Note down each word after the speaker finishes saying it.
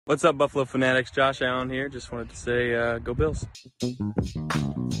What's up, Buffalo Fanatics? Josh Allen here. Just wanted to say, go Bills.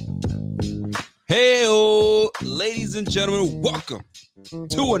 Hey, ladies and gentlemen, welcome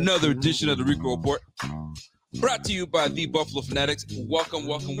to another edition of the Rico Report, brought to you by the Buffalo Fanatics. Welcome.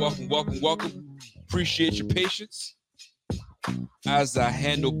 Appreciate your patience as I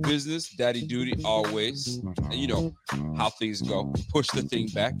handle business, daddy duty always. And you know how things go. Push the thing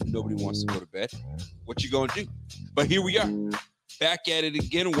back. Nobody wants to go to bed. What you gonna do? But here we are, back at it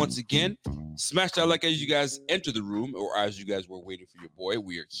again, once again. Smash that like as you guys enter the room, or as you guys were waiting for your boy.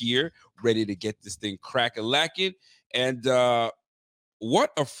 We are here, ready to get this thing crack-a-lacking. And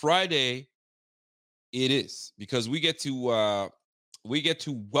what a Friday it is, because we get to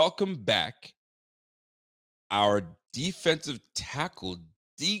welcome back our defensive tackle,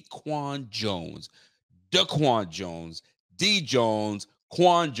 Daquan Jones, D Jones,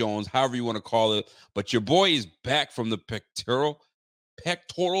 Quan Jones, however you want to call it. But your boy is back from the pectoral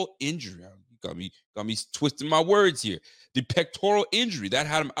injury. Got me twisting my words here. The pectoral injury that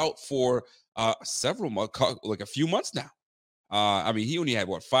had him out for several months, like a few months now. I mean, he only had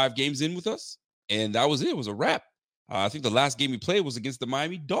 5 games in with us, and that was it. It was a wrap. I think the last game he played was against the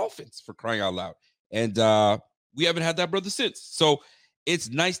Miami Dolphins, for crying out loud. And we haven't had that brother since. So it's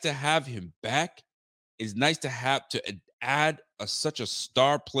nice to have him back. It's nice to add such a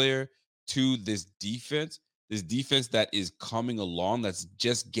star player to this defense that is coming along, that's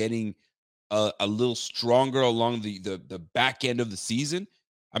just getting a little stronger along the back end of the season.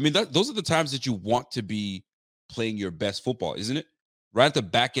 I mean, those are the times that you want to be playing your best football, isn't it? Right at the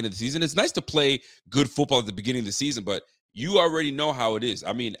back end of the season. It's nice to play good football at the beginning of the season, but you already know how it is.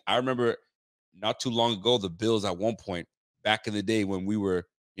 I mean, I remember not too long ago, the Bills at one point, back in the day when we were,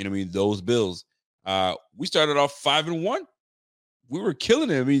 those Bills, we started off 5-1. We were killing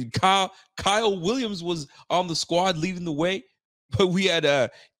it. I mean, Kyle Williams was on the squad leading the way, but we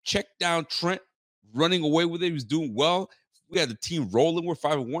had check down Trent running away with it. He was doing well. We had the team rolling. We're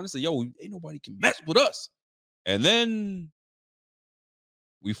 5-1. And said, yo, ain't nobody can mess with us. And then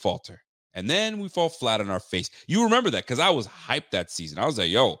we falter. And then we fall flat on our face. You remember that, because I was hyped that season. I was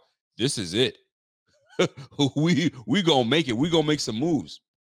like, yo, this is it. we gonna make it. We gonna make some moves.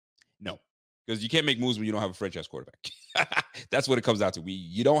 No, because you can't make moves when you don't have a franchise quarterback. That's what it comes down to.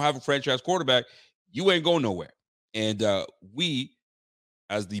 You don't have a franchise quarterback, you ain't going nowhere. And we,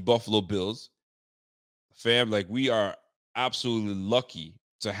 as the Buffalo Bills fam, like, we are absolutely lucky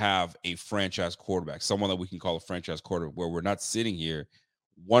to have a franchise quarterback, someone that we can call a franchise quarterback, where we're not sitting here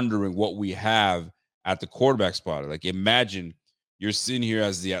wondering what we have at the quarterback spot. Like, imagine you're sitting here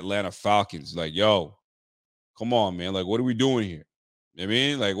as the Atlanta Falcons, like, yo, come on, man. Like, what are we doing here? I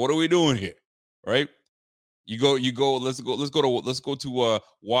mean, like, what are we doing here? Right? You go, let's go to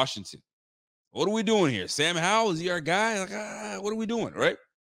Washington. What are we doing here? Sam Howell, is he our guy? Like, what are we doing? Right?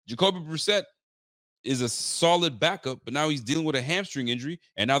 Jacoby Brissett is a solid backup, but now he's dealing with a hamstring injury,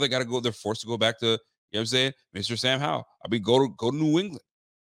 and now they're forced to go back to, you know what I'm saying, Mr. Sam Howell. I mean, go to New England.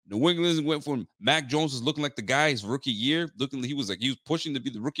 New England went from Mac Jones was looking like the guy his rookie year, he was pushing to be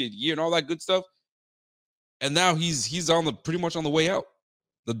the rookie of the year and all that good stuff. And now he's pretty much on the way out.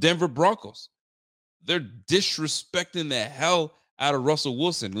 The Denver Broncos, they're disrespecting the hell out of Russell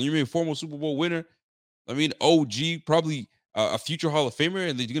Wilson. You mean former Super Bowl winner? I mean, OG, probably a future Hall of Famer,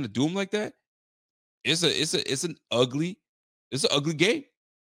 and they're gonna do him like that? It's an ugly game.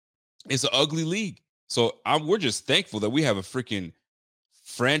 It's an ugly league. So we're just thankful that we have a freaking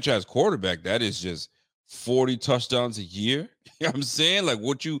franchise quarterback that is just 40 touchdowns a year. You know what I'm saying? Like,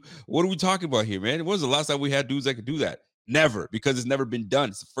 what are we talking about here, man? When was the last time we had dudes that could do that? Never, because it's never been done.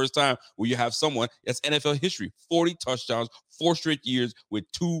 It's the first time where you have someone that's NFL history, 40 touchdowns, 4 straight years with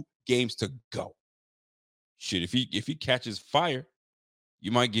 2 games to go. Shit, if he catches fire, he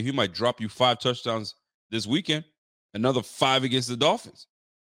might drop you 5 touchdowns this weekend, another 5 against the Dolphins.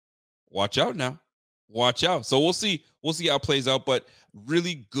 Watch out now. Watch out. So we'll see how it plays out, but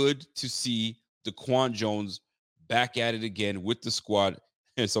really good to see Daquan Jones back at it again with the squad.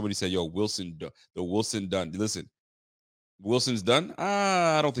 And somebody said, yo, Wilson done. Listen, Wilson's done?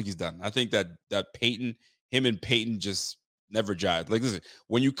 I don't think he's done. I think that him and Peyton just never jived. Like, listen,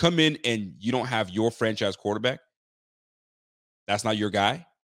 when you come in and you don't have your franchise quarterback, that's not your guy.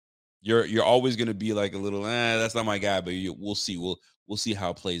 You're always going to be like a little, that's not my guy, but we'll see. We'll see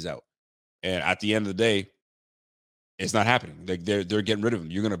how it plays out. And at the end of the day, it's not happening. Like, they're getting rid of him.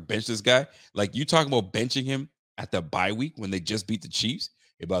 You're going to bench this guy? Like, you talking about benching him at the bye week when they just beat the Chiefs?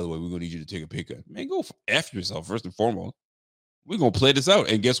 Hey, by the way, we're going to need you to take a pay cut. Man, go F yourself, first and foremost. We're going to play this out.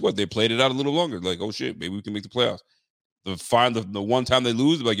 And guess what? They played it out a little longer. Like, oh, shit, maybe we can make the playoffs. The one time they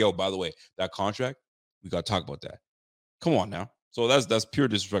lose, like, yo, by the way, that contract, we got to talk about that. Come on now. So that's pure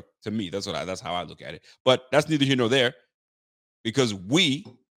disrespect to me. That's how I look at it. But that's neither here nor there, because we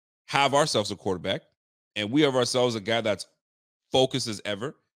have ourselves a quarterback, and we have ourselves a guy that's focused as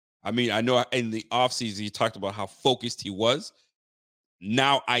ever. I mean, I know in the offseason he talked about how focused he was.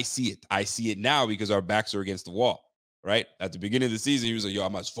 Now I see it. I see it now because our backs are against the wall. Right at the beginning of the season, he was like, "Yo,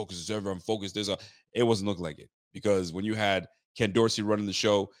 I'm as focused as ever. I'm focused." It wasn't looking like it, because when you had Ken Dorsey running the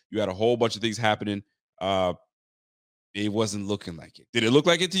show, you had a whole bunch of things happening. It wasn't looking like it. Did it look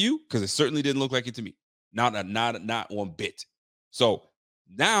like it to you? Because it certainly didn't look like it to me. Not one bit. So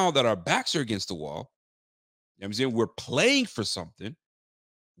now that our backs are against the wall, you know what I'm saying, we're playing for something,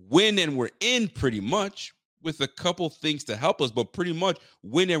 win and we're in, pretty much, with a couple things to help us, but pretty much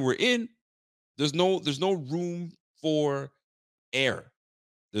win and we're in. There's no room for error.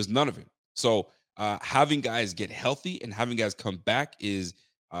 There's none of it. So having guys get healthy and having guys come back is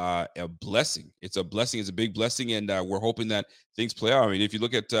a blessing. It's a blessing. It's a big blessing, and we're hoping that things play out. I mean, if you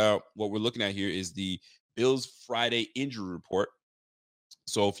look at what we're looking at here is the Bills Friday injury report.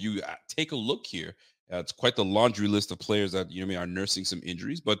 So if you take a look here, it's quite the laundry list of players that are nursing some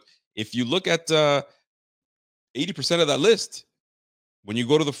injuries. But if you look at 80% of that list, when you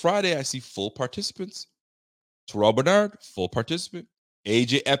go to the Friday, I see full participants. Terrell Bernard, full participant.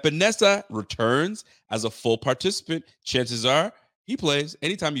 AJ Epinesa returns as a full participant. Chances are he plays.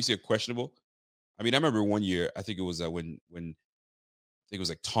 Anytime you see a questionable, I mean, I remember one year, I think it was when I think it was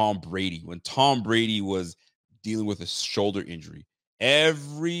like Tom Brady, when Tom Brady was dealing with a shoulder injury.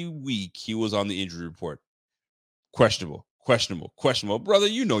 Every week he was on the injury report. Questionable, questionable, questionable. Brother,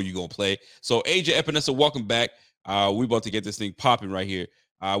 you know you're going to play. So AJ Epinesa, welcome back. We about to get this thing popping right here.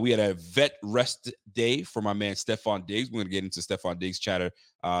 We had a vet rest day for my man Stephon Diggs. We're going to get into Stephon Diggs chatter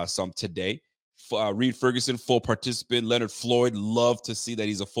some today. Reed Ferguson, full participant. Leonard Floyd, love to see that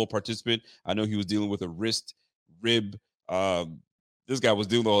he's a full participant. I know he was dealing with a wrist, rib. This guy was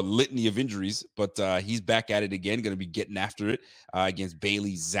dealing with a litany of injuries, but he's back at it again, going to be getting after it against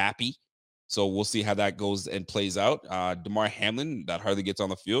Bailey Zappi. So we'll see how that goes and plays out. DeMar Hamlin, that hardly gets on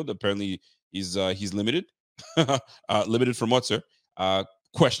the field. Apparently, he's limited. Limited from what, sir?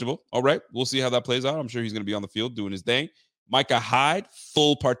 Questionable. All right, we'll see how that plays out. I'm sure he's going to be on the field doing his thing. Micah Hyde,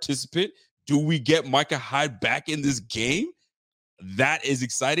 full participant. Do we get Micah Hyde back in this game? That is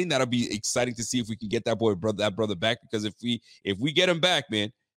exciting. That'll be exciting to see if we can get that brother back. Because if we get him back,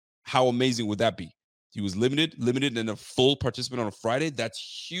 man, how amazing would that be? He was limited, and a full participant on a Friday.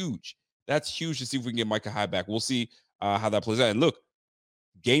 That's huge. That's huge to see if we can get Micah Hyde back. We'll see how that plays out. And look,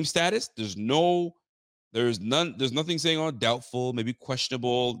 game status. There's nothing saying on doubtful, maybe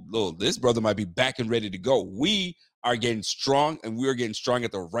questionable. Look, this brother might be back and ready to go. We are getting strong, and we are getting strong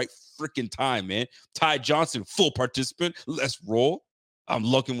at the right freaking time, man. Ty Johnson, full participant. Let's roll. I'm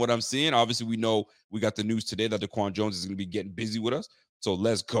liking what I'm seeing. Obviously, we know we got the news today that Daquan Jones is going to be getting busy with us. So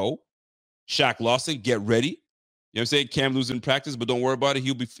let's go. Shaq Lawson, get ready. You know what I'm saying? Cam losing practice, but don't worry about it.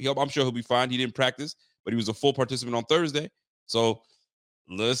 I'm sure he'll be fine. He didn't practice, but he was a full participant on Thursday. So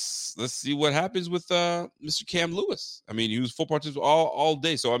let's see what happens with Mr. Cam Lewis. I mean, he was full participant all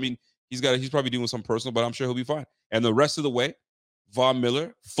day. So I mean, he's probably doing something personal, but I'm sure he'll be fine. And the rest of the way, Von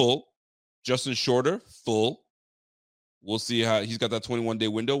Miller, full. Justin Shorter, full. We'll see how he's got that 21-day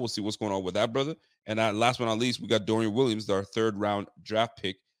window. We'll see what's going on with that, brother. And last but not least, we got Dorian Williams, our third-round draft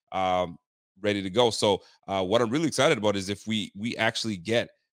pick, ready to go. So what I'm really excited about is if we actually get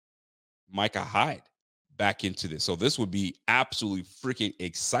Micah Hyde back into this. So this would be absolutely freaking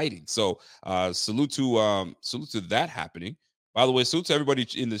exciting. So salute to that happening. By the way, salute to everybody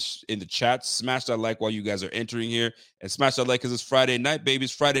in the chat. Smash that like while you guys are entering here, and smash that like because it's Friday night, baby.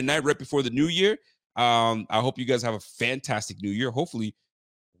 It's Friday night right before the new year. I hope you guys have a fantastic new year. Hopefully,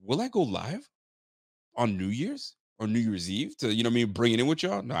 will I go live on New Year's or New Year's Eve to bring it in with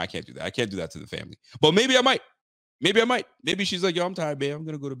y'all? No, I can't do that. I can't do that to the family. But maybe I might. Maybe she's like, yo, I'm tired, babe. I'm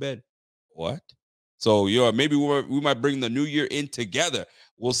gonna go to bed. What? So, maybe we might bring the new year in together.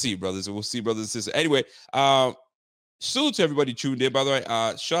 We'll see, brothers. We'll see, brothers and sisters. Anyway, salute to everybody tuned in. By the way,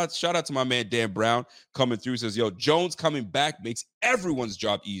 shout out to my man Dan Brown coming through. Says, yo, Jones coming back makes everyone's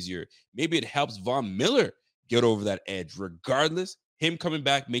job easier. Maybe it helps Von Miller get over that edge. Regardless, him coming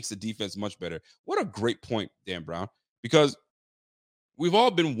back makes the defense much better. What a great point, Dan Brown. Because we've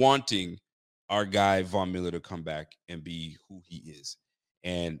all been wanting our guy Von Miller to come back and be who he is.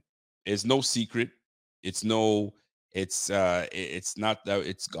 And it's no secret. It's not that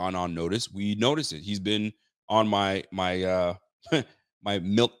it's gone unnoticed. We notice it. He's been on my my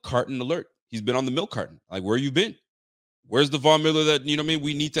milk carton alert. He's been on the milk carton. Like, where you been? Where's the Von Miller that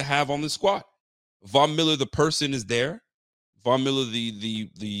we need to have on the squad? Von Miller, the person, is there. Von Miller,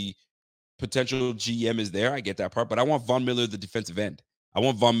 the potential GM is there. I get that part, but I want Von Miller, the defensive end. I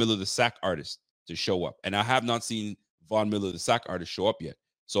want Von Miller, the sack artist, to show up. And I have not seen Von Miller, the sack artist, show up yet.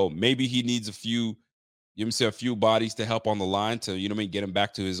 So maybe he needs a few bodies to help on the line to, get him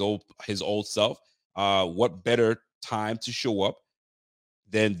back to his old self. What better time to show up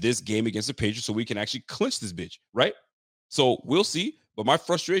than this game against the Patriots so we can actually clinch this bitch, right? So we'll see. But my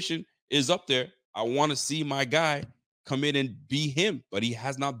frustration is up there. I want to see my guy come in and be him, but he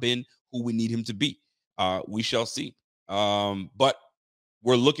has not been who we need him to be. We shall see. But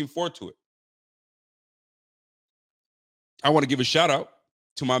we're looking forward to it. I want to give a shout out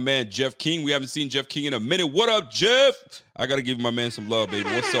to my man, Jeff King. We haven't seen Jeff King in a minute. What up, Jeff? I got to give my man some love, baby.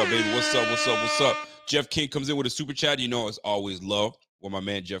 What's up, baby? What's up? What's up? What's up? Jeff King comes in with a super chat. It's always love when my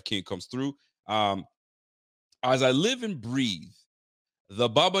man Jeff King comes through. As I live and breathe, the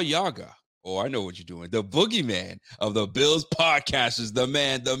Baba Yaga. Oh, I know what you're doing. The boogeyman of the Bills podcasters, the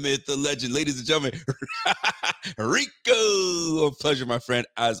man, the myth, the legend. Ladies and gentlemen, Rico. A pleasure, my friend,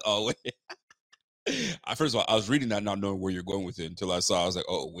 as always. First of all, I was reading that not knowing where you're going with it until I saw. I was like,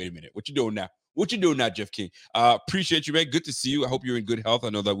 oh, wait a minute. What you doing now? What you doing now, Jeff King? Appreciate you, man. Good to see you. I hope you're in good health. I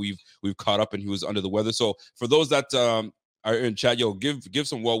know that we've caught up and he was under the weather. So for those that are in chat, give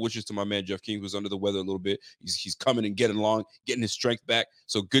some well wishes to my man Jeff King, who's under the weather a little bit. He's coming and getting his strength back.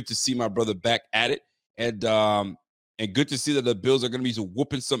 So good to see my brother back at it. And good to see that the Bills are going to be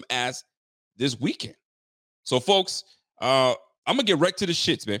whooping some ass this weekend. So folks, I'm gonna get right to the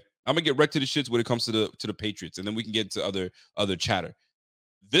shits, man. I'm gonna get right to the shits when it comes to the Patriots, and then we can get to other chatter.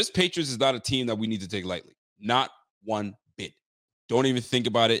 This Patriots is not a team that we need to take lightly. Not one bit. Don't even think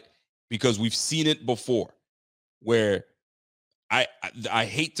about it, because we've seen it before. Where I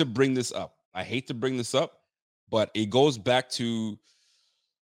hate to bring this up. But it goes back to,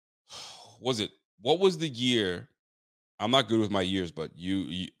 what was the year? I'm not good with my years, but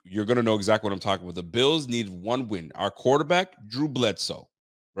you're gonna know exactly what I'm talking about. The Bills need one win. Our quarterback, Drew Bledsoe,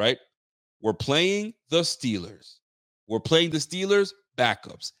 right? We're playing the Steelers.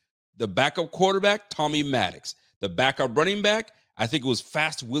 Backups. The backup quarterback, Tommy Maddox. The backup running back, I think it was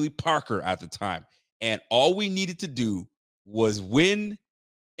Fast Willie Parker at the time. And all we needed to do was win,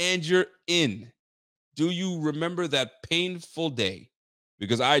 and you're in. Do you remember that painful day?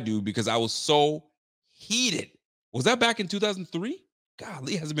 Because I do, because I was so heated. Was that back in 2003?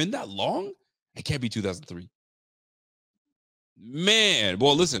 Golly, has it been that long? It can't be 2003. Man,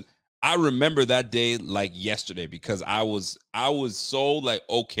 well, listen, I remember that day like yesterday, because I was so like,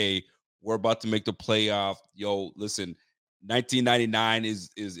 okay, we're about to make the playoff. Yo, listen, 1999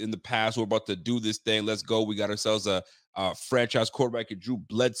 is in the past. We're about to do this thing. Let's go. We got ourselves a franchise quarterback in Drew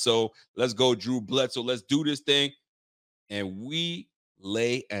Bledsoe. Let's go, Drew Bledsoe. Let's do this thing. And we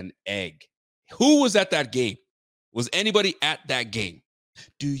lay an egg. Who was at that game? Was anybody at that game?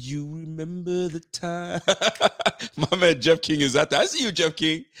 Do you remember the time? My man Jeff King is at that. I see you, Jeff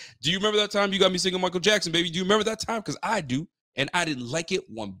King. Do you remember that time you got me singing Michael Jackson, baby? Do you remember that time? Because I do. And I didn't like it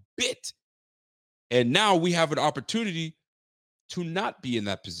one bit. And now we have an opportunity to not be in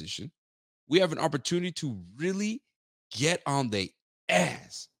that position. We have an opportunity to really get on the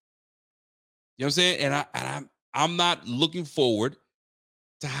ass. You know what I'm saying? And I'm not looking forward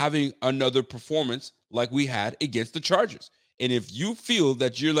to having another performance like we had against the Chargers. And if you feel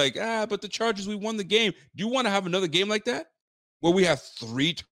that you're like, but the Chargers, we won the game. Do you want to have another game like that? Where we have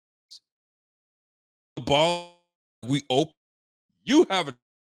 3 the ball, we open, you have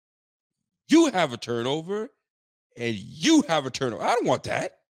a turnover, and you have a turnover. I don't want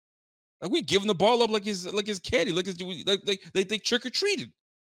that. Like, we giving the ball up like it's candy, like they trick or treated.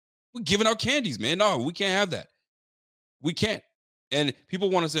 We're giving out candies, man. No, we can't have that. We can't. And people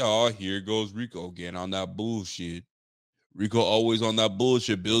want to say, oh, here goes Rico again on that bullshit. Rico always on that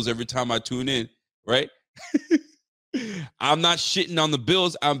bullshit. Bills every time I tune in, right? I'm not shitting on the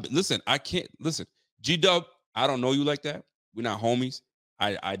Bills. I can't listen. G-Dub, I don't know you like that. We're not homies.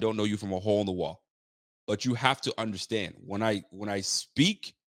 I don't know you from a hole in the wall. But you have to understand, when I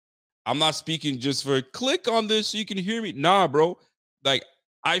speak, I'm not speaking just for click on this so you can hear me. Nah, bro. Like,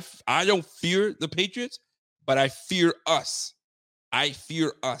 I don't fear the Patriots, but I fear us. I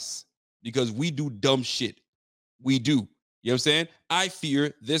fear us because we do dumb shit. We do. You know what I'm saying? I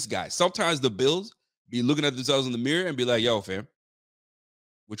fear this guy. Sometimes the Bills be looking at themselves in the mirror and be like, yo, fam,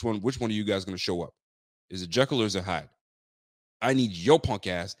 which one of you guys going to show up? Is it Jekyll or is it Hyde? I need your punk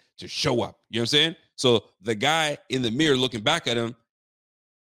ass to show up. You know what I'm saying? So the guy in the mirror looking back at him,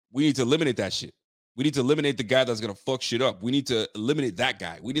 we need to eliminate that shit. We need to eliminate the guy that's going to fuck shit up. We need to eliminate that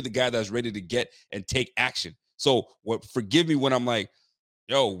guy. We need the guy that's ready to get and take action. So forgive me when I'm like,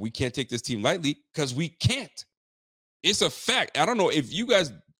 yo, we can't take this team lightly, because we can't. It's a fact. I don't know if you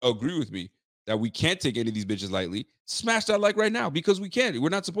guys agree with me that we can't take any of these bitches lightly, smash that like right now because we can. We're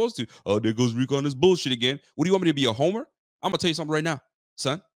not supposed to. Oh, there goes Rico on this bullshit again. What do you want me to be, a homer? I'm gonna tell you something right now,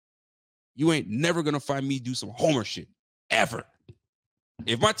 son. You ain't never gonna find me do some homer shit ever.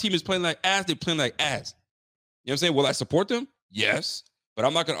 If my team is playing like ass, they're playing like ass. You know what I'm saying? Will I support them? Yes. But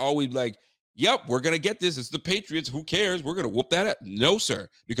I'm not going to always be like, yep, we're going to get this. It's the Patriots. Who cares? We're going to whoop that ass. No, sir.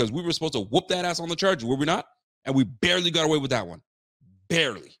 Because we were supposed to whoop that ass on the Chargers, were we not? And we barely got away with that one.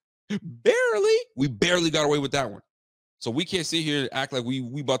 Barely. Barely. We barely got away with that one. So we can't sit here and act like we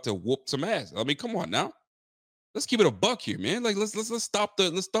about to whoop some ass. I mean, come on now. Let's keep it a buck here, man. Like let's stop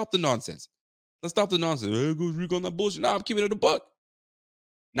the nonsense. Let's stop the nonsense. Hey, goes Rico on that bullshit. Nah, I'm keeping it a buck.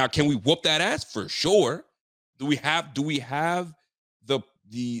 Now, can we whoop that ass? For sure. Do we have the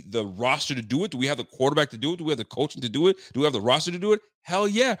roster to do it? Do we have the quarterback to do it? Do we have the coaching to do it? Do we have the roster to do it? Hell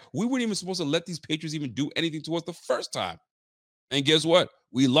yeah. We weren't even supposed to let these Patriots even do anything to us the first time. And guess what?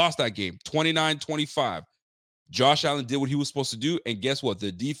 We lost that game 29-25. Josh Allen did what he was supposed to do. And guess what?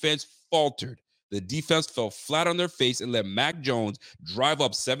 The defense faltered. The defense fell flat on their face and let Mac Jones drive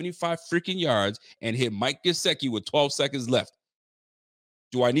up 75 freaking yards and hit Mike Gesicki with 12 seconds left.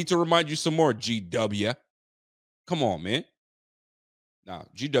 Do I need to remind you some more, GW? Come on, man. Now,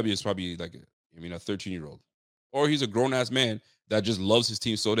 GW is probably like a 13-year-old. Or he's a grown-ass man that just loves his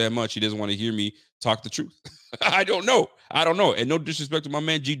team so damn much he doesn't want to hear me talk the truth. I don't know. And no disrespect to my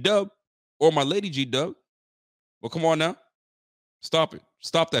man G-Dub or my lady G-Dub. But come on now. Stop it.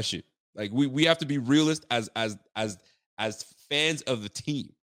 Stop that shit. Like we have to be realist as fans of the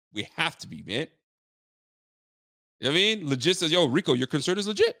team. We have to be, man. You know what I mean? Legit says, yo, Rico, your concern is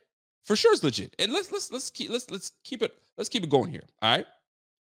legit. For sure it's legit. And let's keep it going here. All right.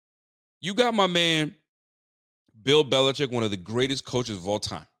 You got my man Bill Belichick, one of the greatest coaches of all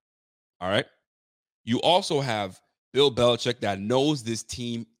time. All right. You also have Bill Belichick that knows this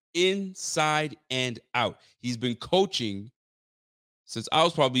team inside and out. He's been coaching since I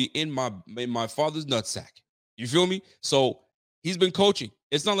was probably in my father's nutsack. You feel me? So he's been coaching.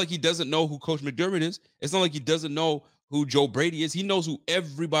 It's not like he doesn't know who Coach McDermott is. It's not like he doesn't know who Joe Brady is. He knows who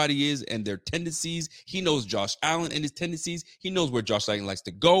everybody is and their tendencies. He knows Josh Allen and his tendencies. He knows where Josh Allen likes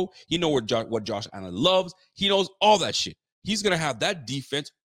to go. He knows what Josh Allen loves. He knows all that shit. He's going to have that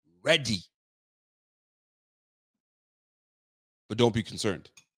defense ready. But don't be concerned.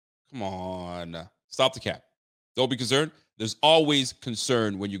 Come on. Stop the cap. Don't be concerned. There's always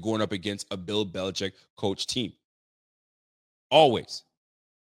concern when you're going up against a Bill Belichick coach team. Always.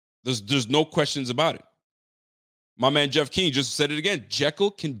 There's no questions about it. My man Jeff King just said it again. Jekyll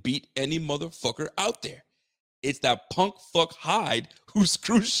can beat any motherfucker out there. It's that punk fuck Hyde who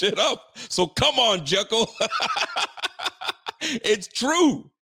screws shit up. So come on, Jekyll. It's true.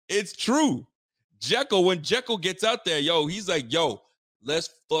 It's true. Jekyll, when Jekyll gets out there, yo, he's like, yo, let's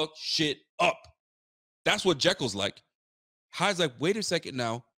fuck shit up. That's what Jekyll's like. Hyde's like, wait a second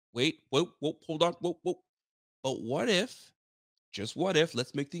now. Wait, hold on. Whoa. But what if, just what if,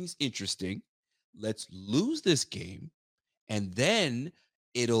 let's make things interesting. Let's lose this game. And then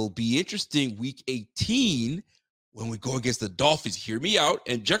it'll be interesting week 18 when we go against the Dolphins. Hear me out.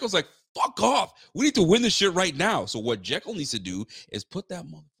 And Jekyll's like, fuck off. We need to win this shit right now. So what Jekyll needs to do is put that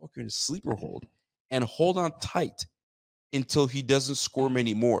motherfucker in a sleeper hold and hold on tight until he doesn't squirm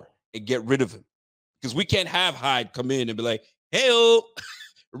anymore and get rid of him. Because we can't have Hyde come in and be like, hey,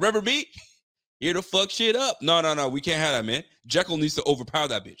 remember me? Here to fuck shit up. No. We can't have that, man. Jekyll needs to overpower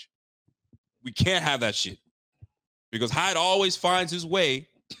that bitch. We can't have that shit. Because Hyde always finds his way,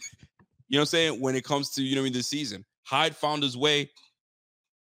 you know what I'm saying, when it comes to, in this season. Hyde found his way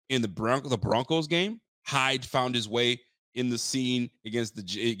in the Broncos game. Hyde found his way in the scene against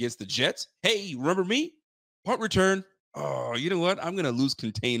the Jets. Hey, remember me? Punt return. Oh, you know what? I'm going to lose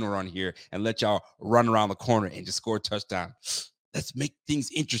container on here and let y'all run around the corner and just score a touchdown. Let's make things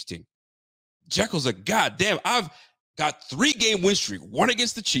interesting. Jekyll's like, God damn, I've got 3-game win streak. One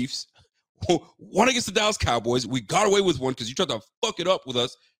against the Chiefs, one against the Dallas Cowboys. We got away with one because you tried to fuck it up with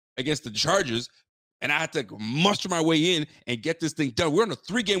us against the Chargers. And I had to muster my way in and get this thing done. We're on a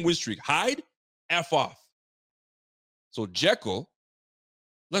 3-game win streak. Hyde, F off. So Jekyll,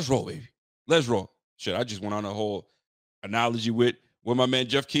 let's roll, baby. Let's roll. Shit, I just went on a whole analogy with my man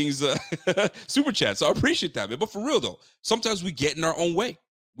Jeff King's super chat. So I appreciate that, man. But for real, though, sometimes we get in our own way.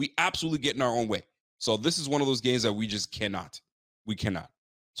 We absolutely get in our own way. So this is one of those games that we just cannot. We cannot.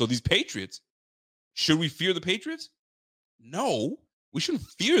 So these Patriots, should we fear the Patriots? No, we shouldn't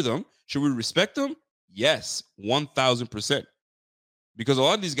fear them. Should we respect them? Yes, 1,000%. Because a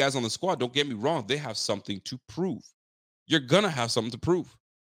lot of these guys on the squad, don't get me wrong, they have something to prove. You're going to have something to prove.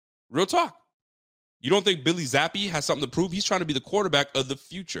 Real talk. You don't think Billy Zappi has something to prove? He's trying to be the quarterback of the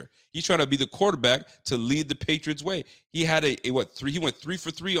future. He's trying to be the quarterback to lead the Patriots' way. He had he went 3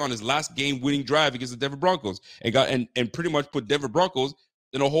 for 3 on his last game-winning drive against the Denver Broncos and pretty much put Denver Broncos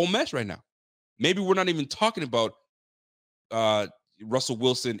in a whole mess right now. Maybe we're not even talking about Russell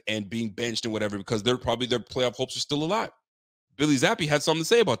Wilson and being benched and whatever because their playoff hopes are still alive. Billy Zappi had something to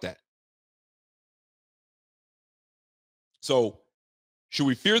say about that. So, should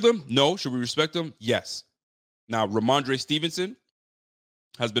we fear them? No. Should we respect them? Yes. Now, Ramondre Stevenson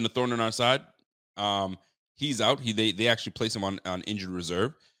has been a thorn in our side. He's out. They actually place him on injured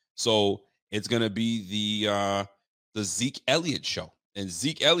reserve. So it's gonna be the Zeke Elliott show. And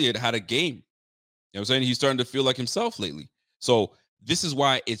Zeke Elliott had a game. You know what I'm saying? He's starting to feel like himself lately. So this is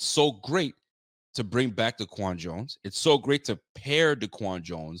why it's so great to bring back Daquan Jones. It's so great to pair Daquan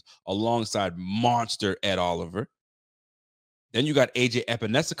Jones alongside monster Ed Oliver. Then you got AJ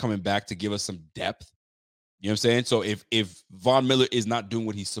Epinesa coming back to give us some depth. You know what I'm saying? So if Von Miller is not doing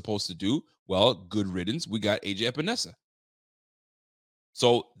what he's supposed to do, well, good riddance. We got AJ Epinesa.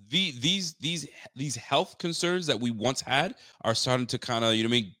 So these health concerns that we once had are starting to kind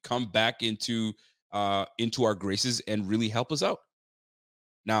of, come back into our graces and really help us out.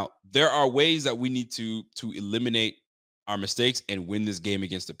 Now, there are ways that we need to eliminate our mistakes and win this game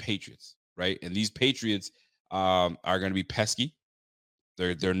against the Patriots, right? And these Patriots are going to be pesky.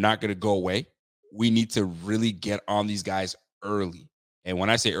 They're not going to go away. We need to really get on these guys early. And when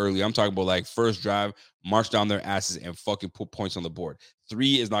I say early, I'm talking about like first drive, march down their asses and fucking put points on the board.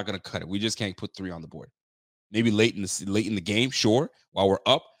 3 is not going to cut it. We just can't put 3 on the board. Maybe late in the game, sure, while we're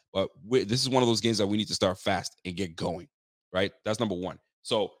up. But this is one of those games that we need to start fast and get going, right? That's number 1.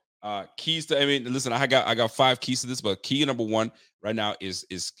 So keys to, listen, I got 5 keys to this, but key number 1 right now is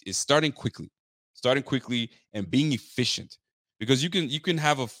starting quickly and being efficient. Because you can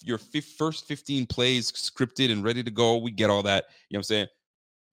have your first 15 plays scripted and ready to go. We get all that, you know what I'm saying?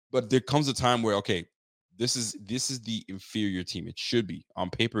 But there comes a time where, okay, this is the inferior team. It should be. On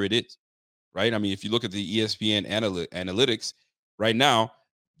paper, it is, right? I mean, if you look at the ESPN analytics right now,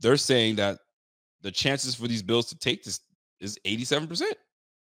 they're saying that the chances for these Bills to take this is 87%.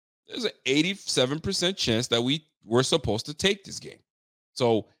 There's an 87% chance that we're supposed to take this game.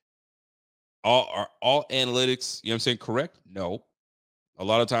 So all analytics, you know what I'm saying, correct? No. A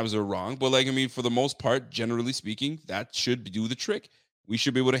lot of times they're wrong, but for the most part, generally speaking, that should do the trick. We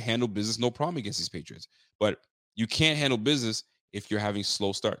should be able to handle business no problem against these Patriots. But you can't handle business if you're having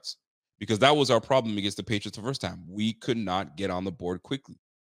slow starts, because that was our problem against the Patriots the first time. We could not get on the board quickly.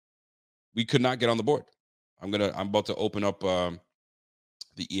 We could not get on the board. I'm about to open up the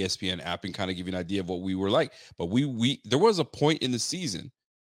ESPN app and kind of give you an idea of what we were like. But there was a point in the season,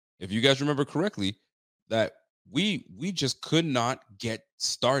 if you guys remember correctly, that we just could not get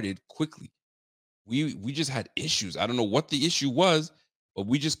started quickly. We just had issues. I don't know what the issue was, but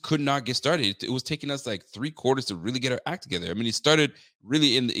we just could not get started. It was taking us like 3 quarters to really get our act together. I mean, it started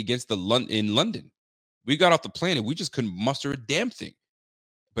really against in London. We got off the plane and we just couldn't muster a damn thing.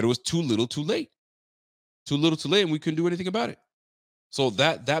 But it was too little, too late. Too little, too late, and we couldn't do anything about it. So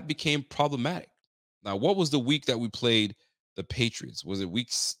that became problematic. Now, what was the week that we played the Patriots? Was it week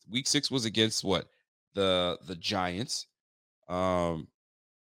 6 was against what? The Giants. I'm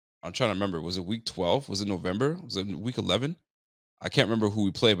trying to remember. Was it week 12? Was it November? Was it week 11? I can't remember who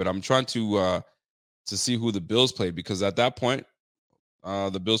we played, but I'm trying to see who the Bills played, because at that point,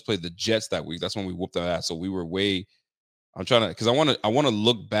 the Bills played the Jets that week. That's when we whooped their ass. So we were way. I'm trying to, because I want to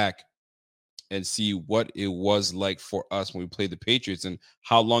look back and see what it was like for us when we played the Patriots and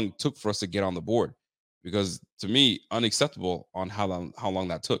how long it took for us to get on the board. Because to me, unacceptable on how long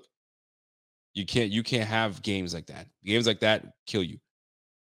that took. You can't have games like that. Games like that kill you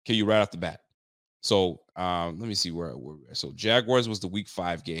right off the bat. So let me see where we're. So Jaguars was the week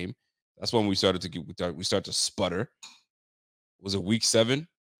 5 game. That's when we started to sputter. Was it week 7?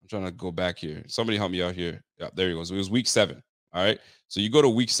 I'm trying to go back here. Somebody help me out here. Yeah, there you go. So it was week 7. All right. So you go to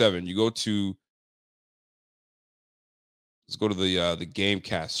week 7. You go to. Let's go to the game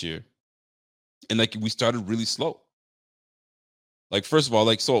cast here. And we started really slow. First of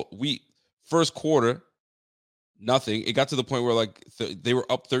all, so first quarter, nothing. It got to the point where they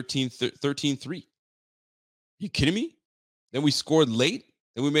were up 13-3. You kidding me? Then we scored late.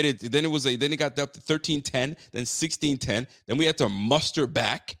 Then we made it. Then it got up to 13-10, then 16-10. Then we had to muster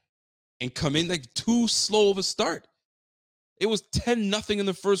back and come in too slow of a start. It was 10-0 in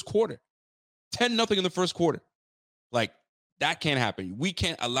the first quarter. 10-0 in the first quarter. That can't happen. We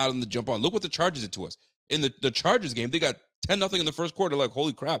can't allow them to jump on. Look what the Chargers did to us. In the Chargers game, they got 10-0 in the first quarter.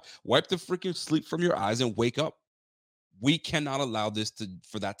 Holy crap. Wipe the freaking sleep from your eyes and wake up. We cannot allow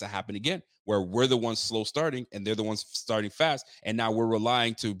for that to happen again, where we're the ones slow starting and they're the ones starting fast. And now we're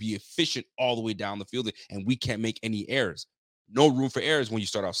relying to be efficient all the way down the field, and we can't make any errors. No room for errors when you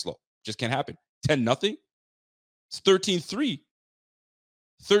start off slow. Just can't happen. 10-0. It's 13-3.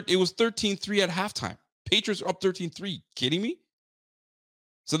 It was 13-3 at halftime. Patriots are up 13-3. Kidding me?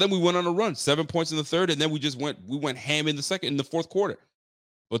 So then we went on a run, 7 points in the third, and then we went ham in the fourth quarter.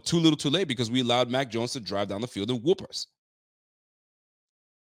 But too little too late, because we allowed Mac Jones to drive down the field and whoop us.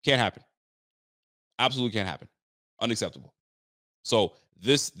 Can't happen. Absolutely can't happen. Unacceptable. So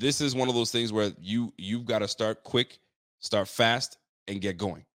this is one of those things where you've got to start quick, start fast, and get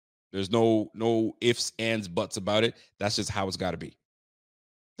going. There's no ifs, ands, buts about it. That's just how it's got to be.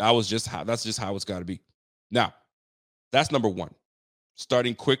 That's just how it's got to be. Now, that's number one.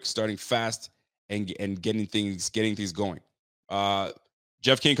 Starting quick, starting fast, and getting things going.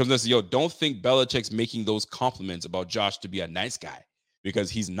 Jeff King comes in and says, yo, don't think Belichick's making those compliments about Josh to be a nice guy,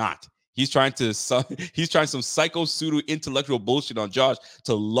 because he's not. He's trying some psycho pseudo intellectual bullshit on Josh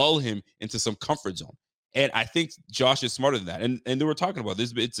to lull him into some comfort zone. And I think Josh is smarter than that. And they were talking about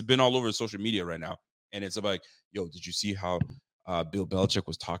this. It's been all over social media right now. And it's like, yo, did you see how Bill Belichick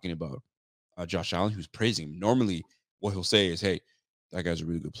was talking about Josh Allen? He was praising him. Normally, what he'll say is, hey, that guy's a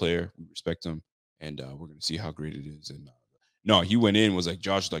really good player. We respect him. And we're going to see how great it is. And no, he went in and was like,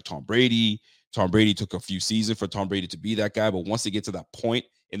 Josh is like Tom Brady. Tom Brady took a few seasons for Tom Brady to be that guy. But once they get to that point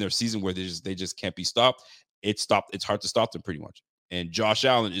in their season where they just can't be stopped, it's hard to stop them pretty much. And Josh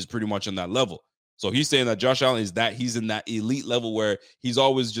Allen is pretty much on that level. So he's saying that Josh Allen he's in that elite level where he's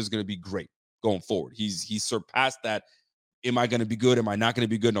always just going to be great going forward. He's surpassed that. Am I going to be good? Am I not going to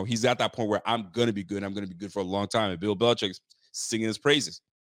be good? No, he's at that point where I'm going to be good. I'm going to be good for a long time. And Bill Belichick's singing his praises.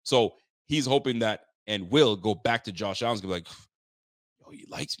 So he's hoping that and will go back to Josh Allen's going to be like, oh, he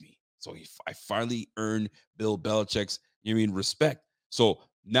likes me. So I finally earned Bill Belichick's, respect. So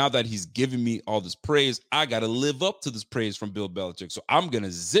now that he's giving me all this praise, I got to live up to this praise from Bill Belichick. So I'm going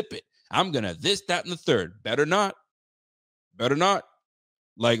to zip it. I'm going to this, that, and the third. Better not.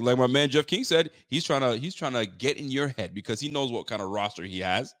 Like my man Jeff King said, he's trying to get in your head because he knows what kind of roster he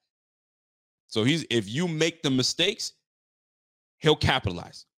has. So if you make the mistakes, he'll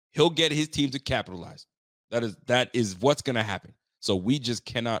capitalize. He'll get his team to capitalize. That is what's going to happen. So we just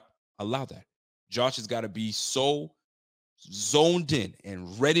cannot allow that. Josh has got to be so zoned in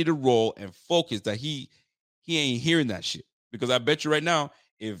and ready to roll and focused that he ain't hearing that shit. Because I bet you right now,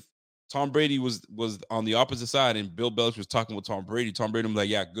 if Tom Brady was on the opposite side and Bill Belichick was talking with Tom Brady would be like,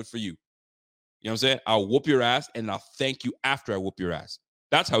 yeah, good for you. You know what I'm saying? I'll whoop your ass and I'll thank you after I whoop your ass.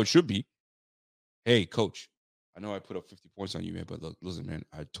 That's how it should be. Hey, coach, I know I put up 50 points on you, man, but look, listen, man,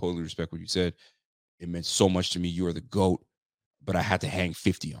 I totally respect what you said. It meant so much to me. You are the GOAT, but I had to hang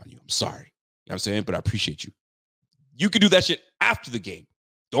 50 on you. I'm sorry. You know what I'm saying? But I appreciate you. You can do that shit after the game.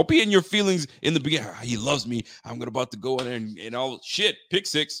 Don't be in your feelings in the beginning. Oh, he loves me. I'm about to go in and all shit. Pick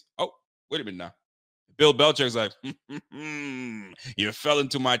six. Oh, wait a minute now. Bill Belichick's like, you fell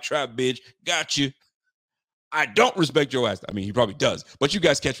into my trap, bitch. Got you. I don't respect your ass. I mean, he probably does, but you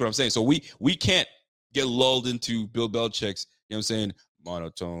guys catch what I'm saying. So we can't get lulled into Bill Belichick's, you know what I'm saying,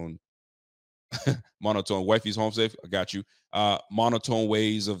 monotone, wifey's home safe. I got you. Monotone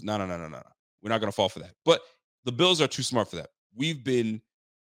ways of no. We're not gonna fall for that. But the Bills are too smart for that. We've been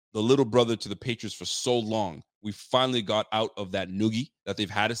the little brother to the Patriots for so long. We finally got out of that noogie that they've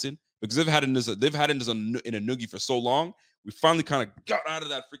had us in, because they've had us in a noogie for so long. We finally kind of got out of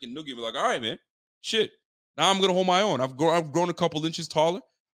that freaking noogie. We're like, all right, man, shit. Now I'm gonna hold my own. I've grown a couple inches taller.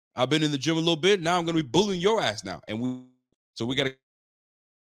 I've been in the gym a little bit. Now I'm gonna be bullying your ass now, and we gotta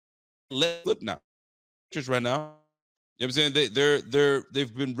let flip now. Just right now, you know what I'm saying?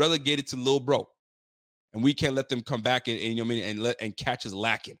 They've been relegated to little bro, and we can't let them come back and you know what I mean, and catch us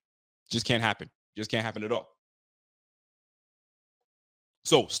lacking. Just can't happen. Just can't happen at all.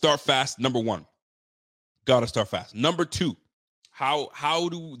 So start fast. Number one, gotta start fast. Number two, how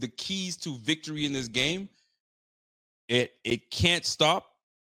do the keys to victory in this game? It can't stop,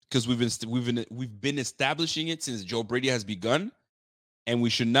 because we've been establishing it since Joe Brady has begun, and we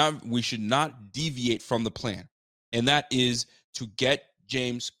should not deviate from the plan, and that is to get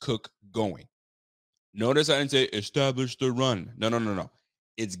James Cook going. Notice I didn't say establish the run. No.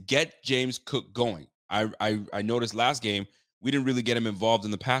 It's get James Cook going. I noticed last game we didn't really get him involved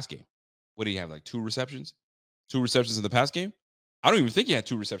in the pass game. What do you have, like 2 receptions? 2 receptions in the pass game? I don't even think he had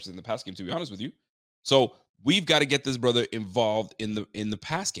 2 receptions in the pass game, to be honest with you. So we've got to get this brother involved in the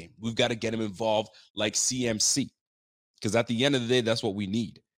pass game. We've got to get him involved like CMC, because at the end of the day, that's what we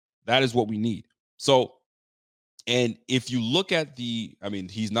need. That is what we need. So, and if you look at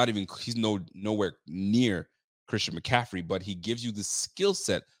he's nowhere near Christian McCaffrey, but he gives you the skill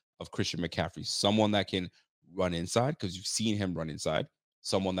set of Christian McCaffrey, someone that can run inside, because you've seen him run inside,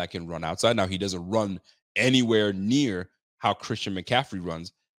 someone that can run outside. Now, he doesn't run anywhere near how Christian McCaffrey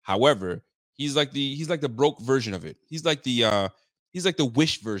runs. However, he's like the broke version of it. He's like the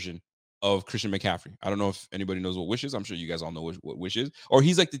Wish version of Christian McCaffrey. I don't know if anybody knows what Wish is. I'm sure you guys all know what Wish is. Or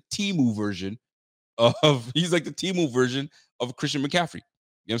he's like the Temu version of Christian McCaffrey.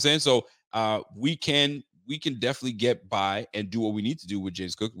 You know what I'm saying? So we can definitely get by and do what we need to do with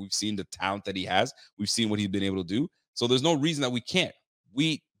James Cook. We've seen the talent that he has. We've seen what he's been able to do. So there's no reason that we can't.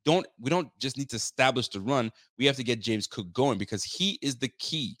 We don't just need to establish the run. We have to get James Cook going, because he is the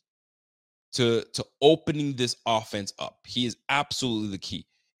key to opening this offense up. He is absolutely the key.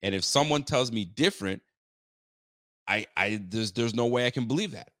 And if someone tells me different, there's no way I can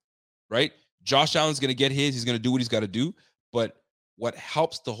believe that, right? Josh Allen's going to get his. He's going to do what he's got to do. But what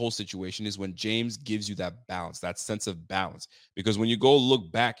helps the whole situation is when James gives you that balance, that sense of balance. Because when you go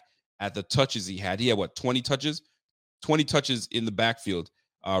look back at the touches he had what, 20 touches? 20 touches in the backfield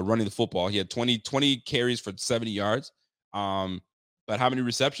running the football. He had 20 carries for 70 yards. But how many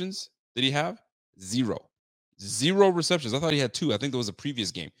receptions did he have? Zero receptions. I thought he had 2. I think there was a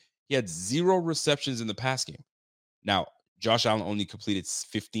previous game. He had 0 receptions in the pass game. Now, Josh Allen only completed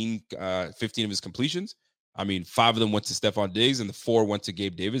 15 of his completions. I mean, 5 of them went to Stephon Diggs and the 4 went to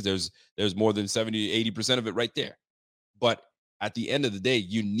Gabe Davis. There's more than 70-80% of it right there. But at the end of the day,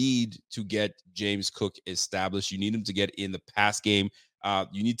 you need to get James Cook established. You need him to get in the pass game.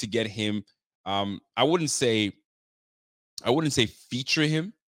 You need to get him. I wouldn't say feature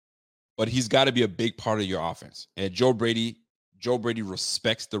him, but he's got to be a big part of your offense. And Joe Brady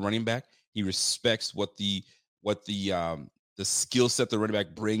respects the running back. He respects what the skill set the running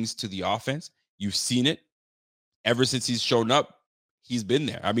back brings to the offense. You've seen it ever since he's shown up. He's been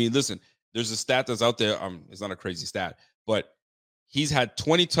there. I mean, listen, there's a stat that's out there. It's not a crazy stat, but he's had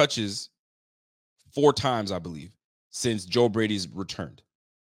 20 touches 4 times, I believe, since Joe Brady's returned.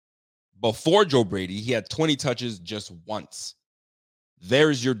 Before Joe Brady, he had 20 touches just once.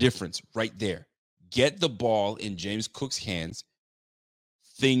 There's your difference right there. Get the ball in James Cook's hands.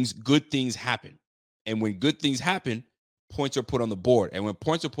 Good things happen. And when good things happen, points are put on the board. And when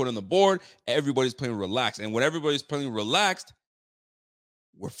points are put on the board, everybody's playing relaxed. And when everybody's playing relaxed,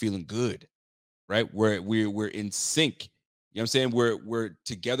 we're feeling good, right? We're in sync. You know what I'm saying? We're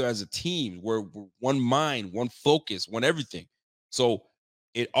together as a team. We're one mind, one focus, one everything. So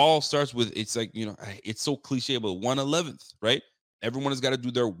it all starts with, it's like, it's so cliche, but 1/11th, right? Everyone has got to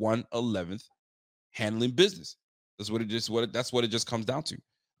do their 1/11th handling business. That's what it just comes down to.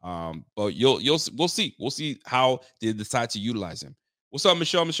 But we'll see how they decide to utilize him. What's up,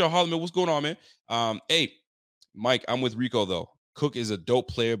 Michelle Holloman? What's going on, man? Hey, Mike, I'm with Rico though. Cook is a dope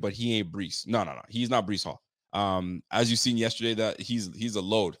player, but he ain't Brees. No, he's not Brees Hall. As you seen yesterday, that he's a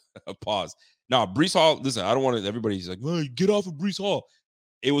load. Pause. No, Brees Hall. Listen, I don't want to. Everybody's like, well, get off of Brees Hall.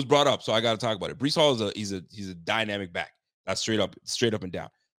 It was brought up, so I got to talk about it. Brees Hall is a dynamic back. That's straight up and down.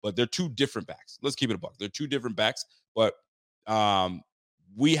 But they're 2 different backs. Let's keep it a buck. They're 2 different backs, but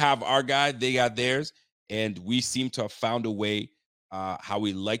we have our guy, they got theirs, and we seem to have found a way how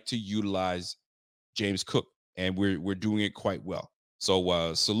we like to utilize James Cook, and we're doing it quite well.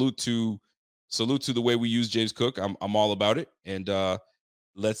 So salute to the way we use James Cook. I'm all about it, and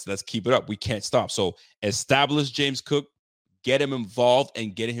let's keep it up. We can't stop. So establish James Cook, get him involved,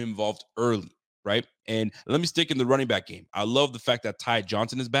 and get him involved early, right? And let me stick in the running back game. I love the fact that Ty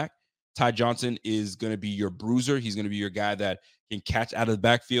Johnson is back. Ty Johnson is going to be your bruiser. He's going to be your guy that can catch out of the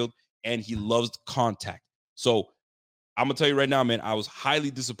backfield, and he loves contact. So I'm going to tell you right now, man, I was highly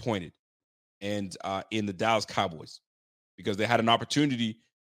disappointed in the Dallas Cowboys because they had an opportunity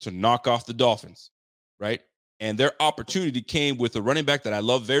to knock off the Dolphins, right? And their opportunity came with a running back that I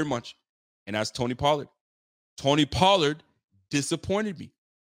love very much, and that's Tony Pollard. Tony Pollard disappointed me.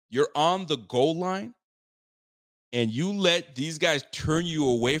 You're on the goal line, and you let these guys turn you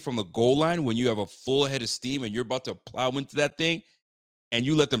away from the goal line when you have a full head of steam and you're about to plow into that thing, and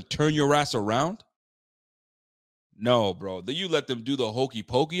you let them turn your ass around? No, bro. Then you let them do the hokey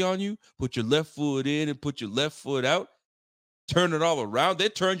pokey on you, put your left foot in and put your left foot out, turn it all around. They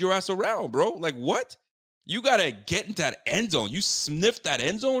turned your ass around, bro. Like, what? You got to get into that end zone. You sniff that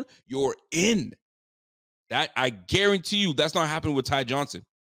end zone, you're in. That, I guarantee you, that's not happening with Ty Johnson.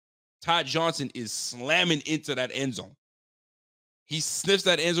 Ty Johnson is slamming into that end zone. He sniffs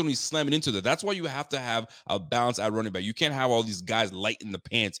that end zone, he's slamming into that. That's why you have to have a balance at running back. You can't have all these guys light in the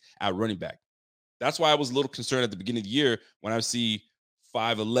pants at running back. That's why I was a little concerned at the beginning of the year when I see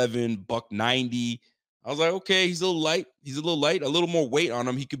 5'11", $190, I was like, okay, he's a little light. He's a little light. A little more weight on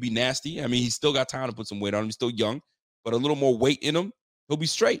him. He could be nasty. I mean, he's still got time to put some weight on him. He's still young, but a little more weight in him, he'll be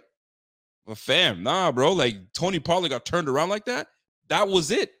straight. But fam, nah, bro. Like Tony Pollard got turned around like that. That was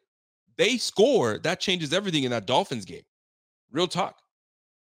it. They score. That changes everything in that Dolphins game. Real talk.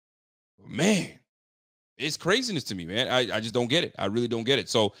 Man, it's craziness to me, man. I just don't get it. I really don't get it.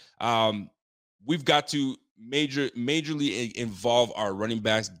 So we've got to majorly involve our running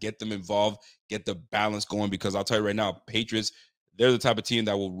backs, get them involved, get the balance going, because I'll tell you right now, Patriots, they're the type of team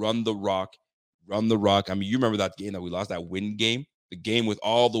that will run the rock. I mean, you remember that game that we lost, that wind game, the game with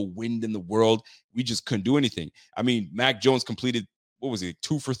all the wind in the world. We just couldn't do anything. I mean, Mac Jones completed, what was it,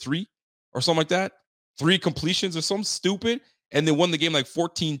 2 for 3 or something like that? 3 completions or something stupid, and then won the game like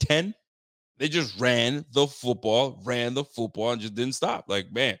 14-10. They just ran the football, and just didn't stop.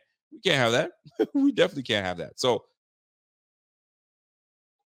 Like, man, we can't have that. We definitely can't have that. So,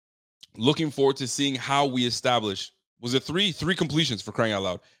 looking forward to seeing how we establish. Was it three completions, for crying out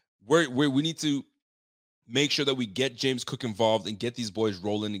loud? Where we need to make sure that we get James Cook involved and get these boys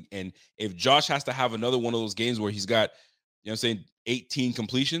rolling. And if Josh has to have another one of those games where he's got, you know what I'm saying, 18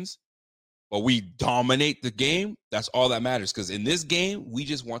 completions, but we dominate the game, that's all that matters. Because in this game, we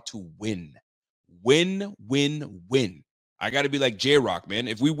just want to win. Win, win, win. I got to be like J-Rock, man.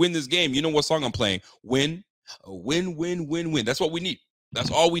 If we win this game, you know what song I'm playing? Win, win, win, win, win. That's what we need.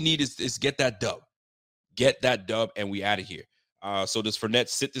 That's all we need is get that dub. Get that dub, and we out of here. So does Fournette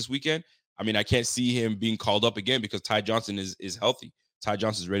sit this weekend? I mean, I can't see him being called up again because Ty Johnson is healthy. Ty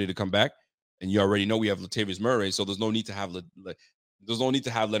Johnson is ready to come back, and you already know we have Latavius Murray, so there's no need to have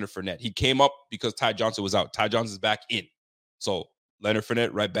Leonard Fournette. He came up because Ty Johnson was out. Ty Johnson's back in, so Leonard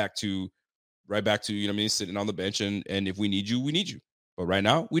Fournette right back to you know what I mean, sitting on the bench, and if we need you, we need you. But right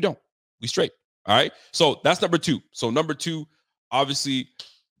now, we don't. We straight. All right. So that's number 2. So number 2, obviously,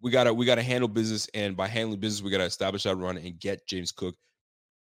 we gotta handle business, and by handling business, we gotta establish that run and get James Cook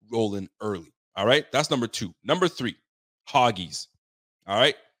rolling early. All right, that's number 2. Number 3, Hoggies. All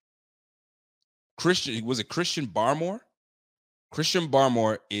right, Christian Barmore? Christian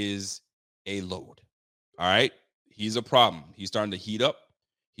Barmore is a load. All right, he's a problem. He's starting to heat up.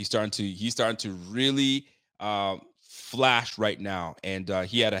 He's starting to really flash right now, and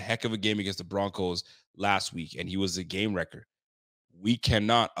he had a heck of a game against the Broncos last week, and he was a game wrecker. We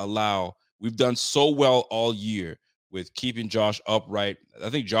cannot allow. We've done so well all year with keeping Josh upright.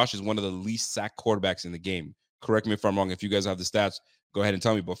 I think Josh is one of the least sacked quarterbacks in the game. Correct me if I'm wrong. If you guys have the stats, go ahead and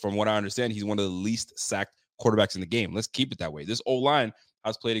tell me. But from what I understand, he's one of the least sacked quarterbacks in the game. Let's keep it that way. This O-line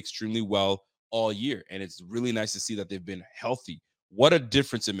has played extremely well all year, and it's really nice to see that they've been healthy. What a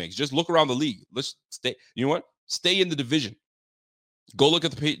difference it makes. Just look around the league. Let's stay. You know what? Stay in the division. Go look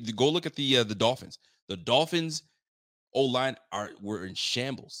at the Dolphins. The Dolphins O-line were in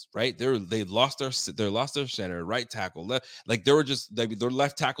shambles, right? They lost their center, right tackle, left, like they were just like their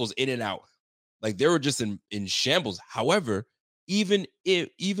left tackles in and out. Like they were just in shambles. However, even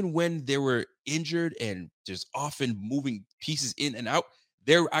when they were injured and just often moving pieces in and out,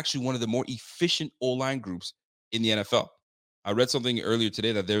 they're actually one of the more efficient O-line groups in the NFL. I read something earlier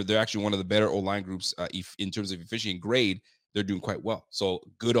today that they're actually one of the better O-line groups in terms of efficiency and grade. They're doing quite well. So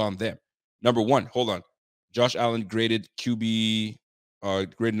good on them. Number 1, hold on. Josh Allen graded number 1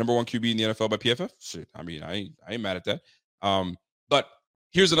 QB in the NFL by PFF. Shit, I mean, I ain't mad at that. But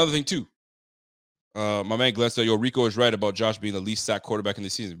here's another thing too. My man Glenn said, "Yo, Rico is right about Josh being the least sacked quarterback in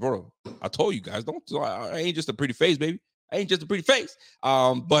the season." Bro, I told you guys, I ain't just a pretty face, baby. I ain't just a pretty face.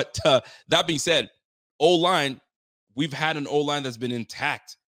 But that being said, O-line, we've had an O-line that's been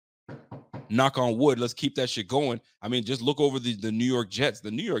intact. Knock on wood. Let's keep that shit going. I mean, just look over the New York Jets.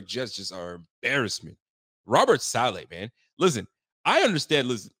 The New York Jets just are embarrassment. Robert Saleh, man. Listen, I understand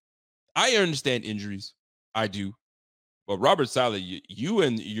injuries. I do. But Robert Saleh, you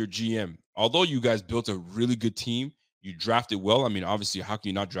and your GM, although you guys built a really good team, you drafted well. I mean, obviously, how can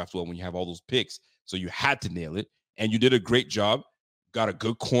you not draft well when you have all those picks? So you had to nail it. And you did a great job. Got a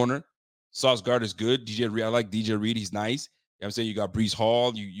good corner. Sauce Gard is good. DJ Reed, I like DJ Reed. He's nice. You know what I'm saying? You got Brees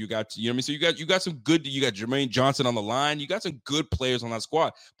Hall. You got, you know what I mean? So you got some good, you got Jermaine Johnson on the line. You got some good players on that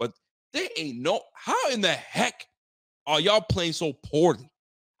squad. But there ain't how in the heck are y'all playing so poorly?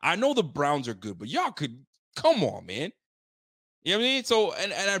 I know the Browns are good, but y'all could, come on, man. You know what I mean? So,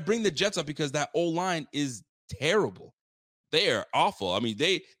 and I bring the Jets up because that O-line is terrible. They are awful. I mean,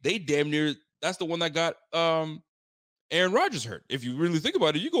 they damn near, that's the one that got Aaron Rodgers hurt. If you really think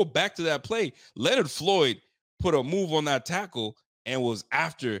about it, you go back to that play. Leonard Floyd put a move on that tackle and was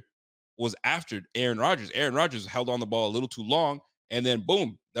after Aaron Rodgers. Aaron Rodgers held on the ball a little too long, and then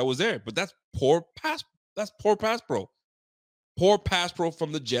boom, that was there. But that's poor pass. That's poor pass pro. Poor pass pro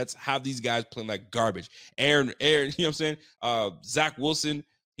from the Jets have these guys playing like garbage. Aaron, you know what I'm saying? Zach Wilson,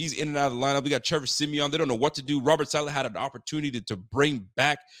 he's in and out of the lineup. We got Trevor Simeon. They don't know what to do. Robert Saleh had an opportunity to bring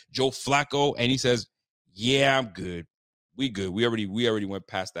back Joe Flacco, and he says, yeah, I'm good. We good. We already went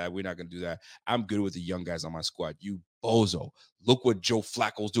past that. We're not going to do that. I'm good with the young guys on my squad. You bozo. Look what Joe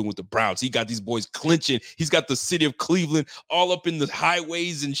Flacco's doing with the Browns. He got these boys clinching. He's got the city of Cleveland all up in the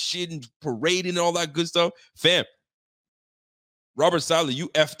highways and shit and parading and all that good stuff. Fam, Robert Saleh, you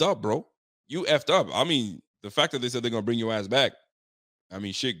effed up, bro. You effed up. I mean, the fact that they said they're going to bring your ass back, I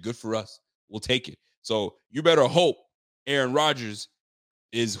mean, shit, good for us. We'll take it. So you better hope Aaron Rodgers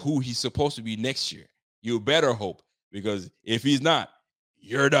is who he's supposed to be next year. You better hope, because if he's not,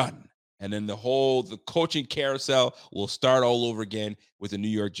 you're done. And then the coaching carousel will start all over again with the New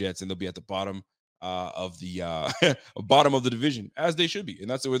York Jets, and they'll be at the bottom of the bottom of the division, as they should be, and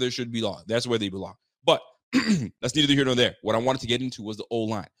that's where they should belong. That's where they belong. But that's neither here nor there. What I wanted to get into was the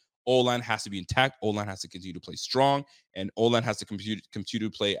O-line. O-line has to be intact. O-line has to continue to play strong, and O-line has to continue to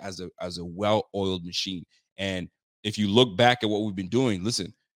play as a well-oiled machine. And if you look back at what we've been doing,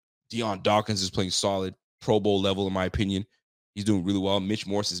 listen, Deion Dawkins is playing solid, Pro Bowl level, in my opinion. He's doing really well. Mitch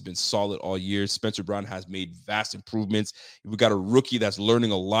Morse has been solid all year. Spencer Brown has made vast improvements. We've got a rookie that's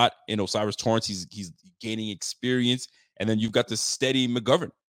learning a lot in Osiris Torrance. He's gaining experience. And then you've got the steady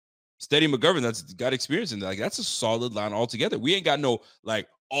McGovern. Steady McGovern that's got experience in that. Like, that's a solid line altogether. We ain't got no like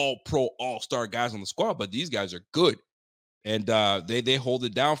all-pro, all-star guys on the squad, but these guys are good. And they hold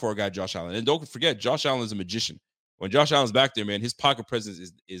it down for a guy, Josh Allen. And don't forget, Josh Allen is a magician. When Josh Allen's back there, man, his pocket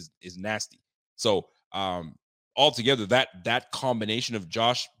presence is nasty. So altogether, that combination of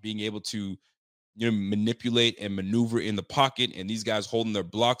Josh being able to manipulate and maneuver in the pocket, and these guys holding their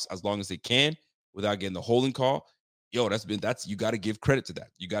blocks as long as they can without getting the holding call, that's you got to give credit to that.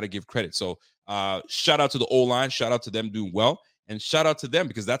 You got to give credit. So shout out to the O-line, shout out to them doing well, and shout out to them,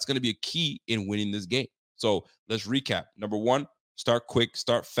 because that's going to be a key in winning this game. So let's recap. Number one, start quick,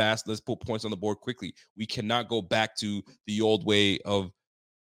 start fast. Let's put points on the board quickly. We cannot go back to the old way of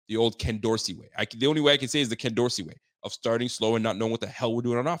the old Ken Dorsey way. The only way I can say is the Ken Dorsey way of starting slow and not knowing what the hell we're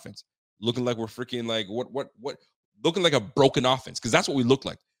doing on offense. Looking like we're freaking like what looking like a broken offense, because that's what we look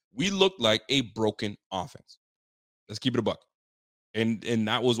like. We look like a broken offense. Let's keep it a buck. And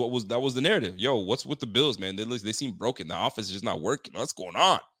that was the narrative. Yo, what's with the Bills, man? They seem broken. The offense is just not working. What's going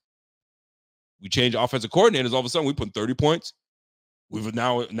on? We change offensive coordinators. All of a sudden, we put 30 points. We've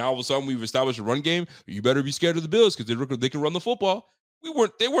now all of a sudden we've established a run game. You better be scared of the Bills because they can run the football.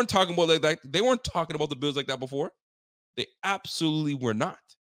 They weren't talking about like that. They weren't talking about the Bills like that before. They absolutely were not.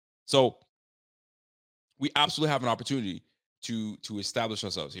 So we absolutely have an opportunity to establish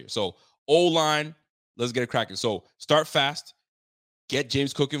ourselves here. So O-line, let's get it cracking. So start fast, get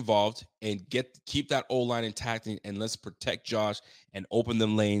James Cook involved, and keep that O-line intact, and let's protect Josh and open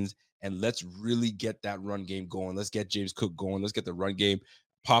them lanes, and let's really get that run game going. Let's get James Cook going. Let's get the run game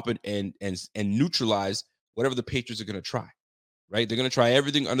popping and neutralize whatever the Patriots are going to try. Right? They're going to try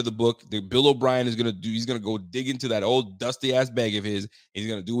everything under the book. Bill O'Brien is going to do. He's going to go dig into that old dusty ass bag of his. He's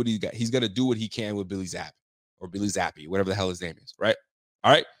going to do what he's got. He's going to do what he can with Billy Zapp or Billy Zappy, whatever the hell his name is. Right?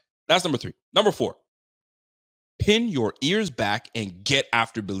 All right. That's number 3. Number 4. Pin your ears back and get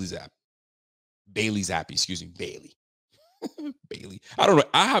after Billy Zapp. Bailey Zappi, excuse me, Bailey. Bailey. I don't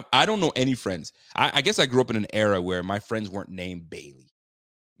know. I don't know any friends. I guess I grew up in an era where my friends weren't named Bailey.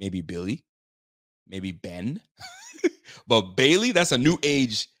 Maybe Billy. Maybe Ben. But Bailey, that's a new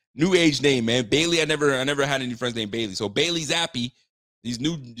age name, man. Bailey, I never had any friends named Bailey. So Bailey Zappi, these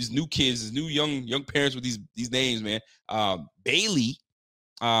new kids, these new young parents with these names, man. Bailey,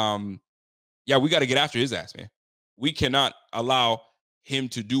 yeah, we got to get after his ass, man. We cannot allow him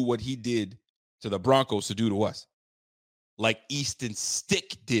to do what he did to the Broncos to do to us, like Easton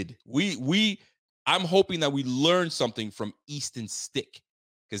Stick did. I'm hoping that we learn something from Easton Stick,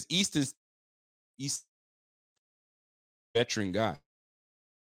 because Easton's veteran guy.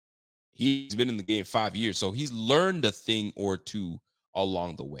 He's been in the game 5 years, so he's learned a thing or two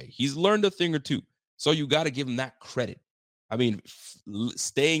along the way. He's learned a thing or two, so you got to give him that credit. I mean,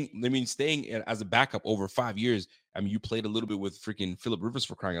 staying as a backup over 5 years. I mean, you played a little bit with freaking Phillip Rivers,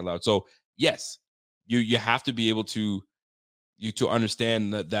 for crying out loud. So yes, you have to be able to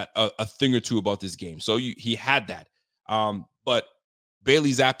understand that a thing or two about this game. So he had that. But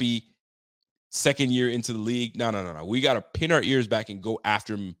Bailey Zappi, second year into the league, no. We got to pin our ears back and go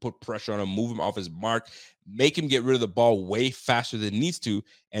after him, put pressure on him, move him off his mark, make him get rid of the ball way faster than he needs to.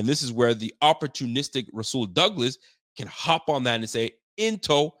 And this is where the opportunistic Rasul Douglas can hop on that and say,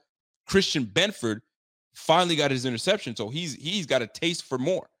 into Christian Benford finally got his interception. So he's got a taste for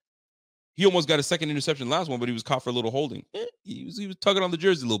more. He almost got a second interception last one, but he was caught for a little holding. He was tugging on the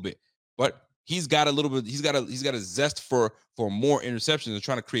jersey a little bit, but he's got a little bit. He's got a zest for more interceptions and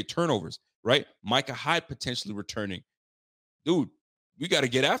trying to create turnovers. Right, Micah Hyde potentially returning. Dude, we got to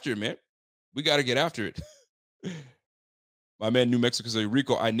get after it, man. We got to get after it. My man, New Mexico says,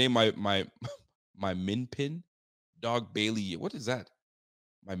 Rico, I named my min pin dog Bailey. What is that?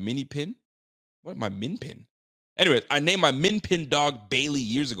 My mini pin? What? My min pin? Anyway, I named my min pin dog Bailey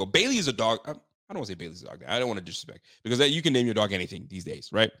years ago. Bailey is a dog. I don't want to say Bailey's a dog. I don't want to disrespect because you can name your dog anything these days,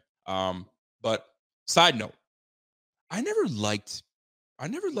 right? But side note, I never liked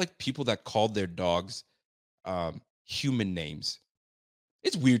people that called their dogs human names.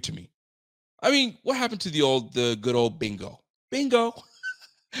 It's weird to me. I mean, what happened to the good old Bingo? Bingo.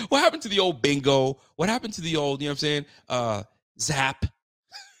 What happened to the old Bingo? What happened to the old, you know what I'm saying? Zap.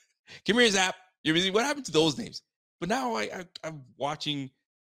 Come here, Zap. What happened to those names? But now I'm watching,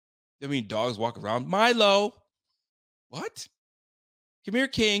 dogs walk around. Milo. What? Come here,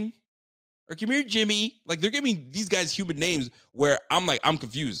 King. Or come here, Jimmy. Like, they're giving these guys human names where I'm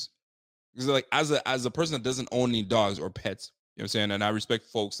confused. Because like as a person that doesn't own any dogs or pets, you know what I'm saying? And I respect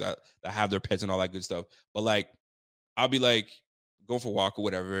folks that have their pets and all that good stuff. But like, I'll be like going for a walk or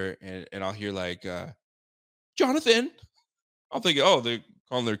whatever, and I'll hear like Jonathan. I'm thinking, oh, they're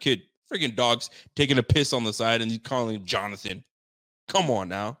calling their kid freaking dogs taking a piss on the side, and you calling him Jonathan. Come on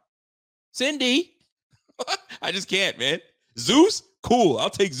now. Cindy. I just can't, man. Zeus? Cool. I'll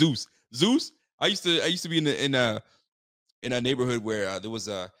take Zeus. Zeus. I used to be in a neighborhood where there was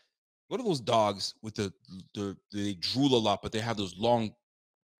a what are those dogs with they drool a lot, but they have those long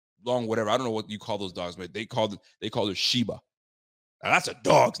whatever. I don't know what you call those dogs, but they call it Sheba. Now, that's a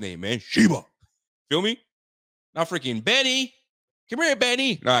dog's name, man. Sheba. Feel me? Not freaking Benny. Come here,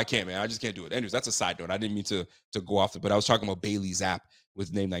 Benny. No, I can't, man. I just can't do it. Anyways, that's a side note. I didn't mean to go off but I was talking about Bailey Zapp with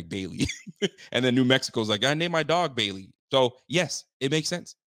a name like Bailey. And then New Mexico's like, I named my dog Bailey. So yes, it makes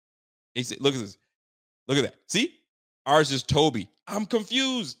sense. Look at this. Look at that. See? Ours is Toby. I'm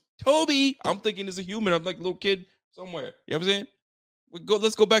confused. Toby. I'm thinking it's a human. I'm like a little kid somewhere. You know what I'm saying?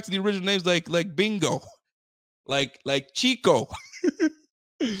 Let's go back to the original names like Bingo. Like Chico.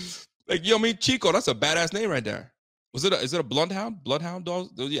 Like, you know what I mean? Chico, that's a badass name right there. Is it a bloodhound? Bloodhound dogs?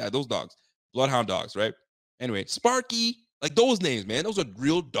 Yeah, those dogs. Bloodhound dogs, right? Anyway, Sparky. Like those names, man. Those are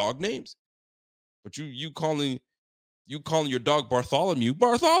real dog names. But you calling your dog Bartholomew.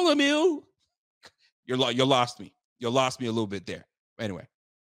 Bartholomew. You lost me. You lost me a little bit there. Anyway.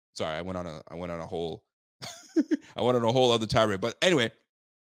 Sorry, I went on a whole I went on a whole other tirade. But anyway,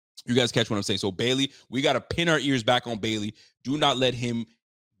 you guys catch what I'm saying. So Bailey, we got to pin our ears back on Bailey. Do not let him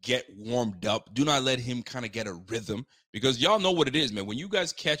get warmed up. Do not let him kind of get a rhythm, because y'all know what it is, man. When these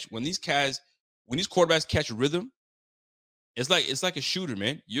quarterbacks catch a rhythm, it's like a shooter,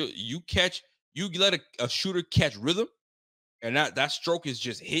 man. You let a shooter catch rhythm, and that stroke is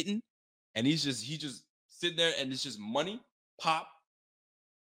just hitting, and he's just sitting there, and it's just money pop.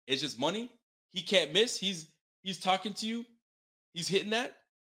 It's just money. He can't miss. He's talking to you. He's hitting that.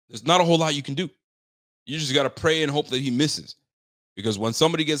 There's not a whole lot you can do. You just got to pray and hope that he misses. Because when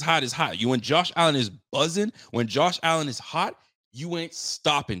somebody gets hot, it's hot. When Josh Allen is buzzing, when Josh Allen is hot, you ain't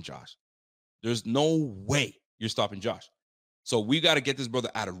stopping Josh. There's no way you're stopping Josh. So we got to get this brother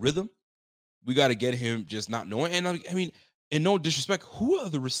out of rhythm. We got to get him just not knowing. And I mean, in no disrespect, who are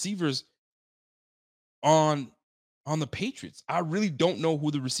the receivers on the Patriots? I really don't know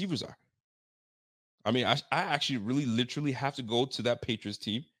who the receivers are. I mean, I actually really literally have to go to that Patriots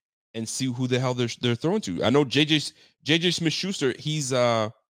team and see who the hell they're throwing to. I know JJ Smith-Schuster, he's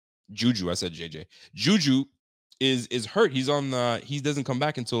Juju. I said JJ. Juju is hurt. He's on he doesn't come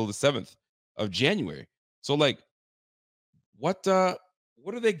back until the 7th of January. So like, what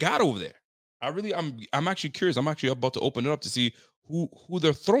do they got over there? I'm actually curious. I'm actually about to open it up to see who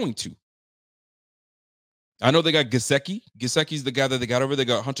they're throwing to. I know they got Gesicki. Gesicki's the guy that they got over. They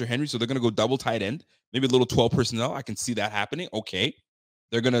got Hunter Henry, so they're going to go double tight end. Maybe a little 12 personnel. I can see that happening. Okay.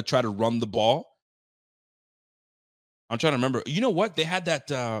 They're going to try to run the ball. I'm trying to remember. You know what? They had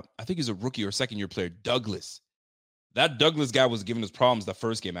that, I think he's a rookie or second-year player, Douglas. That Douglas guy was giving us problems the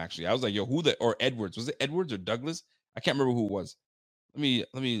first game, actually. I was like, yo, or Edwards. Was it Edwards or Douglas? I can't remember who it was. Let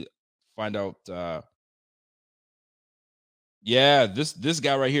me find out. Yeah, this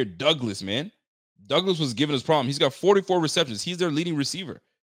guy right here, Douglas, man. Douglas was giving us problems. He's got 44 receptions. He's their leading receiver.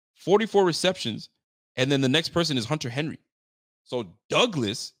 44 receptions. And then the next person is Hunter Henry. So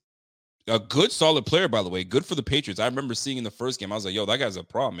Douglas, a good solid player, by the way, good for the Patriots. I remember seeing in the first game, I was like, yo, that guy's a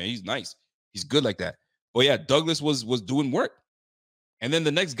problem, man. He's nice. He's good like that. But yeah, Douglas was doing work. And then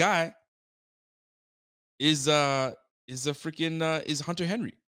the next guy is Hunter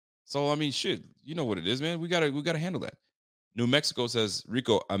Henry. So I mean, shit, you know what it is, man. We gotta handle that. New Mexico says,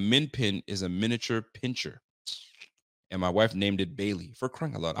 Rico, a min pin is a miniature pincher. And my wife named it Bailey. For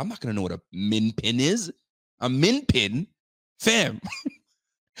crying out loud, I'm not gonna know what a min pin is. A min pin, fam.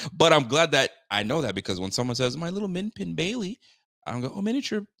 But I'm glad that I know that, because when someone says my little min pin Bailey, I'm going, oh,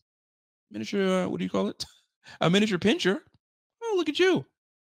 miniature, what do you call it? A miniature pincher. Oh, look at you.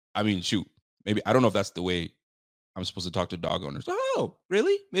 I mean, shoot. Maybe I don't know if that's the way I'm supposed to talk to dog owners. Oh,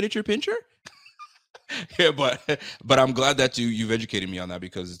 really? Miniature pincher? Yeah, but I'm glad that you've educated me on that,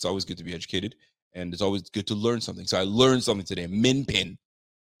 because it's always good to be educated, and it's always good to learn something. So I learned something today. Min pin.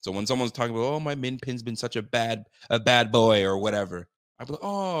 So when someone's talking about, oh, my min pin's been such a bad boy or whatever, I'm like,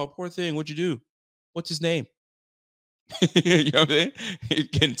 oh, poor thing. What'd you do? What's his name? You know what I'm saying?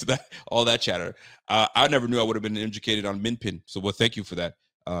 Get into that, all that chatter. I never knew I would have been educated on min pin. So, well, thank you for that.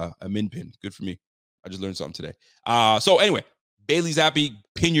 A min pin, good for me. I just learned something today. So anyway, Bailey's happy.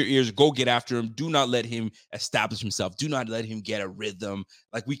 Pin your ears. Go get after him. Do not let him establish himself. Do not let him get a rhythm.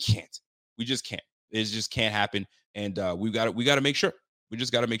 Like, we can't. We just can't. It just can't happen. And we got to make sure. We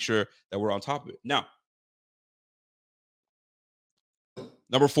just got to make sure that we're on top of it. Now,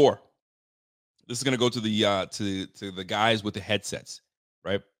 number 4. This is going to go to the to the guys with the headsets,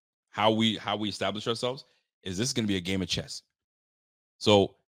 right? How we establish ourselves is, this is going to be a game of chess.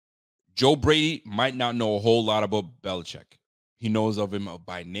 So Joe Brady might not know a whole lot about Belichick. He knows of him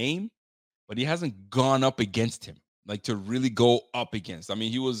by name, but he hasn't gone up against him, like, to really go up against. I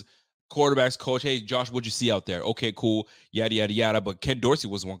mean, he was quarterback's coach. Hey, Josh, what'd you see out there? Okay, cool, yada, yada, yada. But Ken Dorsey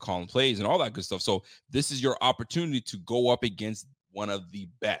was the one calling plays and all that good stuff. So this is your opportunity to go up against one of the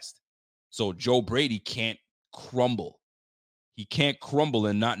best. So Joe Brady can't crumble. He can't crumble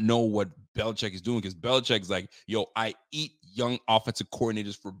and not know what Belichick is doing, because Belichick's like, yo, I eat young offensive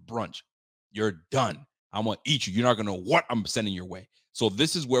coordinators for brunch. You're done. I'm going to eat you. You're not going to know what I'm sending your way. So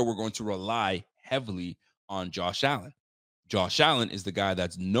this is where we're going to rely heavily on Josh Allen. Josh Allen is the guy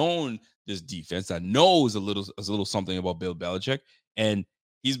that's known this defense, that knows a little something about Bill Belichick, and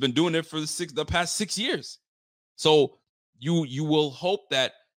he's been doing it for the past 6 years. So you will hope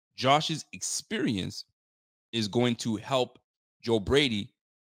that Josh's experience is going to help Joe Brady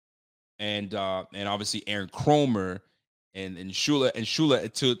and obviously Aaron Cromer and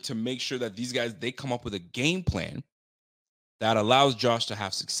Shula to make sure that these guys, they come up with a game plan that allows Josh to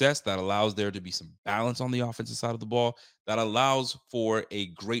have success, that allows there to be some balance on the offensive side of the ball, that allows for a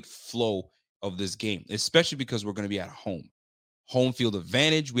great flow of this game, especially because we're going to be at home. Home field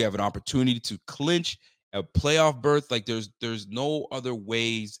advantage. We have an opportunity to clinch a playoff berth. Like, there's no other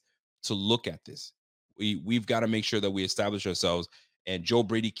ways to look at this. We've got to make sure that we establish ourselves, and Joe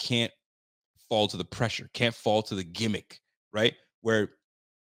Brady can't fall to the pressure, can't fall to the gimmick, right? Where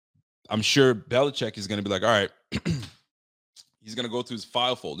I'm sure Belichick is going to be like, all right, he's going to go through his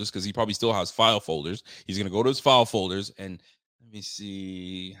file folders, because he probably still has file folders. He's going to go to his file folders and, let me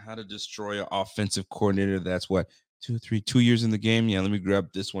see, how to destroy an offensive coordinator. That's what, 2 years in the game. Yeah, let me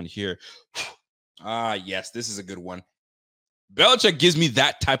grab this one here. Yes, this is a good one. Belichick gives me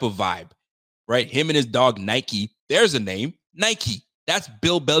that type of vibe, right? Him and his dog, Nike. There's a name, Nike. That's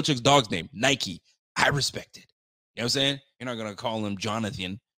Bill Belichick's dog's name, Nike. I respect it. You know what I'm saying? You're not going to call him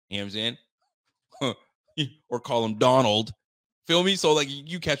Jonathan. You know what I'm saying? Or call him Donald. Feel me? So, like,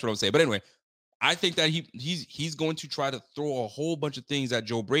 you catch what I'm saying. But anyway, I think that he's going to try to throw a whole bunch of things at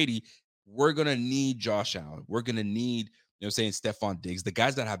Joe Brady. We're going to need Josh Allen. We're going to need, you know, saying Stephon Diggs, the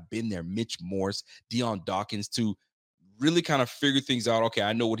guys that have been there, Mitch Morse, Deion Dawkins, to really kind of figure things out. Okay,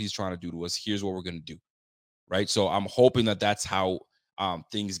 I know what he's trying to do to us. Here's what we're going to do. Right? So I'm hoping that that's how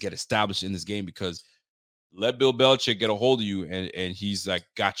things get established in this game, because let Bill Belichick get a hold of you, and he's like,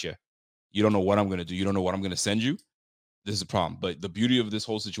 gotcha. You don't know what I'm going to do. You don't know what I'm going to send you. This is a problem. But the beauty of this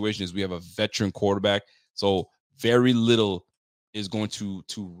whole situation is we have a veteran quarterback. So very little is going to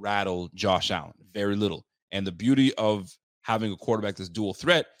rattle Josh Allen. Very little. And the beauty of having a quarterback that's dual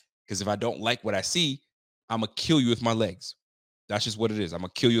threat, because if I don't like what I see, I'm going to kill you with my legs. That's just what it is. I'm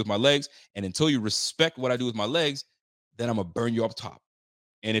going to kill you with my legs. And until you respect what I do with my legs, then I'm going to burn you up top.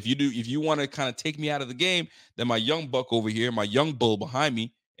 And if you want to kind of take me out of the game, then my young buck over here, my young bull behind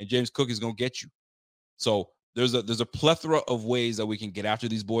me, and James Cook is going to get you. So there's a plethora of ways that we can get after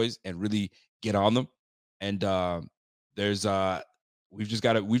these boys and really get on them. And we've just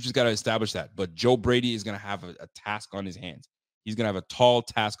got to establish that. But Joe Brady is going to have a task on his hands. He's going to have a tall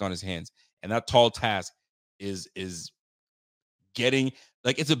task on his hands, and that tall task is getting,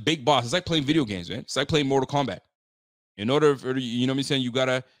 like, it's a big boss. It's like playing video games, man. It's like playing Mortal Kombat. In order for, you know what I'm saying, you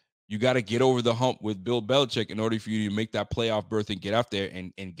gotta get over the hump with Bill Belichick in order for you to make that playoff berth and get up there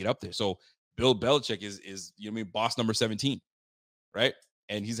and get up there. So Bill Belichick is you know what I mean, boss number 17, right?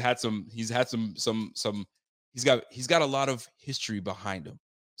 and he's got a lot of history behind him.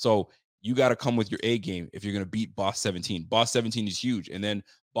 So you got to come with your A game if you're going to beat Boss 17. Boss 17 is huge, and then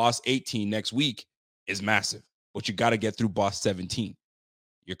Boss 18 next week is massive. But you got to get through Boss 17.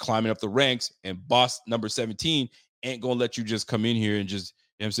 You're climbing up the ranks, and Boss number 17 ain't going to let you just come in here and just,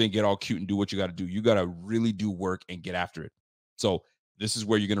 you know what I'm saying, get all cute and do what you got to do. You got to really do work and get after it. So this is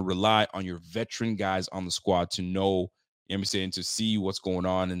where you're going to rely on your veteran guys on the squad to know, you know what I'm saying, to see what's going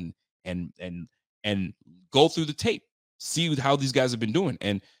on and go through the tape, see how these guys have been doing.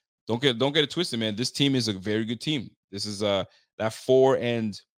 And don't get it twisted, man. This team is a very good team. This is that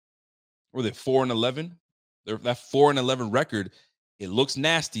 4-11. That 4-11 record. It looks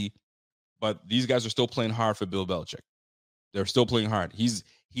nasty, but these guys are still playing hard for Bill Belichick. They're still playing hard. He's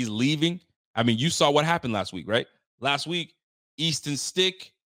leaving. I mean, you saw what happened last week, right? Last week, Easton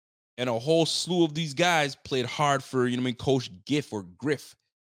Stick and a whole slew of these guys played hard for, you know what I mean, Coach Griff.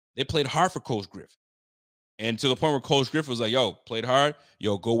 They played hard for Coach Griff. And to the point where Coach Griff was like, yo, played hard.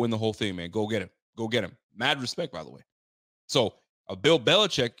 Yo, go win the whole thing, man. Go get him. Go get him. Mad respect, by the way. So a Bill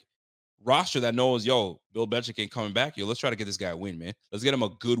Belichick roster that knows, yo, Bill Belichick ain't coming back. Yo, let's try to get this guy a win, man. Let's get him a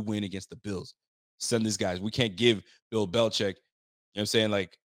good win against the Bills. Send these guys. We can't give Bill Belichick, you know what I'm saying,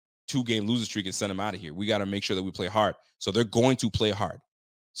 like 2-game losing streak and send him out of here. We got to make sure that we play hard. So they're going to play hard.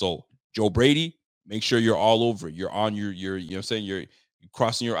 So Joe Brady, make sure you're all over it. You're on your you know what I'm saying, you're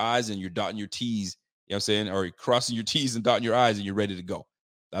crossing your I's and you're dotting your T's, you know what I'm saying, or you're crossing your T's and dotting your I's and you're ready to go.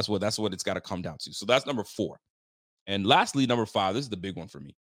 That's what it's got to come down to. So that's number 4. And lastly, number 5, this is the big one for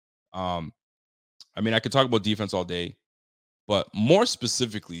me. I mean, I could talk about defense all day, but more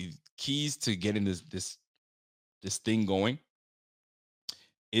specifically, keys to getting this thing going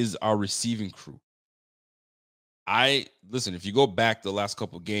is our receiving crew. Listen, if you go back the last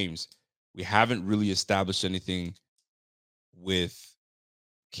couple of games, we haven't really established anything with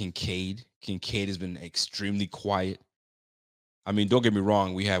Kincaid. Kincaid has been extremely quiet. I mean, don't get me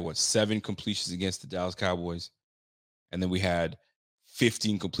wrong. We had 7 completions against the Dallas Cowboys, and then we had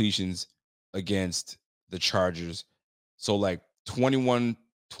 15 completions against the Chargers. So like 21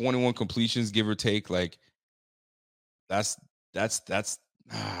 completions, give or take. Like that's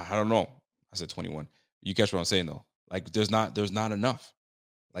I don't know. I said 21. You catch what I'm saying though? Like there's not enough.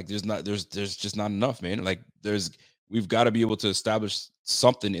 Like there's just not enough, man. Like we've got to be able to establish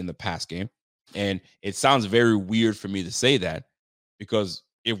something in the pass game. And it sounds very weird for me to say that, because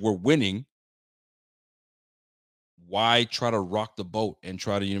if we're winning, why try to rock the boat and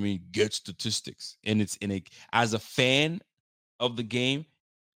try to, you know what I mean, get statistics? And it's as a fan of the game,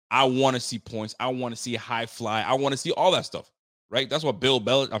 I want to see points. I want to see a high fly. I want to see all that stuff, right? That's what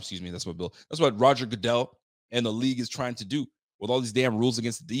that's what Roger Goodell and the league is trying to do with all these damn rules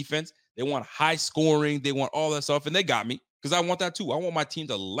against the defense. They want high scoring. They want all that stuff. And they got me, because I want that too. I want my team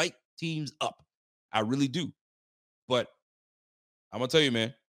to light teams up. I really do. But I'm going to tell you,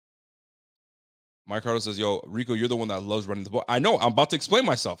 man, Mike Carter says, yo, Rico, you're the one that loves running the ball. I know. I'm about to explain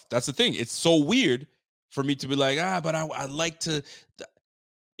myself. That's the thing. It's so weird for me to be like, but I like to.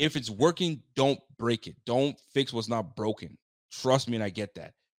 If it's working, don't break it. Don't fix what's not broken. Trust me, and I get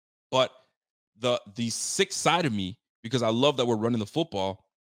that. But the sick side of me, because I love that we're running the football,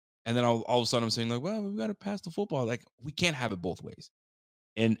 and then all of a sudden I'm saying like, well, we got to pass the football. Like, we can't have it both ways.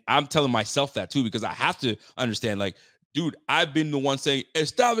 And I'm telling myself that too, because I have to understand, like, dude, I've been the one saying,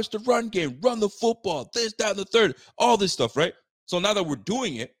 establish the run game, run the football, this, that, and the third, all this stuff, right? So now that we're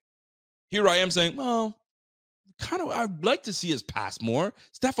doing it, here I am saying, well, kind of, I'd like to see us pass more.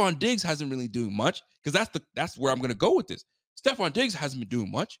 Stephon Diggs hasn't really doing much, because that's where I'm going to go with this. Stephon Diggs hasn't been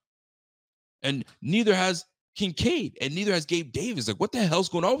doing much, and neither has Kincaid, and neither has Gabe Davis. Like, what the hell's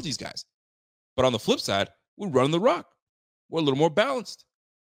going on with these guys? But on the flip side, we're running the rock. We're a little more balanced.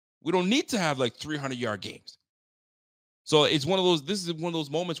 We don't need to have like 300-yard games. So it's this is one of those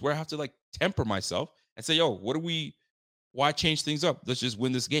moments where I have to like temper myself and say, yo, why change things up? Let's just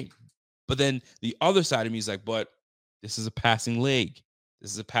win this game. But then the other side of me is like, but this is a passing league.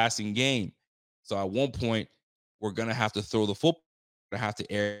 This is a passing game. So at one point, we're going to have to throw the football. We're going to have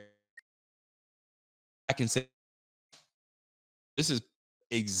to air. I can say this is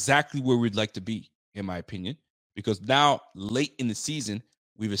exactly where we'd like to be, in my opinion, because now late in the season,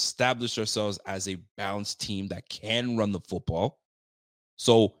 we've established ourselves as a balanced team that can run the football.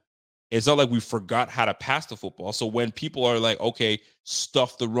 So it's not like we forgot how to pass the football. So when people are like, okay,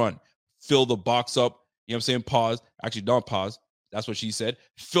 stuff the run, fill the box up, you know what I'm saying? Pause. Actually, don't pause. That's what she said.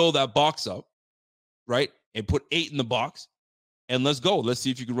 Fill that box up, right? And put 8 in the box. And let's go. Let's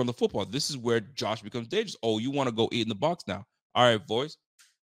see if you can run the football. This is where Josh becomes dangerous. Oh, you want to go 8 in the box now. All right, boys.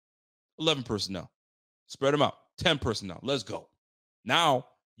 11 personnel. Spread them out. 10 personnel. Let's go. Now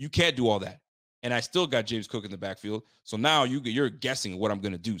you can't do all that. And I still got James Cook in the backfield. So now you're guessing what I'm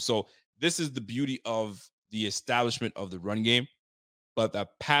going to do. So this is the beauty of the establishment of the run game. But the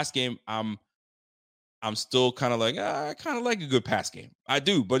pass game, I'm still kind of like, I kind of like a good pass game. I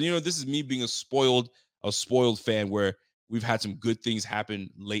do. But this is me being a spoiled fan where we've had some good things happen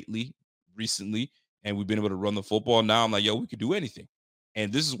recently, and we've been able to run the football. Now I'm like, yo, we could do anything.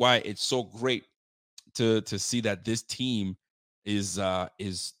 And this is why it's so great to see that this team is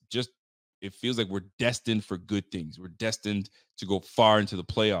just, it feels like we're destined for good things. We're destined to go far into the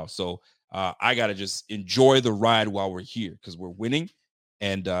playoffs. So I gotta just enjoy the ride while we're here because we're winning.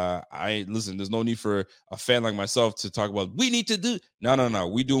 And listen, there's no need for a fan like myself to talk about we need to do. No.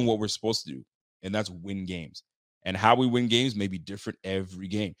 We doing what we're supposed to do, and that's win games. And how we win games may be different every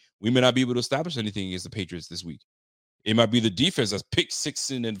game. We may not be able to establish anything against the Patriots this week. It might be the defense that's pick six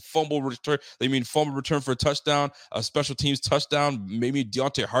and fumble return. Fumble return for a touchdown, a special teams touchdown. Maybe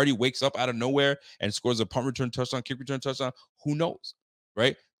Deontay Hardy wakes up out of nowhere and scores a punt return touchdown, kick return touchdown. Who knows,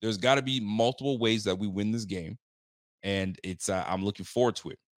 right? There's got to be multiple ways that we win this game, and it's I'm looking forward to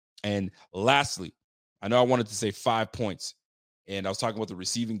it. And lastly, I know I wanted to say 5 points, and I was talking about the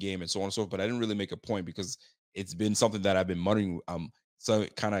receiving game and so on and so forth, but I didn't really make a point because it's been something that I've been muttering, so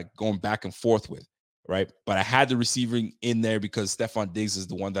kind of going back and forth with. Right. But I had the receiving in there because Stephon Diggs is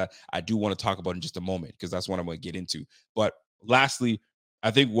the one that I do want to talk about in just a moment, because that's what I'm going to get into. But lastly, I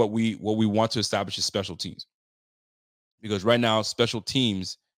think what we want to establish is special teams, because right now special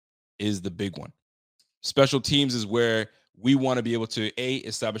teams is the big one. Special teams is where we want to be able to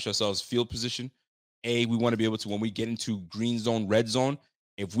establish ourselves field position. We want to be able to, when we get into green zone, red zone,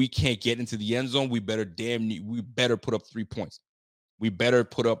 if we can't get into the end zone, we better put up 3 points. We better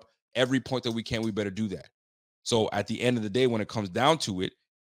put up every point that we can. We better do that. So at the end of the day, when it comes down to it,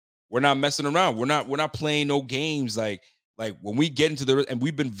 we're not messing around. We're not playing no games. Like when we get into the, and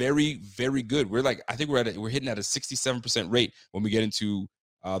we've been very, very good. We're like, I think we're hitting at a 67% rate when we get into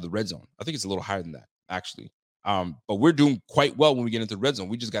the red zone. I think it's a little higher than that, actually. But we're doing quite well when we get into the red zone.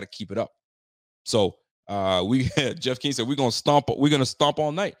 We just got to keep it up. So Jeff King said we're gonna stomp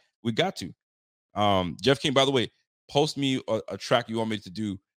all night. We got to. Jeff King, by the way, post me a track you want me to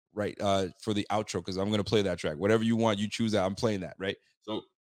do right for the outro, because I'm gonna play that track. Whatever you want, you choose that. I'm playing that, right? So,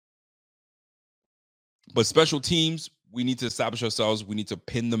 but special teams, we need to establish ourselves. We need to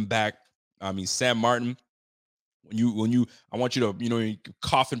pin them back. Sam Martin, I want you to, you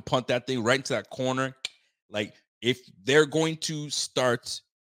cough and punt that thing right into that corner. Like, if they're going to start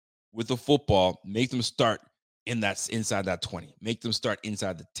with the football, make them start inside that 20. Make them start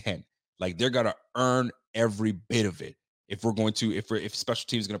inside the 10. Like, they're gonna earn every bit of it if special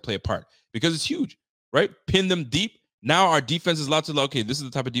teams is gonna play a part, because it's huge, right? Pin them deep. Now our defense is allowed to, okay, this is the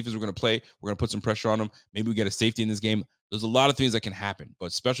type of defense we're gonna play. We're gonna put some pressure on them. Maybe we get a safety in this game. There's a lot of things that can happen,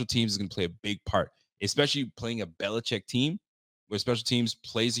 but special teams is gonna play a big part, especially playing a Belichick team where special teams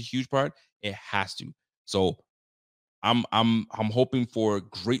plays a huge part. It has to. So I'm hoping for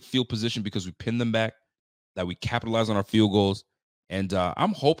great field position because we pin them back, that we capitalize on our field goals, and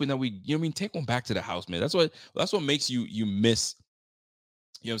I'm hoping that we, take one back to the house, man. That's what makes you miss,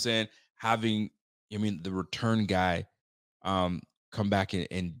 what I'm saying, having, the return guy come back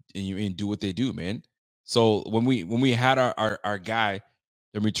and do what they do, man. So when we had our guy,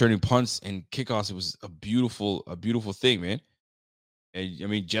 the returning punts and kickoffs, it was a beautiful thing, man.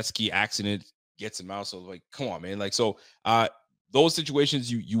 And jet ski accident gets him out. So like, come on, man. Like, so those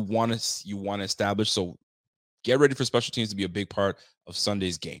situations you want to establish. So get ready for special teams to be a big part of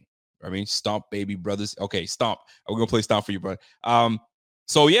Sunday's game. Stomp, baby brothers. Okay, stomp. We're gonna play stomp for you, brother.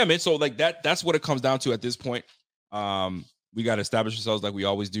 So yeah, man. So like that's what it comes down to at this point. We got to establish ourselves like we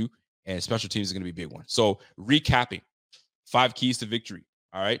always do, and special teams is gonna be a big one. So recapping, 5 keys to victory.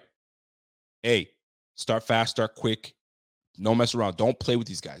 All right. Start fast, start quick. No mess around. Don't play with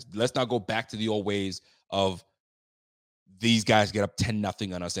these guys. Let's not go back to the old ways of these guys get up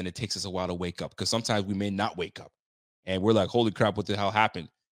 10-0 on us, and it takes us a while to wake up, because sometimes we may not wake up. And we're like, holy crap, what the hell happened?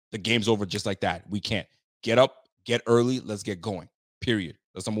 The game's over just like that. We can't. Get up, get early, let's get going. Period.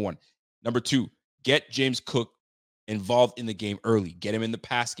 That's number 1. Number 2, get James Cook involved in the game early. Get him in the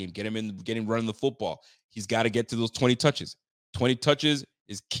pass game. Get him running the football. He's got to get to those 20 touches. 20 touches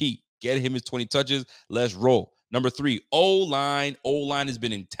is key. Get him his 20 touches. Let's roll. Number 3, O-line. O-line has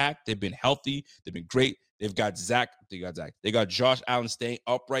been intact. They've been healthy. They've been great. They got Josh Allen staying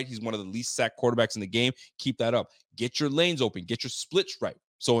upright. He's one of the least sacked quarterbacks in the game. Keep that up. Get your lanes open. Get your splits right.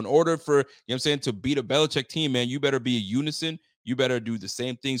 So in order for, to beat a Belichick team, man, you better be a unison. You better do the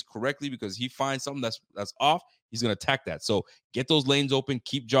same things correctly, because he finds something that's off, he's going to attack that. So get those lanes open.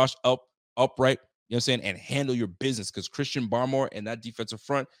 Keep Josh upright. You know what I'm saying? And handle your business, because Christian Barmore and that defensive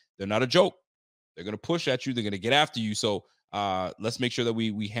front, they're not a joke. They're going to push at you. They're going to get after you. So let's make sure that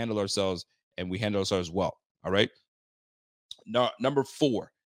we handle ourselves, and we handle ourselves well. All right. Now, number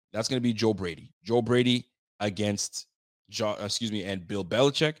 4, that's going to be Joe Brady. Joe Brady against and Bill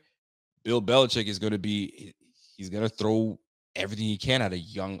Belichick. Bill Belichick is going to be, he's going to throw everything he can at a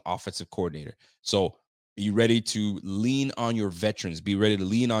young offensive coordinator. So be ready to lean on your veterans. Be ready to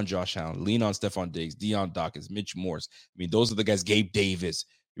lean on Josh Allen, lean on Stephon Diggs, Deion Dawkins, Mitch Morse. I mean, those are the guys, Gabe Davis.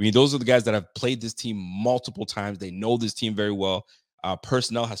 I mean, those are the guys that have played this team multiple times. They know this team very well.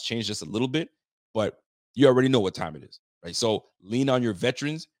 Personnel has changed just a little bit, but you already know what time it is, right? So lean on your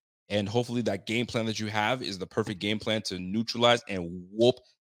veterans, and hopefully that game plan that you have is the perfect game plan to neutralize and whoop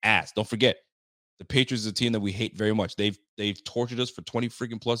ass. Don't forget, the Patriots is a team that we hate very much. They've tortured us for 20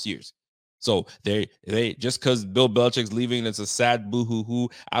 freaking plus years. So they just because Bill Belichick's leaving and it's a sad boo-hoo-hoo,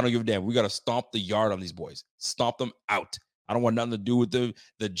 I don't give a damn. We got to stomp the yard on these boys. Stomp them out. I don't want nothing to do with the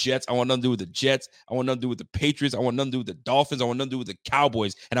Jets. I want nothing to do with the Jets. I want nothing to do with the Patriots. I want nothing to do with the Dolphins. I want nothing to do with the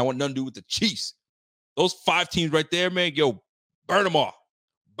Cowboys. And I want nothing to do with the Chiefs. Those 5 teams right there, man, yo, burn them all.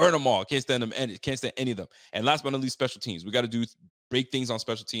 Burn them all. Can't stand them. Can't stand any of them. And last but not least, special teams. We got to break things on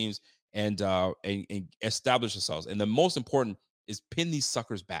special teams and establish ourselves. And the most important is pin these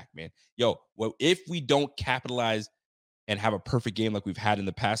suckers back, man. Yo, well, if we don't capitalize and have a perfect game like we've had in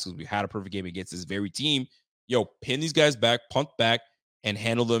the past, because we had a perfect game against this very team, yo, pin these guys back, punt back, and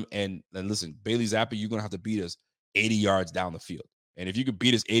handle them. And listen, Bailey Zappi, you're gonna have to beat us 80 yards down the field. And if you could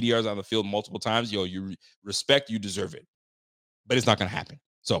beat us 80 yards on the field multiple times, yo, you respect, you deserve it. But it's not gonna happen.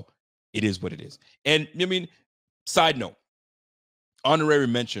 So it is what it is. And I mean, side note, honorable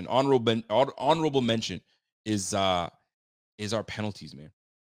mention is our penalties, man.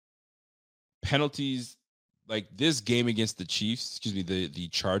 Penalties, like this game against the Chiefs, the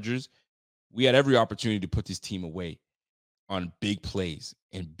Chargers, we had every opportunity to put this team away on big plays,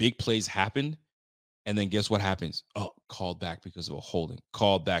 and big plays happened. And then guess what happens? Oh, called back because of a holding.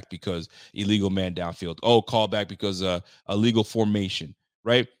 Called back because illegal man downfield. Oh, called back because illegal formation,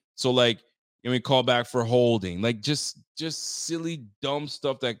 right? So like, call back for holding, like just silly, dumb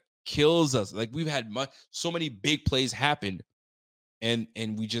stuff that kills us. Like we've had so many big plays happen, and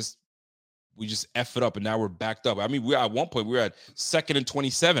we just F it up, and now we're backed up. I mean, we at one point we were at 2nd and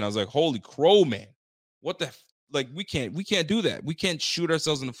 27. I was like, holy crow, man. What the like we can't do that. We can't shoot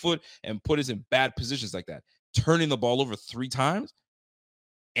ourselves in the foot and put us in bad positions like that. Turning the ball over 3 times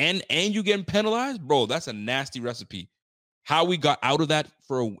and you getting penalized, bro, that's a nasty recipe. How we got out of that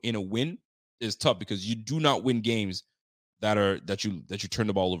in a win is tough, because you do not win games that you turn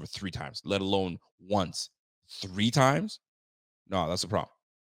the ball over 3 times, let alone once. 3 times? No, that's a problem.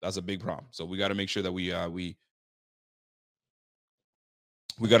 That's a big problem. So we got to make sure that we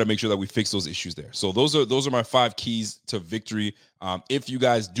got to make sure that we fix those issues there. So those are my 5 keys to victory. If you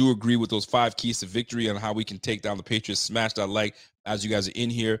guys do agree with those 5 keys to victory on how we can take down the Patriots, smash that like as you guys are in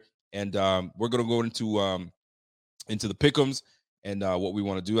here. And we're gonna go into the pick'ems and what we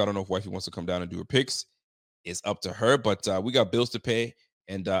want to do. I don't know if wifey wants to come down and do her picks. It's up to her, but we got bills to pay,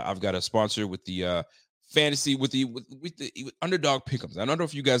 and I've got a sponsor with the fantasy with the underdog pick'ems. I don't know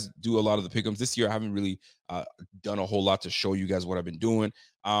if you guys do a lot of the pick'ems this year. I haven't really done a whole lot to show you guys what I've been doing.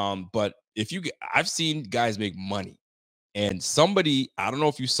 But I've seen guys make money, and somebody, I don't know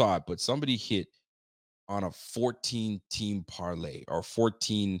if you saw it, but somebody hit on a 14 team parlay or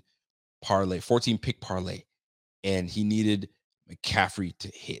 14 pick parlay, and he needed McCaffrey to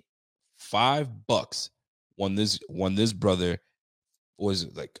hit $5. Won this brother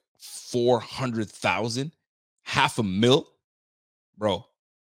was like 400,000, $500,000, bro.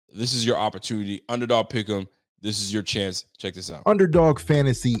 This is your opportunity. Underdog pick'em. This is your chance. Check this out. Underdog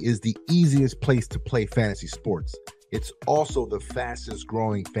Fantasy is the easiest place to play fantasy sports. It's also the fastest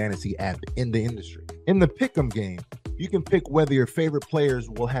growing fantasy app in the industry. In the pick'em game, you can pick whether your favorite players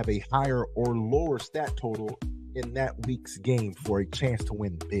will have a higher or lower stat total in that week's game for a chance to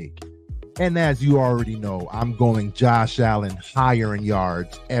win big. And as you already know, I'm going Josh Allen higher in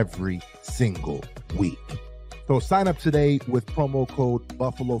yards every single week. So sign up today with promo code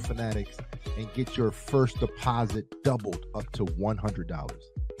Buffalo Fanatics and get your first deposit doubled up to $100.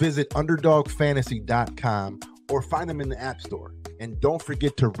 Visit UnderdogFantasy.com or find them in the App Store. And don't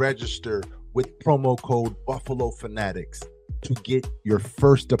forget to register with promo code Buffalo Fanatics to get your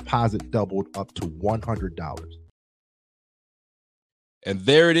first deposit doubled up to $100. And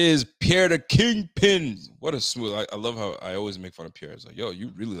there it is, Pierre the Kingpin. What a smooth! I love how I always make fun of Pierre. It's like, yo,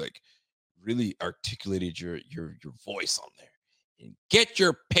 you really articulated your voice on there. And get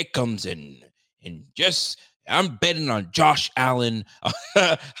your pick'ems in, and just I'm betting on Josh Allen.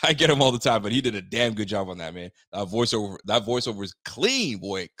 I get him all the time, but he did a damn good job on that, man. That voiceover is clean,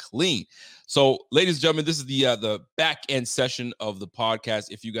 boy, clean. So, ladies and gentlemen, this is the back end session of the podcast.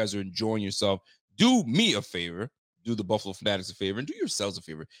 If you guys are enjoying yourself, do me a favor, do the Buffalo Fanatics a favor, and do yourselves a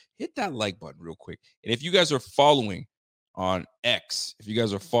favor. Hit that like button real quick. And if you guys are following on X, if you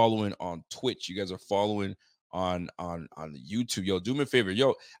guys are following on Twitch, you guys are following on YouTube, yo, do me a favor.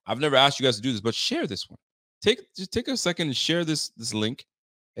 Yo, I've never asked you guys to do this, but share this one. Just take a second and share this link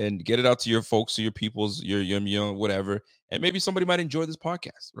and get it out to your folks, to your peoples, your whatever. And maybe somebody might enjoy this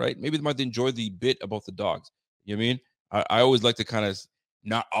podcast, right? Maybe they might enjoy the bit about the dogs. You know what I mean? I always like to kind of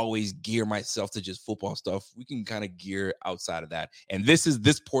not always gear myself to just football stuff. We can kind of gear outside of that. And this is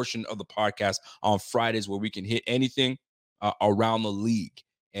this portion of the podcast on Fridays where we can hit anything around the league.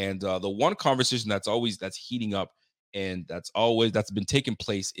 And the one conversation that's heating up and that's been taking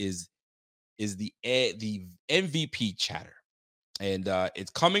place is the MVP chatter. And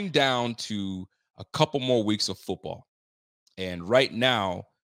it's coming down to a couple more weeks of football. And right now,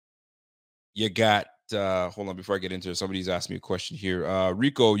 you got, hold on, before I get into it, somebody's asked me a question here.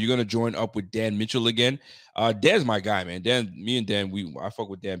 Rico, you're going to join up with Dan Mitchell again? Dan's my guy, man. Me and Dan, I fuck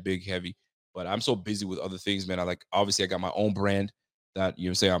with Dan big, heavy. But I'm so busy with other things, man. Obviously, I got my own brand that, you know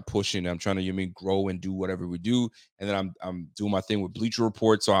what I'm saying, I'm pushing. I'm trying to, grow and do whatever we do. And then I'm doing my thing with Bleacher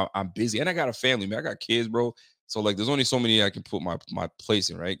Report. So I'm busy. And I got a family, man. I got kids, bro. So, there's only so many I can put my place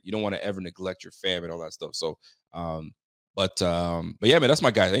in, right? You don't want to ever neglect your fam and all that stuff. So, but yeah, man, that's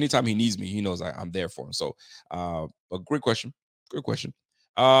my guy. Anytime he needs me, he knows I'm there for him. So, but great question.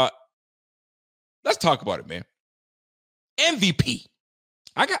 Let's talk about it, man. MVP.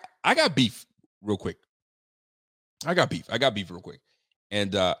 I got beef real quick. I got beef real quick.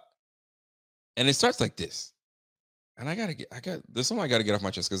 And it starts like this. And there's something I gotta get off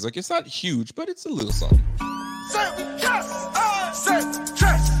my chest because it's not huge, but it's a little something.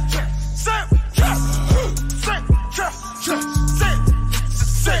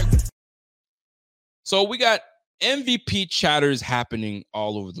 So we got MVP chatters happening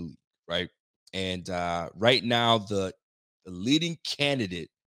all over the league, right? And right now, the leading candidate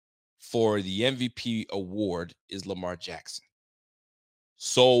for the MVP award is Lamar Jackson.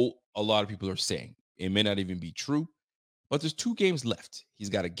 So a lot of people are saying it may not even be true, but there's 2 games left. He's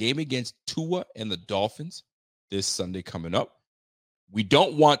got a game against Tua and the Dolphins this Sunday coming up. We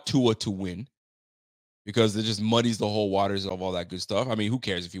don't want Tua to win because it just muddies the whole waters of all that good stuff. I mean, who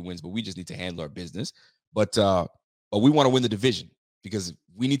cares if he wins, but we just need to handle our business. But we want to win the division because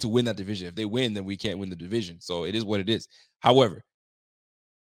we need to win that division. If they win, then we can't win the division. So it is what it is. However,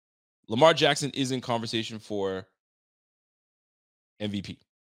 Lamar Jackson is in conversation for MVP.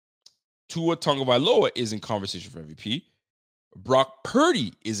 Tua Tagovailoa is in conversation for MVP. Brock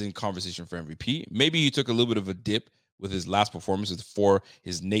Purdy is in conversation for MVP. Maybe he took a little bit of a dip with his last performance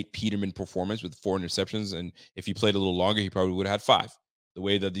his Nate Peterman performance with 4 interceptions. And if he played a little longer, he probably would have had 5. The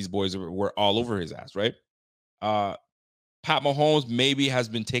way that these boys were all over his ass, right? Pat Mahomes maybe has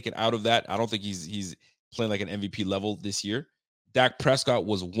been taken out of that. I don't think he's playing like an MVP level this year. Dak Prescott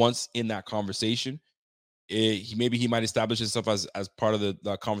was once in that conversation. He might establish himself as part of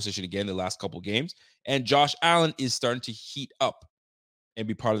the conversation again the last couple games. And Josh Allen is starting to heat up and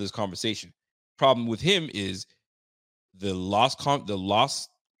be part of this conversation. Problem with him is the loss. What's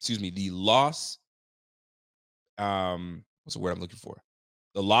the word I'm looking for?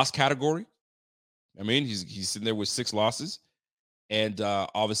 The loss category. I mean, he's sitting there with 6 losses, and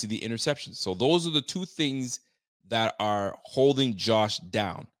obviously the interceptions. So those are the 2 things that are holding Josh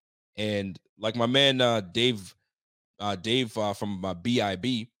down. And like my man Dave from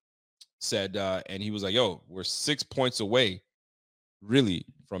BIB said, and he was like, "Yo, we're 6 points away, really,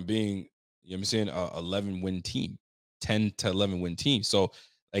 from being, you know what I'm saying, a 11-win team, 10 to 11 win team." So,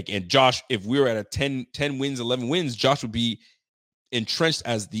 and Josh, if we were at a 10 wins, 11 wins, Josh would be entrenched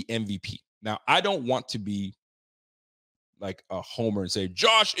as the MVP. Now, I don't want to be like a homer and say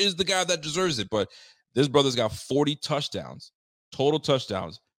Josh is the guy that deserves it, but this brother's got 40 touchdowns, total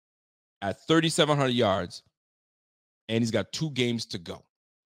touchdowns at 3,700 yards, and he's got 2 games to go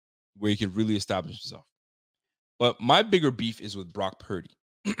where he can really establish himself. But my bigger beef is with Brock Purdy.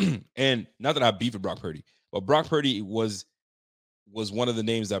 And not that I have beef with Brock Purdy, but Brock Purdy was one of the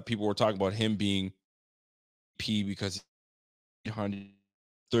names that people were talking about him being P because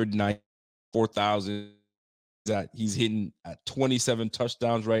 139, 4,000, that he's hitting at 27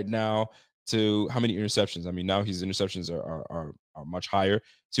 touchdowns right now to how many interceptions? I mean, now his interceptions are much higher.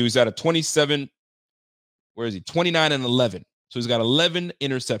 So he's at a 27. Where is he? 29 and 11. So he's got 11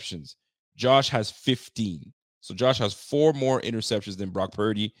 interceptions. Josh has 15. So Josh has 4 more interceptions than Brock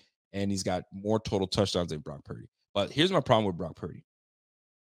Purdy. and he's got more total touchdowns than Brock Purdy. But here's my problem with Brock Purdy.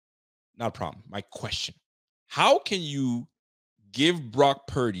 Not a problem. My question. How can you give Brock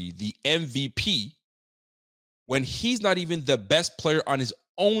Purdy the MVP when he's not even the best player on his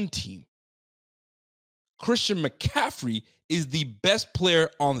own team? Christian McCaffrey is the best player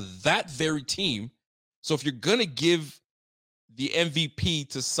on that very team. So if you're going to give the MVP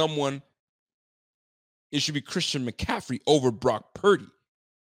to someone, it should be Christian McCaffrey over Brock Purdy,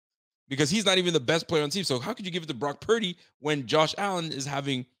 because he's not even the best player on the team. So how could you give it to Brock Purdy when Josh Allen is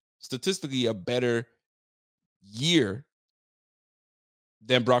having statistically a better year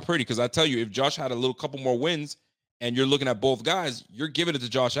than Brock Purdy? Because I tell you, if Josh had a couple more wins and you're looking at both guys, you're giving it to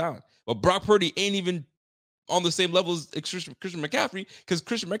Josh Allen. But Brock Purdy ain't even on the same level as Christian McCaffrey, because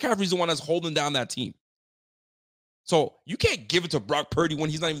Christian McCaffrey is the one that's holding down that team. So you can't give it to Brock Purdy when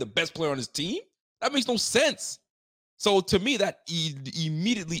he's not even the best player on his team. That makes no sense. So to me, that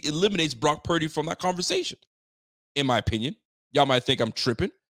immediately eliminates Brock Purdy from that conversation, in my opinion. Y'all might think I'm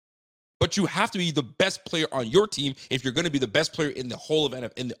tripping, but you have to be the best player on your team if you're going to be the best player in the whole of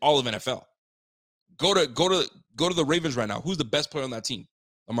all of NFL. Go to the Ravens right now. Who's the best player on that team?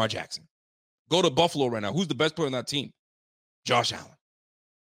 Lamar Jackson. Go to Buffalo right now. Who's the best player on that team? Josh Allen.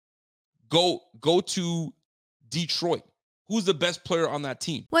 Go to Detroit. Who's the best player on that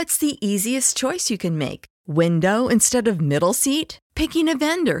team? What's the easiest choice you can make? Window instead of middle seat? Picking a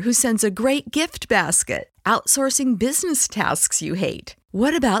vendor who sends a great gift basket? Outsourcing business tasks you hate?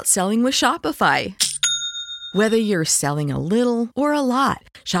 What about selling with Shopify? Whether you're selling a little or a lot,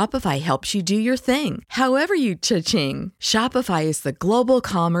 Shopify helps you do your thing, however you cha-ching. Shopify is the global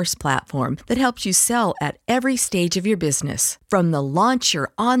commerce platform that helps you sell at every stage of your business. From the launch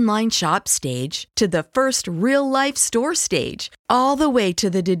your online shop stage to the first real-life store stage, all the way to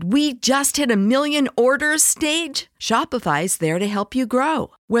the did we just hit 1 million orders stage. Shopify's there to help you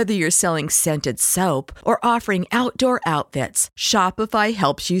grow. Whether you're selling scented soap or offering outdoor outfits, Shopify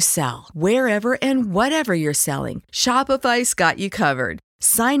helps you sell. Wherever and whatever you're selling, Shopify's got you covered.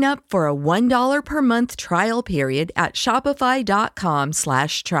 Sign up for a $1 per month trial period at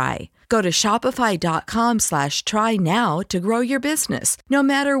shopify.com/try. Go to shopify.com/try now to grow your business, no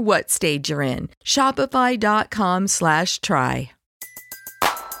matter what stage you're in. Shopify.com/try.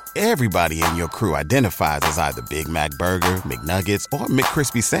 Everybody in your crew identifies as either Big Mac Burger, McNuggets, or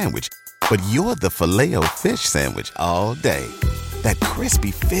McCrispy Sandwich. But you're the Filet-O-Fish Sandwich all day. That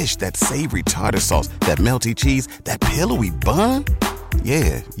crispy fish, that savory tartar sauce, that melty cheese, that pillowy bun.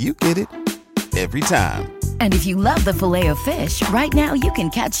 Yeah, you get it. Every time. And if you love the Filet-O-Fish, right now you can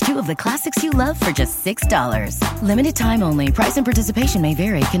catch 2 of the classics you love for just $6. Limited time only. Price and participation may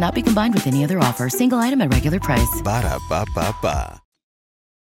vary. Cannot be combined with any other offer. Single item at regular price. Ba-da-ba-ba-ba.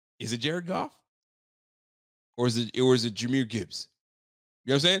 Is it Jared Goff? Or is it Jahmyr Gibbs? You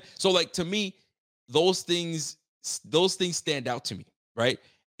know what I'm saying? So, like, to me, those things stand out to me, right?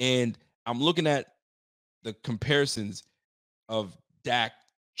 And I'm looking at the comparisons of Dak,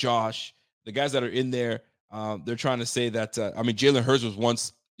 Josh, the guys that are in there. They're trying to say that Jalen Hurts was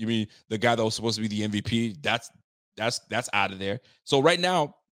once, the guy that was supposed to be the MVP. That's out of there. So right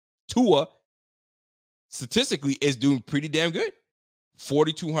now, Tua statistically is doing pretty damn good.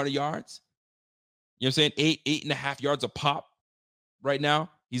 4,200 yards. You know what I'm saying? 8.5 yards a pop right now.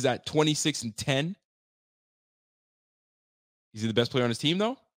 He's at 26-10. Is he the best player on his team,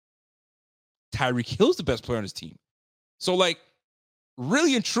 though? Tyreek Hill's the best player on his team. So, like,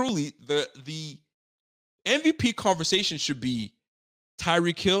 really and truly, the MVP conversation should be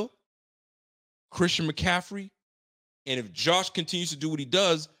Tyreek Hill, Christian McCaffrey, and if Josh continues to do what he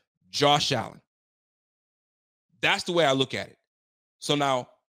does, Josh Allen. That's the way I look at it. So now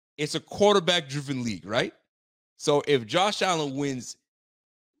it's a quarterback-driven league, right? So if Josh Allen wins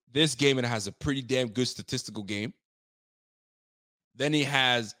this game and has a pretty damn good statistical game, then he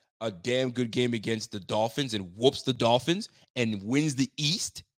has a damn good game against the Dolphins and whoops the Dolphins and wins the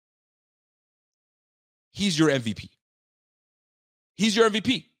East, he's your MVP. He's your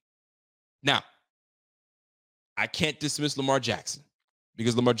MVP. Now, I can't dismiss Lamar Jackson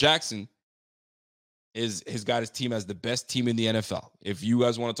because Lamar Jackson has got his team as the best team in the NFL. If you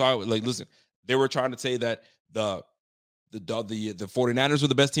guys want to talk, like, listen, they were trying to say that the 49ers were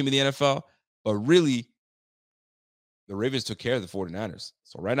the best team in the NFL, but really, the Ravens took care of the 49ers.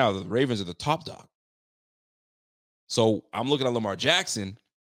 So right now, the Ravens are the top dog. So I'm looking at Lamar Jackson,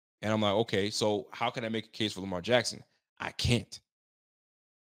 and I'm like, okay, so how can I make a case for Lamar Jackson? I can't.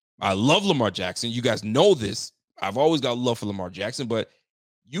 I love Lamar Jackson. You guys know this. I've always got love for Lamar Jackson, but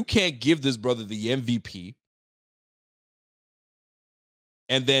you can't give this brother the MVP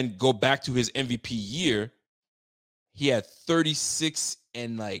and then go back to his MVP year. He had 36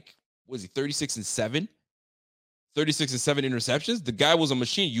 and like was he 36-7? 36-7 interceptions. The guy was a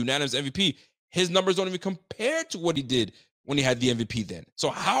machine, unanimous MVP. His numbers don't even compare to what he did when he had the MVP then. So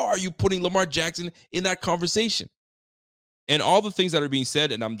how are you putting Lamar Jackson in that conversation? And all the things that are being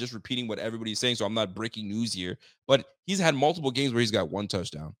said, and I'm just repeating what everybody's saying, so I'm not breaking news here, but he's had multiple games where he's got 1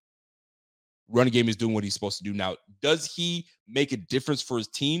 touchdown. Running game is doing what he's supposed to do. Now, does he make a difference for his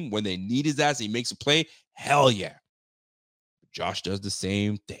team when they need his ass and he makes a play? Hell yeah. Josh does the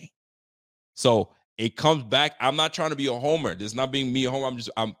same thing. So it comes back. I'm not trying to be a homer. This is not being me a homer.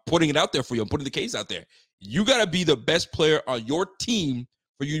 I'm putting it out there for you. I'm putting the case out there. You got to be the best player on your team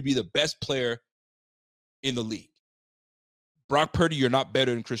for you to be the best player in the league. Brock Purdy, you're not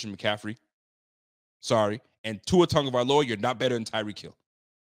better than Christian McCaffrey. Sorry. And Tua Tagovailoa, you're not better than Tyreek Hill.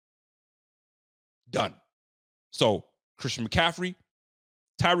 Done. So Christian McCaffrey,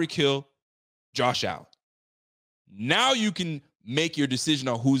 Tyreek Hill, Josh Allen. Now you can make your decision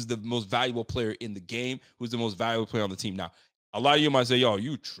on who's the most valuable player in the game, who's the most valuable player on the team. Now, a lot of you might say, yo,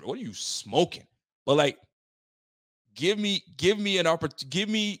 what are you smoking? But like, give me an opportunity, give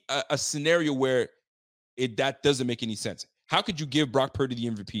me a scenario where that doesn't make any sense. How could you give Brock Purdy the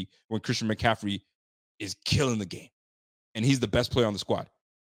MVP when Christian McCaffrey is killing the game and he's the best player on the squad?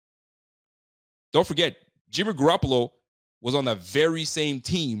 Don't forget, Jimmy Garoppolo was on the very same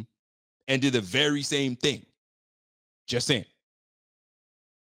team and did the very same thing. Just saying.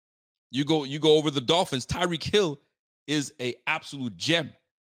 You go over the Dolphins. Tyreek Hill is an absolute gem.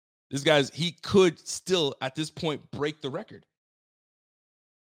 This he could still at this point break the record.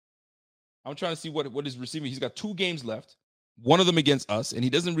 I'm trying to see what is receiving. He's got 2 games left, one of them against us, and he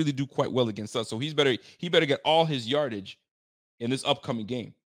doesn't really do quite well against us. So he better get all his yardage in this upcoming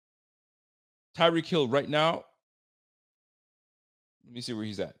game. Tyreek Hill right now, let me see where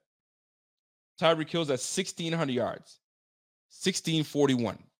he's at. Tyreek Hill's at 1,600 yards,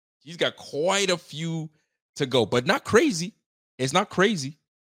 1,641. He's got quite a few to go, but not crazy. It's not crazy.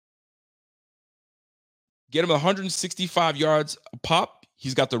 Get him 165 yards a pop,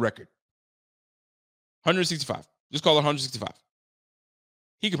 he's got the record. 165. Just call it 165.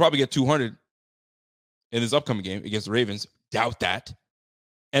 He could probably get 200 in this upcoming game against the Ravens. Doubt that.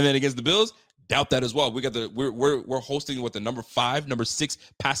 And then against the Bills, doubt that as well. We're hosting with the number 5, number 6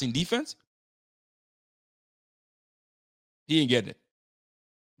 passing defense. He ain't getting it.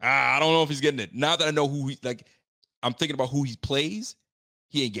 I don't know if he's getting it. Now that I know I'm thinking about who he plays,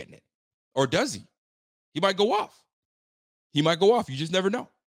 he ain't getting it. Or does he? He might go off. You just never know.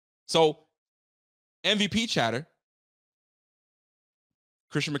 So, MVP chatter,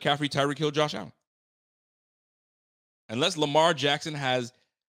 Christian McCaffrey, Tyreek Hill, Josh Allen. Unless Lamar Jackson has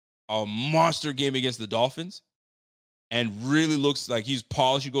a monster game against the Dolphins and really looks like he's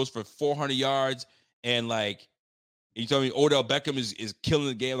polished, he goes for 400 yards and like, you tell me Odell Beckham is killing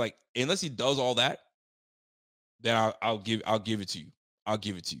the game. Like, unless he does all that, then I'll give it to you. I'll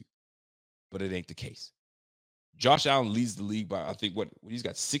give it to you. But it ain't the case. Josh Allen leads the league by, I think, he's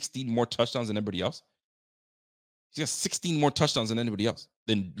got 16 more touchdowns than everybody else. He's got 16 more touchdowns than anybody else.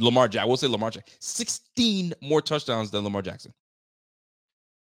 Than Lamar Jackson. I will say Lamar Jackson. 16 more touchdowns than Lamar Jackson.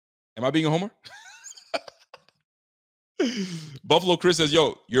 Am I being a homer? Buffalo Chris says,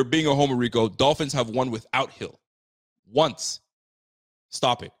 yo, you're being a homer, Rico. Dolphins have won without Hill. Once.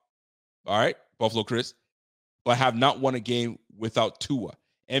 Stop it. All right, Buffalo Chris. But have not won a game without Tua.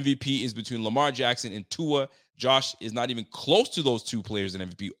 MVP is between Lamar Jackson and Tua. Josh is not even close to those 2 players in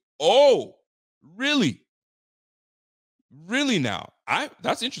MVP. Oh, really? Really now?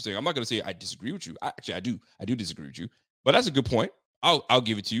 That's interesting. I'm not going to say I disagree with you. Actually, I do. I do disagree with you. But that's a good point. I'll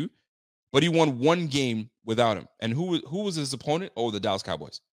give it to you. But he won 1 game without him. And who was his opponent? Oh, the Dallas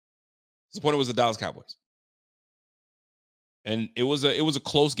Cowboys. His opponent was the Dallas Cowboys. And it was a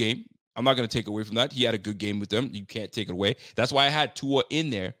close game. I'm not going to take away from that. He had a good game with them. You can't take it away. That's why I had Tua in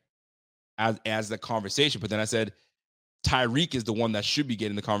there as the conversation. But then I said Tyreek is the one that should be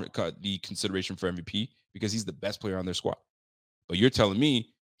getting the consideration for MVP because he's the best player on their squad. But you're telling me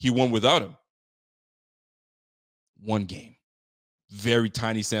he won without him. 1 game. Very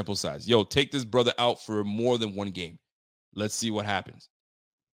tiny sample size. Yo, take this brother out for more than 1 game. Let's see what happens.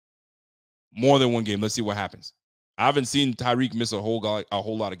 More than 1 game. Let's see what happens. I haven't seen Tyreek miss a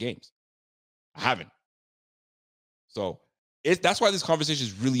whole lot of games. I haven't. So that's why this conversation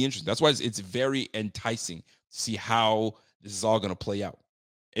is really interesting. That's why it's very enticing to see how this is all going to play out.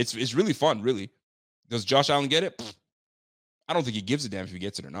 It's really fun, really. Does Josh Allen get it? I don't think he gives a damn if he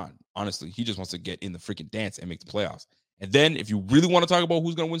gets it or not. Honestly, he just wants to get in the freaking dance and make the playoffs. And then if you really want to talk about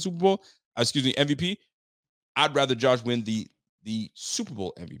who's going to win Super Bowl, MVP, I'd rather Josh win the Super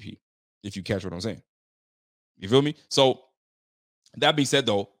Bowl MVP, if you catch what I'm saying. You feel me? So that being said,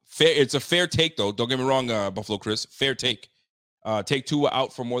 though, Fair. It's a fair take, though. Don't get me wrong, Buffalo Chris. Fair take. Take Tua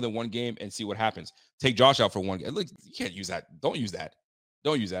out for more than one game and see what happens. Take Josh out for one game. Look, you can't use that. Don't use that.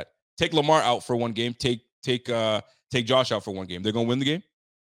 Don't use that. Take Lamar out for one game. Take Josh out for one game. They're gonna win the game.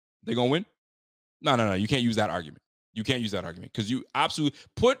 They're gonna win. No. You can't use that argument. You can't use that argument because you absolutely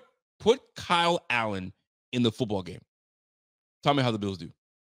put Kyle Allen in the football game. Tell me how the Bills do.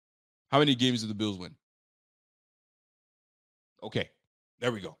 How many games did the Bills win? Okay,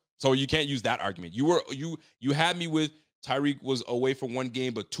 there we go. So you can't use that argument. You had me with Tyreek was away for one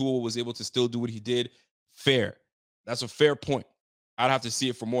game, but Tua was able to still do what he did. Fair. That's a fair point. I'd have to see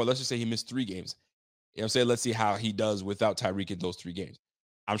it for more. Let's just say he missed 3 games. You know what I'm saying? Let's see how he does without Tyreek in those 3 games.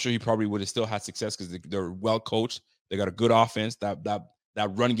 I'm sure he probably would have still had success because they're well coached. They got a good offense. That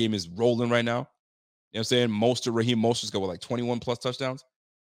run game is rolling right now. You know what I'm saying? Raheem Mostert's got like 21 plus touchdowns.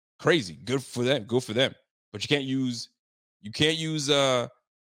 Crazy. Good for them. Good for them. But you can't use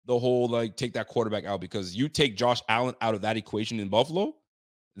the whole like take that quarterback out because you take Josh Allen out of that equation in Buffalo,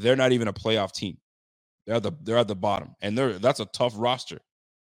 they're not even a playoff team. They're at the bottom, and that's a tough roster.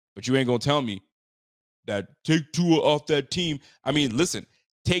 But you ain't gonna tell me that take Tua off that team. I mean, listen,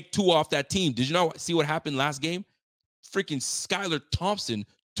 take Tua off that team. Did you see what happened last game? Freaking Skylar Thompson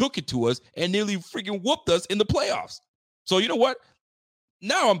took it to us and nearly freaking whooped us in the playoffs. So you know what?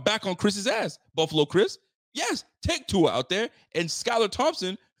 Now I'm back on Chris's ass, Buffalo Chris. Yes, take Tua out there, and Skylar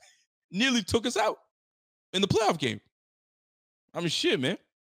Thompson nearly took us out in the playoff game. I mean, shit, man.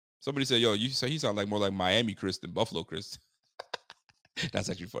 Somebody said, yo, he sound like more like Miami Chris than Buffalo Chris. That's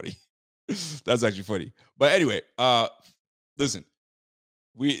actually funny. That's actually funny. But anyway, listen,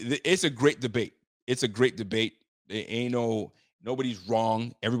 it's a great debate. It's a great debate. There ain't nobody's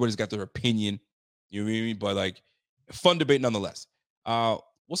wrong. Everybody's got their opinion. You know what I mean? But like, fun debate nonetheless.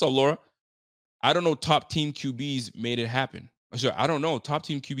 What's up, Laura? I don't know. Top team QBs made it happen. Sure, I don't know. Top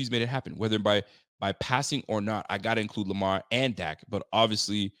team QBs made it happen, whether by passing or not. I got to include Lamar and Dak, but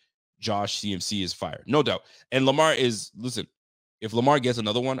obviously Josh CMC is fire, no doubt. And Lamar is, listen, if Lamar gets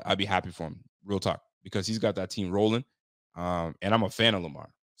another one, I'd be happy for him, real talk, because he's got that team rolling. And I'm a fan of Lamar.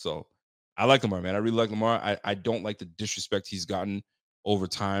 So I like Lamar, man. I really like Lamar. I don't like the disrespect he's gotten over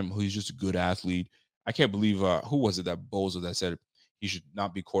time. He's just a good athlete. I can't believe, who was it, that bozo that said he should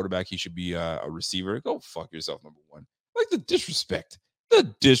not be quarterback, he should be a receiver? Go fuck yourself, number one. Like the disrespect.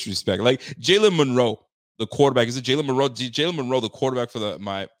 Like Jalen Monroe, the quarterback. Is it Jalen Monroe? Jalen Monroe, the quarterback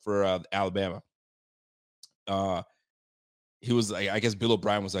for Alabama. He was like, I guess Bill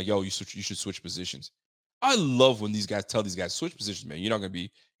O'Brien was like, yo, you should switch positions. I love when these guys tell these guys, switch positions, man. You're not gonna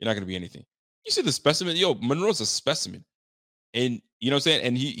be anything. You see the specimen? Yo, Monroe's a specimen. And you know what I'm saying?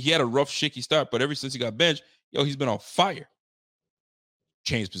 And he had a rough, shaky start, but ever since he got benched, yo, he's been on fire.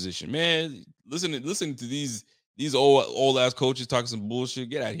 Change position, man. Listen to these old ass coaches talking some bullshit.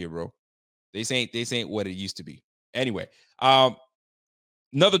 Get out of here, bro. This ain't what it used to be. Anyway,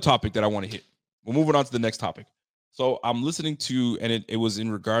 another topic that I want to hit. We're moving on to the next topic. So I'm listening to, and it was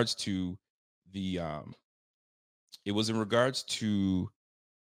in regards to the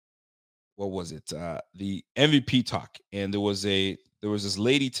what was it? The MVP talk. And there was this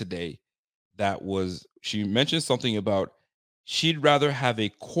lady today she mentioned something about she'd rather have a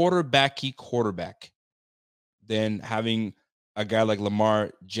quarterbacky quarterback than having a guy like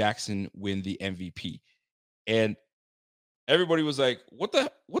Lamar Jackson win the MVP. And everybody was like, what the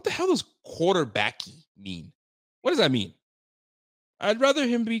hell does quarterbacky mean? What does that mean? I'd rather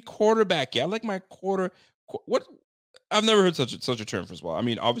him be quarterbacky. I like my what? I've never heard such a term, first of all. I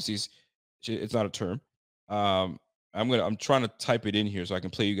mean, obviously it's not a term. I'm trying to type it in here so I can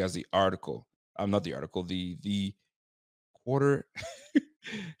play you guys the article. Not the article, the quarter.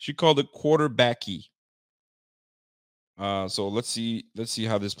 She called it quarterbacky. So let's see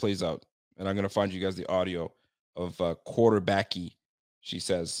how this plays out. And I'm gonna find you guys the audio of quarterbacky. She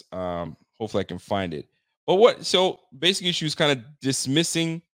says, hopefully I can find it. But so basically she was kind of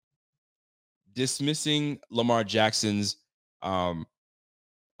dismissing Lamar Jackson's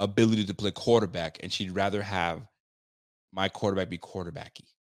ability to play quarterback, and she'd rather have my quarterback be quarterbacky.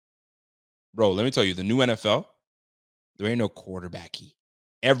 Bro, let me tell you, the new NFL, there ain't no quarterbacky.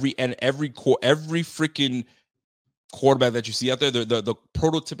 Every freaking quarterback that you see out there, the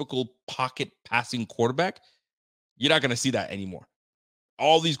prototypical pocket passing quarterback, you're not going to see that anymore.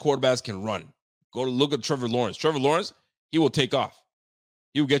 All these quarterbacks can run. Go to look at Trevor Lawrence. Trevor Lawrence, he will take off.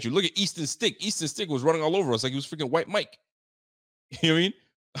 He will get you. Look at Easton Stick. Easton Stick was running all over us like he was freaking White Mike. You know what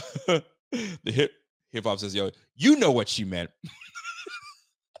I mean? The hip hop says, yo, you know what she meant.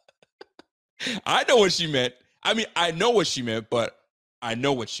 I know what she meant. I mean, I know what she meant, but I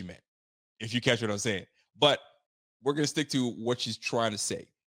know what she meant, if you catch what I'm saying. But we're going to stick to what she's trying to say.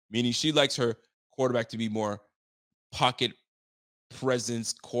 meaning she likes her quarterback to be more pocket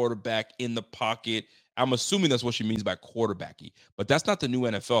presence, quarterback in the pocket. I'm assuming that's what she means by quarterbacky, but that's not the new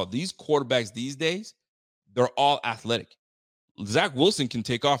NFL. These quarterbacks these days, they're all athletic. Zach Wilson can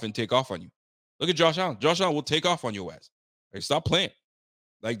take off on you. Look at Josh Allen. Josh Allen will take off on your ass. Like, stop playing.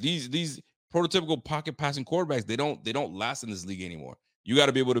 Like these prototypical pocket passing quarterbacks, they don't last in this league anymore. You got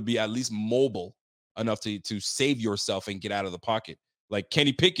to be able to be at least mobile enough to save yourself and get out of the pocket. Like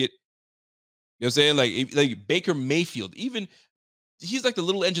Kenny Pickett, you know what I'm saying? Like Baker Mayfield, even he's like the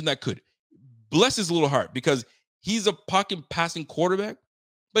little engine that could. Bless his little heart, because he's a pocket passing quarterback,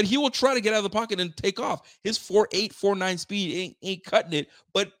 but he will try to get out of the pocket and take off. His 4.8, 4.9 speed ain't cutting it,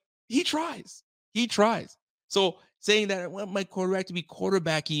 but he tries. He tries. So saying that I want my quarterback to be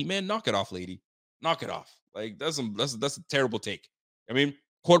quarterbacky, man, knock it off, lady. Knock it off. Like that's a terrible take. I mean,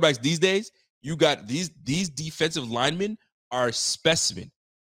 quarterbacks these days, you got these defensive linemen are specimen.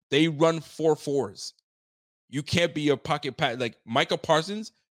 They run 4.4s. You can't be a pocket pass like Micah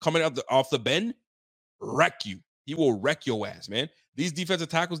Parsons coming off the bend, wreck you. He will wreck your ass, man. These defensive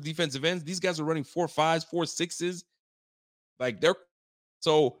tackles, defensive ends, these guys are running 4.5s, 4.6s. Like they're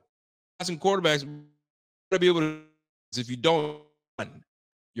so passing quarterbacks gotta be able to. If you don't,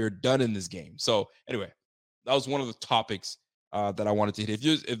 you're done in this game. So anyway, that was one of the topics that I wanted to hit.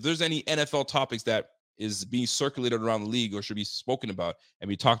 If there's any NFL topics that is being circulated around the league or should be spoken about and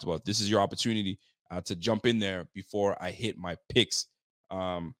be talked about, this is your opportunity to jump in there before I hit my picks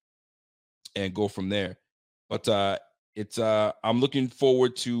and go from there. But I'm looking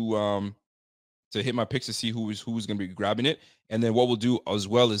forward to hit my picks to see who's going to be grabbing it. And then what we'll do as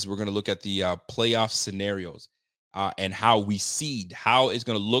well is we're going to look at the playoff scenarios and how we seed, how it's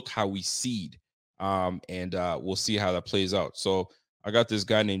going to look, how we seed. And we'll see how that plays out. So I got this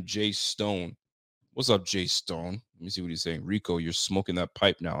guy named Jay Stone. What's up, Jay Stone? Let me see what he's saying. Rico, you're smoking that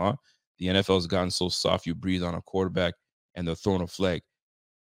pipe now, huh? The NFL's gotten so soft you breathe on a quarterback and they're throwing a flag.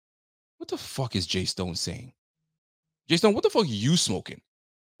 What the fuck is Jay Stone saying? Jay Stone, what the fuck are you smoking?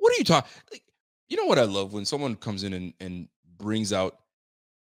 What are you talking? Like, you know what I love? When someone comes in and brings out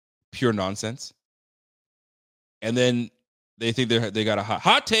pure nonsense. And then they think they got a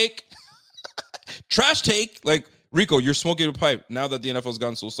hot take, trash take. Like, Rico, you're smoking a pipe. Now that the NFL's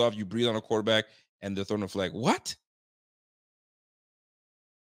gotten so soft, you breathe on a quarterback and they're throwing a flag. What?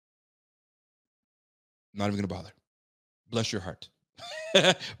 Not even going to bother. Bless your heart.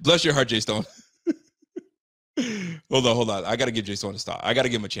 Bless your heart, Jay Stone. Hold on. I got to give Jay Stone a stop. I got to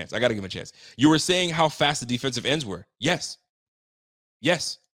give him a chance. You were saying how fast the defensive ends were. Yes.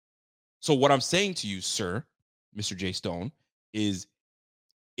 So what I'm saying to you, sir, Mr. Jay Stone, is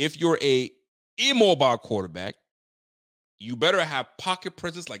if you're a immobile quarterback, you better have pocket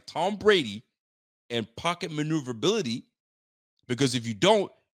presence like Tom Brady and pocket maneuverability, because if you don't,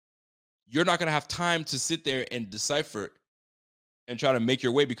 you're not going to have time to sit there and decipher and try to make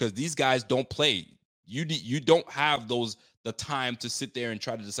your way, because these guys don't play. You don't have the time to sit there and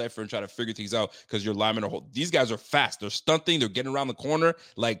try to decipher and try to figure things out, because your linemen are these guys are fast. They're stunting. They're getting around the corner.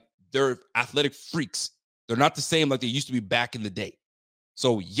 Like, they're athletic freaks. They're not the same like they used to be back in the day.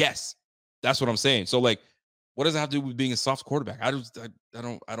 So yes, that's what I'm saying. So like, what does it have to do with being a soft quarterback? I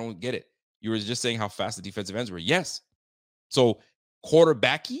don't get it. You were just saying how fast the defensive ends were. Yes. So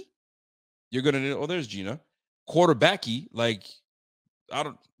quarterbacky, you're gonna. There's Gina. Quarterbacky, like,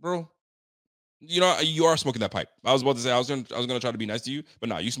 bro. You know, you are smoking that pipe. I was about to say I was gonna try to be nice to you, but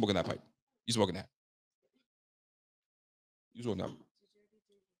nah, you smoking that pipe. You smoking that. You smoking that.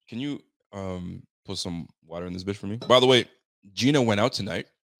 Can you put some water in this bitch for me? By the way, Gina went out tonight,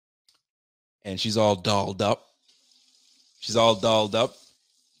 and she's all dolled up.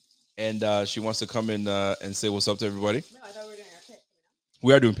 And she wants to come in and say what's up to everybody. No, I thought we were doing our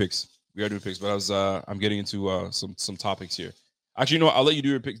picks. We are doing picks, but I'm getting into some topics here. Actually, you know what? I'll let you do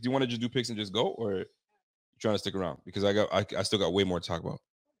your picks. Do you want to just do picks and just go, or you trying to stick around? Because I still got way more to talk about.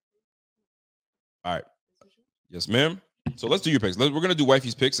 All right. Yes, ma'am. So let's do your picks. We're gonna do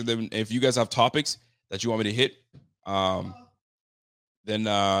wifey's picks, and then if you guys have topics that you want me to hit, then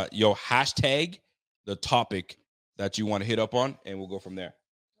hashtag the topic that you want to hit up on, and we'll go from there.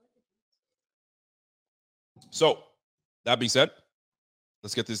 So that being said,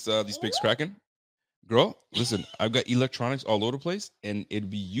 let's get these picks cracking. Girl, listen, I've got electronics all over the place, and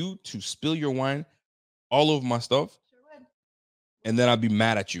it'd be you to spill your wine all over my stuff. Sure would. And then I'd be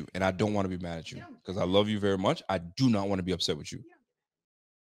mad at you, and I don't want to be mad at you because I love you very much. I do not want to be upset with you.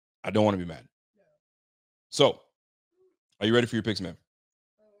 I don't want to be mad. So, are you ready for your picks, ma'am?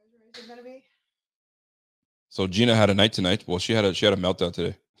 So Gina had a night tonight. Well, she had a meltdown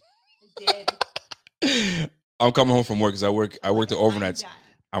today. I did. I'm coming home from work because I work the overnights.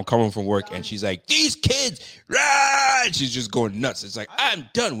 I'm coming from work and she's like, these kids, rah! She's just going nuts. It's like, I'm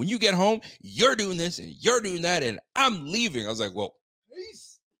done. When you get home, you're doing this and you're doing that, and I'm leaving. I was like, well,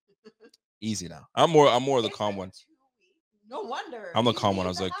 easy now. I'm more of the calm one. No wonder. I'm the calm one. I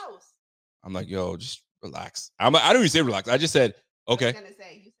was like, I'm like, yo, just relax. I didn't even say relax. I just said, okay. I was gonna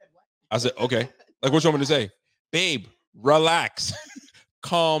say, you said what? I said, okay. Like, what you want me to say? Babe, relax.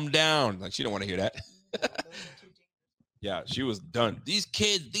 Calm down. Like, she don't want to hear that. Yeah, she was done. These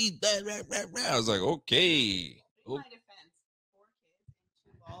kids, I was like, okay. In my defense, 4 kids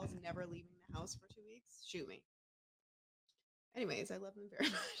and 2 balls never leaving the house for 2 weeks. Shoot me. Anyways, I love them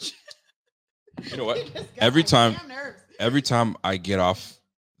very much. You know what? Every time I get off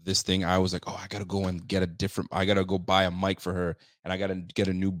this thing, I was like, oh, I gotta go and get I gotta go buy a mic for her, and I gotta get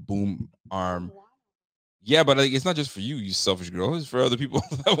a new boom arm. Yeah, but it's not just for you, you selfish girl. It's for other people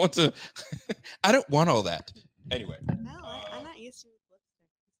that want to. I don't want all that. Anyway. No, I'm not used to lipstick.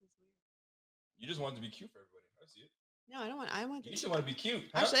 This is weird. You just want to be cute for everybody. I see it. No, I don't want. I want. You just want to be cute.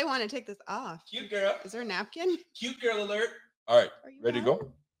 Huh? Actually, I want to take this off. Cute girl. Is there a napkin? Cute girl alert. All right, ready to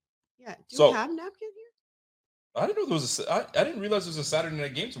go? Yeah. Do we have a napkin here? I didn't know there was I didn't realize there was a Saturday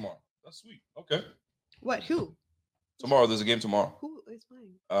night game tomorrow. That's sweet. Okay. What? Who? Tomorrow, there's a game tomorrow. Who is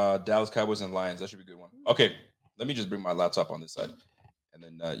playing? Dallas Cowboys and Lions. That should be a good one. Okay, let me just bring my laptop on this side, and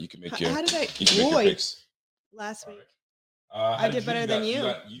then you can make your. How did I? You can make your picks. Last week. I did better than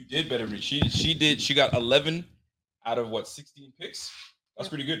you. You did better than me. She did. She got 11 out of 16 picks. That's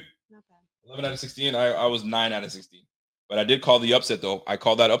pretty good. Not bad. 11 out of 16. I was 9 out of 16. But I did call the upset though. I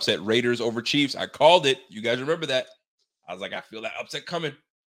called that upset. Raiders over Chiefs. I called it. You guys remember that? I was like, I feel that upset coming.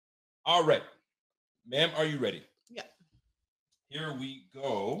 All right, ma'am, are you ready? Yeah. Here we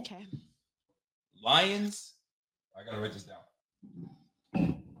go. Okay. Lions. I gotta write this down.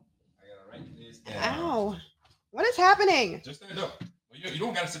 Ow. What is happening? Just stand up. You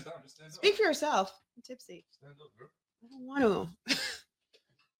don't gotta sit down. Just stand up. Speak for yourself. I'm tipsy. Stand up, girl. I don't want to.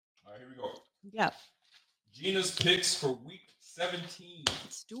 All right, here we go. Yeah. Gina's picks for week 17.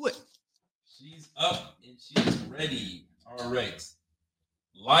 Let's do it. She's up and she's ready. All right.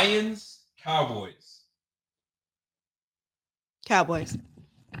 Lions, Cowboys. Cowboys.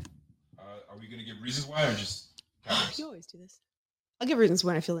 Are we gonna give reasons why or just Cowboys? You always do this. I'll give reasons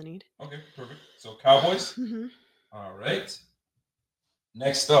when I feel the need. Okay, perfect. So Cowboys. Mm-hmm. All right.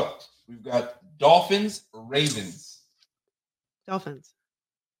 Next up, we've got Dolphins, Ravens. Dolphins.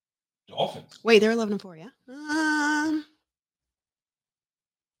 Dolphins. Wait, they're 11-4, yeah?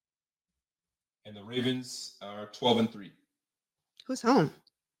 And the Ravens are 12-3. Who's home?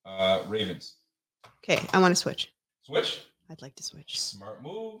 Ravens. Okay, I want to switch. Switch? I'd like to switch. Smart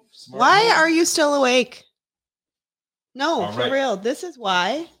move. Why are you still awake? No, All for right. real. This is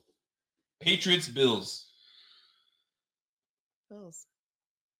why. Patriots, Bills. Bills.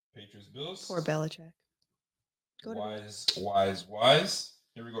 Patriots, Bills. Poor Belichick. Go to Wise.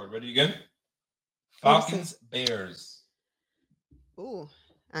 Here we go. Ready again? Falcons, Bears. Ooh,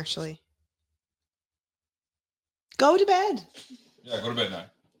 actually. Go to bed. Yeah, go to bed now.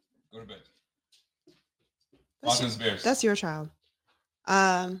 Go to bed. Falcons, Bears. That's your child.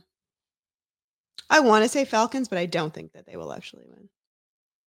 I want to say Falcons, but I don't think that they will actually win.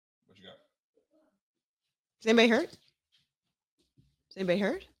 What you got? Is anybody hurt? Is anybody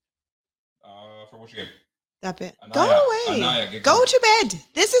hurt? For which game? That bit. Anaya. Go away. Anaya, Go to bed.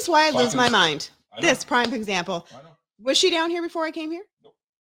 This is why I lose my Falcons. mind. I know. This prime example. I know. Was she down here before I came here? Nope.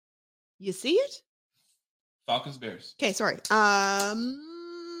 You see it? Falcons, Bears. Okay, sorry.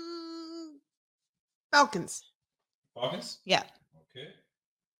 Falcons. Falcons? Yeah. Okay.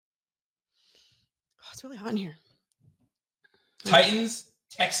 Oh, it's really hot in here. Titans,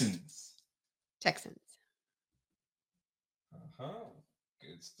 Texans. Texans.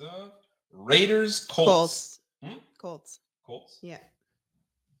 Good stuff. Raiders, Colts. Colts. Colts? Yeah.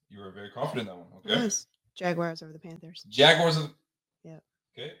 You were very confident in that one. Okay. Yes. Jaguars over the Panthers. Jaguars. Yeah.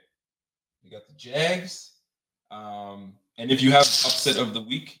 Okay. You got the Jags. And if you have upset of the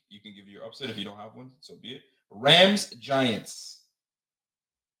week, you can give your upset. If you don't have one, so be it. Rams, Giants.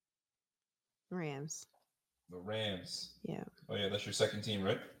 Rams. The Rams. Yeah. Oh, yeah, that's your second team,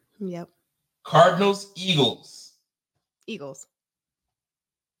 right? Yep. Cardinals, Eagles. Eagles.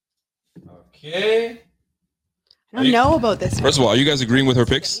 Okay. I don't know about this. First of all, are you guys agreeing with her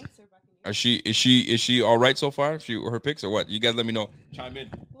picks? Is she all right so far? Her picks or what? You guys let me know. Chime in.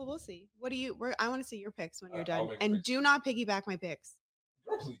 Well, we'll see. What do you? I want to see your picks when you're I'll done, make and picks. do not piggyback my picks.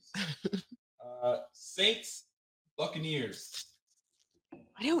 Girl, please. Saints, Buccaneers.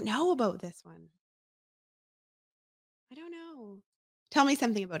 I don't know about this one. I don't know. Tell me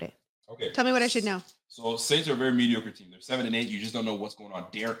something about it. Okay. Tell me what I should know. So Saints are a very mediocre team. They're 7-8. You just don't know what's going on.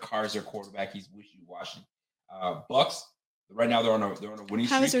 Derek Carr's their quarterback. He's wishy-washy. Bucks. Right now they're on a winning streak.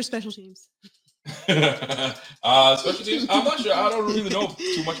 How is their special teams? Special teams. I'm not sure. I don't really know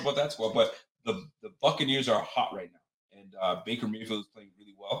too much about that squad, but the Buccaneers are hot right now, and Baker Mayfield is playing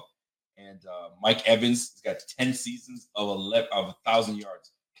really well. And Mike Evans has got 10 seasons of 1,000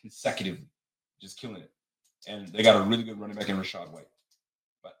 yards consecutively, just killing it. And they got a really good running back in Rashad White.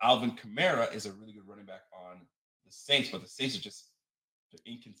 But Alvin Kamara is a really good running back on the Saints, but the Saints are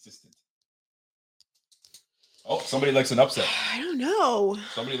they're inconsistent. Oh, somebody likes an upset. I don't know.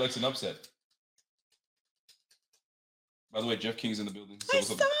 Somebody likes an upset. By the way, Jeff King's in the building. I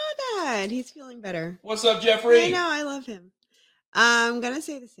saw that. He's feeling better. What's up, Jeffrey? I know. I love him. I'm going to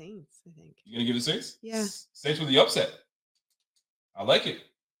say the Saints, I think. You going to give the Saints? Yeah. Saints with the upset. I like it.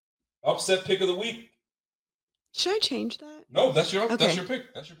 Upset pick of the week. Should I change that? No, that's your Okay. That's your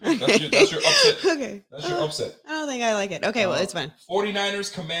pick. That's your pick. That's your upset. Okay. That's your upset. I don't think I like it. Okay, well, it's fine.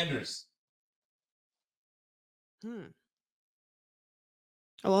 49ers, Commanders. Oh,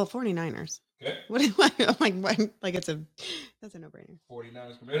 well, 49ers. Okay. I'm like, what? Like that's a no-brainer.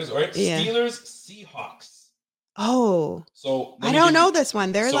 49ers, Commanders. All right. Yeah. Steelers, Seahawks. Oh. So I don't know this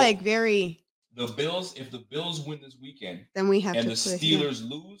one. They're like very. The Bills, if the Bills win this weekend, then we have and to the Steelers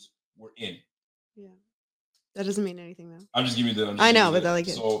lose, we're in. Yeah. That doesn't mean anything though. I'm just giving you the. I know, but I like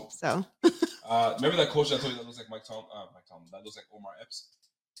it. So. Remember that coach that I told you that looks like Mike Tomlin? That looks like Omar Epps.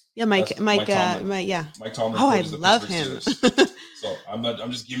 Yeah, Mike Tomlin. Yeah. Mike Tomlin. Oh, I love him. So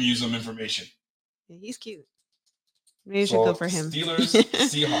I'm just giving you some information. Yeah, he's cute. Maybe you should go for him. Steelers,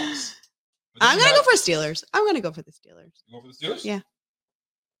 Seahawks. I'm gonna go for Steelers. I'm gonna go for the Steelers. You go for the Steelers? Yeah.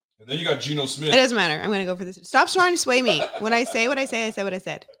 And then you got Geno Smith. It doesn't matter. I'm gonna go for this. Stop trying to sway me. When I say what I say, I say what I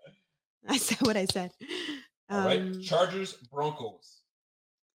said. I said what I said. All right. Chargers, Broncos.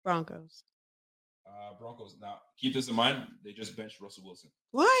 Broncos. Broncos. Now, keep this in mind. They just benched Russell Wilson.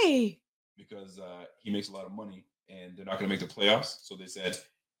 Why? Because he makes a lot of money, and they're not going to make the playoffs. So they said,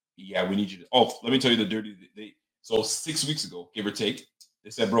 "Yeah, we need you to." Oh, let me tell you the dirty. So 6 weeks ago, give or take, they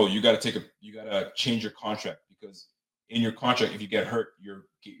said, "Bro, you got to change your contract because in your contract, if you get hurt, your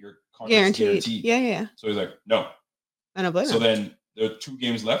contract's guaranteed." Yeah. So he's like, "No." I don't blame him. So then there are 2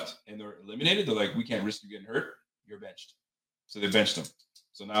 games left, and they're eliminated. They're like, "We can't risk you getting hurt. You're benched." So they benched him.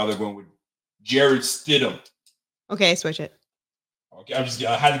 So now they're going with Jared Stidham. Okay, switch it. Okay,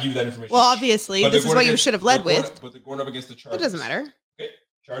 I had to give you that information. Well, obviously, this is what you should have led with. But they're going up against the Chargers. It doesn't matter. Okay,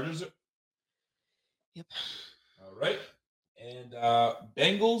 Chargers. Yep. All right. And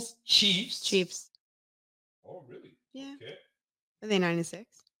Bengals, Chiefs. Oh, really? Yeah. Okay. Are they 9-6?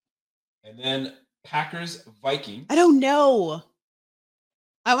 And then Packers, Vikings. I don't know.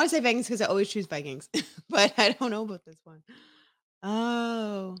 I want to say Vikings because I always choose Vikings, but I don't know about this one.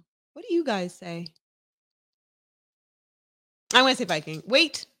 Oh, what do you guys say? I'm going to say Viking.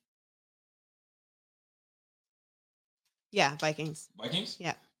 Wait. Yeah, Vikings. Vikings?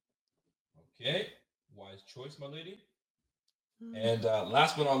 Yeah. Okay. Wise choice, my lady. And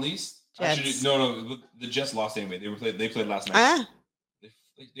last but not least, Jets. actually, no, the Jets lost anyway. They played last night.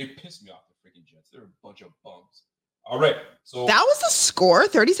 They pissed me off, the freaking Jets. They're a bunch of bums. All right. So that was the score,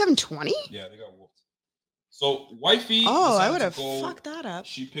 37-20? Yeah, they got whooped. So wifey. Oh, I would have fucked that up.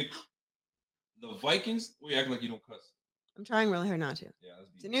 She picked the Vikings. Well, you act like you don't cuss. I'm trying really hard not to. Yeah,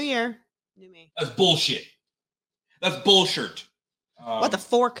 it's a new year. New me. That's bullshit. That's bullshit. What the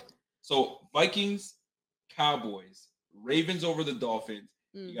fork? So Vikings, Cowboys, Ravens over the Dolphins.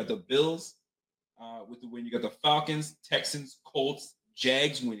 You got the Bills with the win. You got the Falcons, Texans, Colts,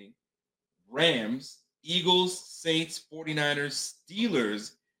 Jags winning. Rams, Eagles, Saints, 49ers,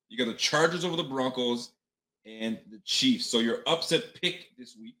 Steelers. You got the Chargers over the Broncos and the Chiefs. So your upset pick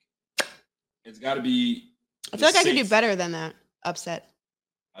this week, it's got to be. I feel like I could do better than that upset.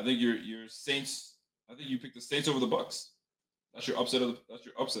 I think your Saints. I think you picked the Saints over the Bucks. That's your upset. That's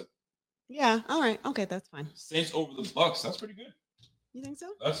your upset. Yeah. All right. Okay, that's fine. Saints over the Bucks. That's pretty good. You think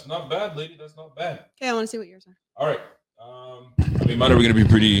so? That's not bad, lady. That's not bad. Okay, I want to see what yours are. All right. Mine are going to be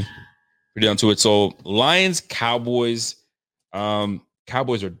pretty onto it. So Lions, Cowboys.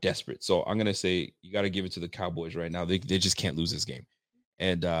 Cowboys are desperate. So I'm going to say you got to give it to the Cowboys right now. They just can't lose this game.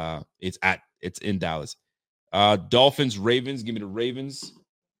 And it's in Dallas. Dolphins, Ravens. Give me the Ravens.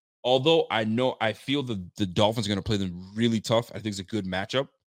 Although I feel the Dolphins are going to play them really tough. I think it's a good matchup,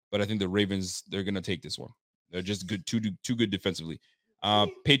 but I think the Ravens, they're going to take this one. They're just good, too good defensively.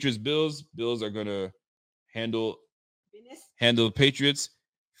 Patriots, Bills. Bills are going to handle the Patriots.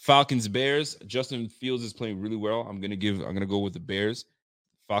 Falcons, Bears. Justin Fields is playing really well. I'm going to go with the Bears.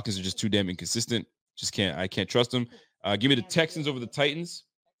 Falcons are just too damn inconsistent. I can't trust them. Give me the Texans over the Titans.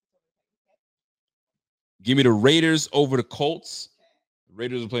 Give me the Raiders over the Colts. The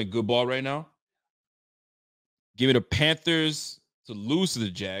Raiders are playing good ball right now. Give me the Panthers to lose to the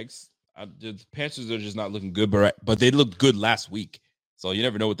Jags. The Panthers are just not looking good, but they looked good last week. So you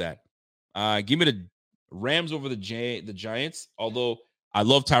never know with that. Give me the Rams over the Giants. Although I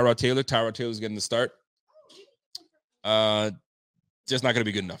love Tyrod Taylor. Tyrod Taylor's getting the start. Just not going to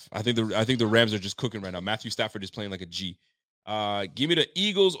be good enough. I think the Rams are just cooking right now. Matthew Stafford is playing like a G. Give me the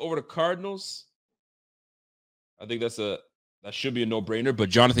Eagles over the Cardinals. I think that should be a no-brainer. But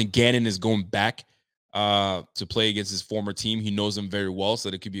Jonathan Gannon is going back to play against his former team. He knows them very well, so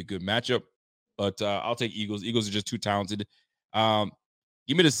it could be a good matchup. But I'll take Eagles. Eagles are just too talented.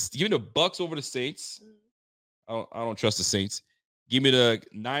 Give me the Bucks over the Saints. I don't trust the Saints. Give me the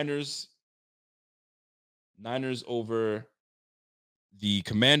Niners. Niners over the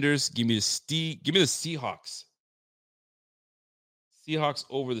Commanders. Give me the Seahawks. Seahawks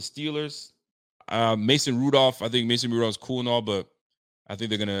over the Steelers. Mason Rudolph. I think Mason Rudolph's cool and all, but I think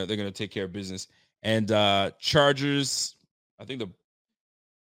they're gonna take care of business. And Chargers. I think the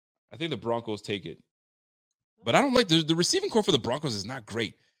Broncos take it. But I don't like the receiving core for the Broncos is not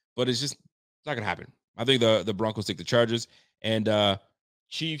great, but it's not gonna happen. I think the Broncos take the Chargers and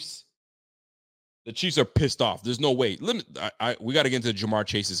Chiefs. The Chiefs are pissed off. There's no way. We got to get into Jamar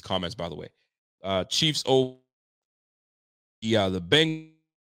Chase's comments, by the way. Chiefs over the Bengals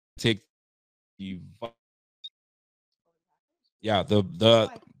take the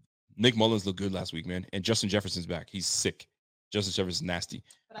Nick Mullins looked good last week, man, and Justin Jefferson's back. He's sick. Justin Jefferson's nasty.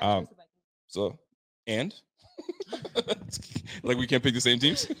 So and like we can't pick the same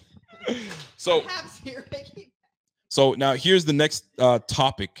teams. So now here's the next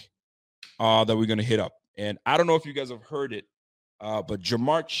topic that we're gonna hit up, and I don't know if you guys have heard it, but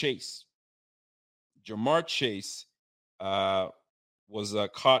Jamar Chase was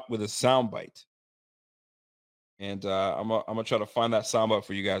caught with a soundbite, and I'm gonna try to find that soundbite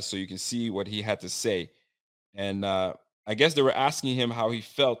for you guys so you can see what he had to say. And I guess they were asking him how he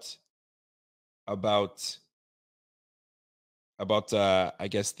felt about I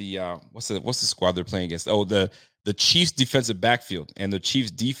guess the what's the squad they're playing against? Oh, the Chiefs defensive backfield and the Chiefs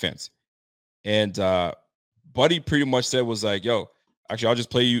defense. And Buddy pretty much said was like, yo, actually I'll just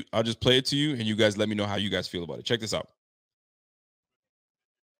play it to you and you guys let me know how you guys feel about it. Check this out.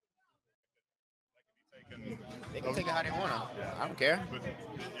 They can take it how they want to. I don't care. But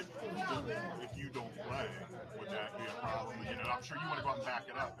if you don't play, would that be a problem? You know, I'm sure you want to go out and back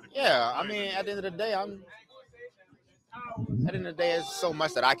it up. Yeah, I mean, at the end of the day, it's so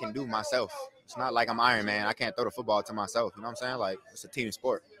much that I can do myself. It's not like I'm Iron Man. I can't throw the football to myself. You know what I'm saying? Like, it's a team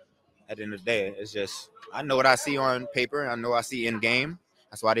sport. At the end of the day, it's just I know what I see on paper. I know I see in game.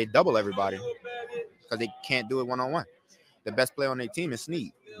 That's why they double everybody, because they can't do it one-on-one. The best player on their team is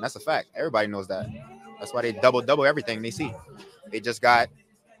Snead. And that's a fact. Everybody knows that. That's why they double everything they see. They just got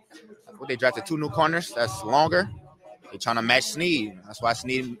they drafted 2 new corners. That's longer. They're trying to match Snead. That's why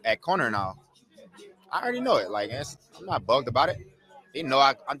Snead at corner now. I already know it. Like I'm not bugged about it. They know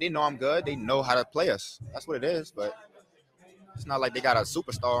I'm good. They know how to play us. That's what it is. But it's not like they got a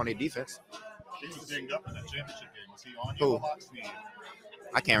superstar on their defense. He was dinged up in that championship game. Was he on Who? you a lot, Snead?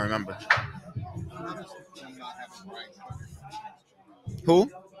 I can't remember. Who?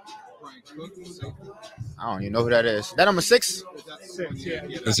 I don't even know who that is. That number 6?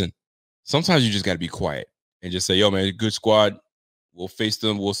 Listen, sometimes you just got to be quiet and just say, yo, man, good squad. We'll face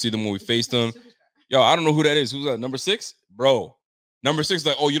them. We'll see them when we face them. Yo, I don't know who that is. Who's that? Number 6? Bro. Number 6 is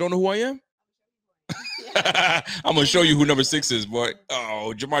like, oh, you don't know who I am? I'm going to show you who number 6 is, boy.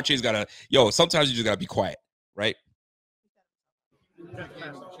 Oh, Jamar Chase got to, sometimes you just got to be quiet, right?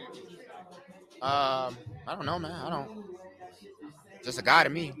 I don't know, man. Just a guy to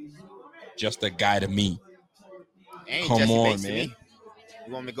me. Just a guy to me. Ain't Come Jesse on, Bates man. To me.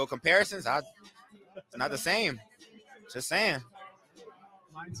 You want me to go comparisons? It's not the same. Just saying.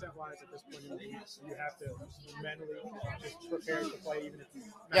 Mindset-wise, at this point, you have to mentally just prepare to play, even if you.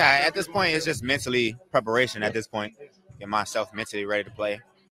 Yeah, at this point, it's just mentally preparation. At this point, get myself mentally ready to play.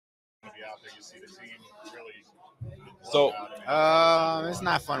 So, it's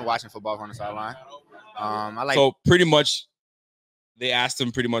not fun watching football from the sideline. So pretty much, they asked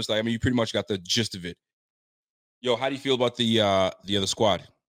him pretty much like, you pretty much got the gist of it. Yo, how do you feel about the other squad?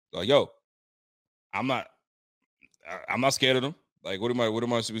 Like, yo, I'm not scared of them. Like, what am I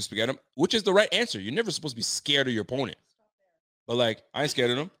supposed to be scared of them? Which is the right answer. You're never supposed to be scared of your opponent. But like, I ain't scared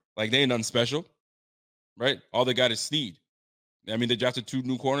of them. Like, they ain't nothing special, right? All they got is Snead. I mean, they drafted 2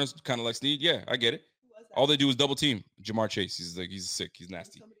 new corners, kind of like Snead. Yeah, I get it. All they do is double team Jamar Chase. He's sick. He's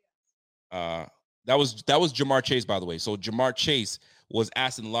nasty. That was Jamar Chase, by the way. So Jamar Chase was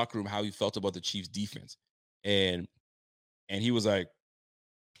asked in the locker room how he felt about the Chiefs defense. And he was like,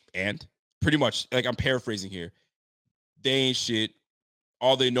 and pretty much, like, I'm paraphrasing here. They ain't shit.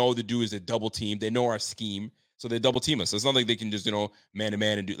 All they know to do is they double team. They know our scheme, so they double team us. So it's not like they can just, man to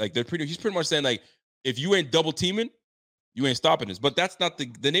man and do, like, he's pretty much saying, like, if you ain't double teaming, you ain't stopping us. But that's not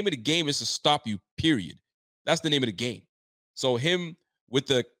the name of the game is to stop you, period. That's the name of the game. So him with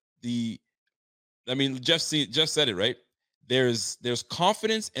Jeff said it, right? There's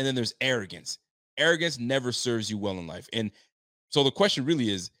confidence and then there's arrogance. Arrogance never serves you well in life. And so the question really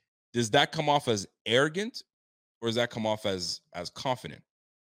is, does that come off as arrogant or does that come off as confident?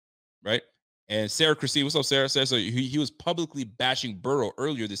 Right? And Sarah Christine, what's up, Sarah? Says so he was publicly bashing Burrow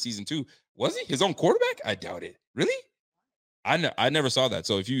earlier this season too. Was he his own quarterback? I doubt it. Really? I never saw that.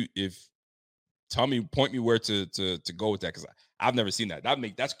 So if tell me, point me where to go with that, because I've never seen that.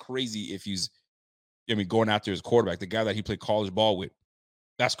 That's crazy if he's going after his quarterback, the guy that he played college ball with.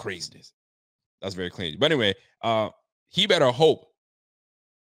 That's craziness. That's very crazy. But anyway, he better hope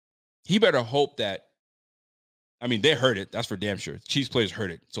that, they heard it. That's for damn sure. Chiefs players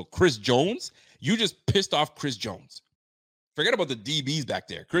heard it. So Chris Jones, you just pissed off Chris Jones. Forget about the DBs back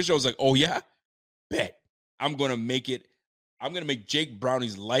there. Chris Jones is like, oh yeah? Bet. I'm going to make Jake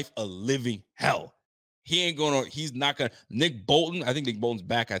Browning's life a living hell. He's not going to. Nick Bolton, I think Nick Bolton's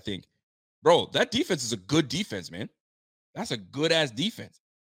back, I think. Bro, that defense is a good defense, man. That's a good-ass defense.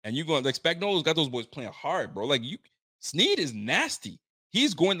 And you're going to expect Spagnuolo's got those boys playing hard, bro. Like, Snead is nasty.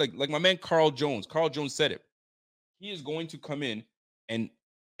 He's going, like my man Carl Jones. Carl Jones said it. He is going to come in and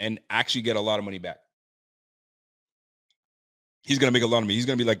actually get a lot of money back. He's going to make a lot of money. He's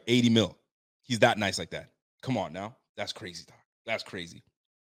going to be like 80 mil. He's that nice like that. Come on now. That's crazy, dog. That's crazy.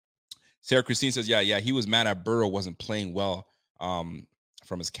 Sarah Christine says, yeah, he was mad at Burrow wasn't playing well from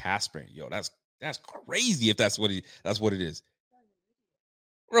his calf sprain. Yo, that's crazy if that's what it is.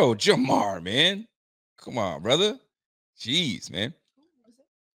 Bro, Jamar, man. Come on, brother. Jeez, man.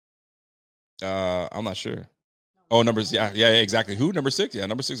 I'm not sure. Oh, numbers. Yeah, exactly. Who? Number 6? Yeah,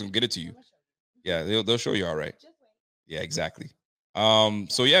 number 6 will get it to you. Yeah, they'll show you all right. Yeah, exactly.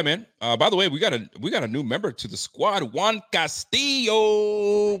 So yeah, man. By the way, we got a new member to the squad, Juan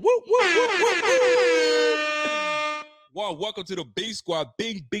Castillo. Woo, woo, woo, woo, woo. Juan, welcome to the Big Squad.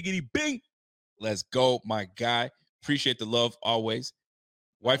 Bing, biggity, bing. Let's go, my guy. Appreciate the love always.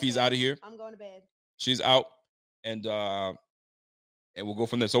 Wifey's out of here. I'm going to bed. She's out, and we'll go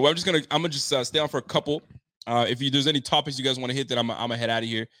from there. So I'm gonna just stay on for a couple. If there's any topics you guys want to hit, that I'm gonna head out of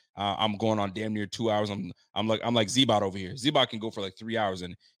here. I'm going on damn near 2 hours. I'm like Z-Bot over here. Z-Bot can go for like 3 hours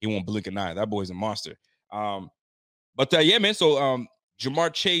and he won't blink an eye. That boy's a monster. But yeah, man. So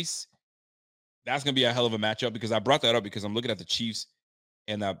Jamar Chase, that's gonna be a hell of a matchup, because I brought that up because I'm looking at the Chiefs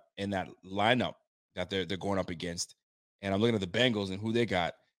and that lineup that they're going up against, and I'm looking at the Bengals and who they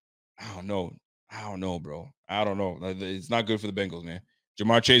got. I don't know, bro. I don't know. It's not good for the Bengals, man.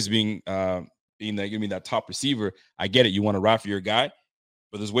 Jamar Chase being that top receiver, I get it. You want to ride for your guy,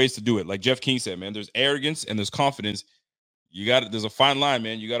 but there's ways to do it. Like Jeff King said, man, there's arrogance and there's confidence. There's a fine line,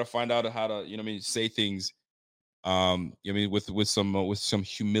 man. You got to find out how to, say things, with some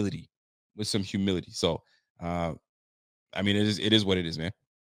humility, So, it is what it is, man.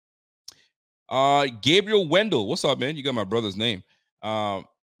 Gabriel Wendell, what's up, man? You got my brother's name.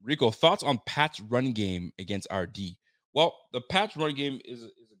 Rico, thoughts on Pat's run game against RD? Well, the Pat's run game is a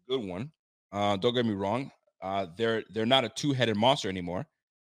good one. Don't get me wrong. They're not a two-headed monster anymore.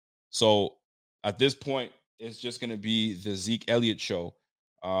 So at this point, it's just going to be the Zeke Elliott show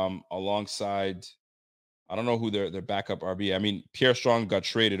alongside, I don't know who their backup RB. Pierre Strong got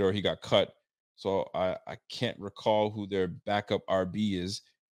traded or he got cut. So I can't recall who their backup RB is.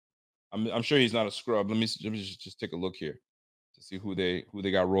 I'm sure he's not a scrub. Let me just take a look here to see who they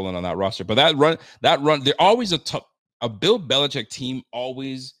got rolling on that roster. But that run, they're always a Bill Belichick team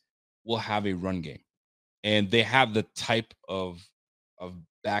always will have a run game, and they have the type of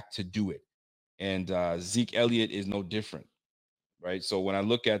back to do it. And Zeke Elliott is no different, right? So when I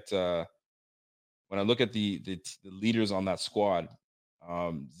look at the leaders on that squad,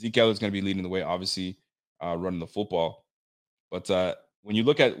 Zeke Elliott's going to be leading the way, obviously, running the football. But when you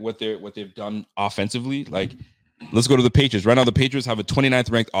look at what they've done offensively, like, let's go to the Patriots. Right now, the Patriots have a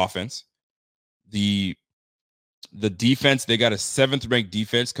 29th ranked offense. The defense, they got a 7th ranked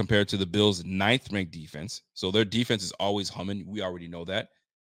defense compared to the Bills' 9th ranked defense. So their defense is always humming. We already know that.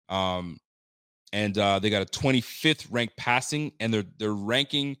 And they got a 25th ranked passing, and their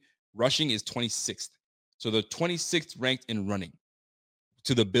ranking rushing is 26th. So they're 26th ranked in running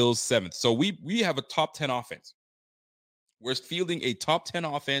to the Bills' 7th. So we have a top 10 offense. We're fielding a top 10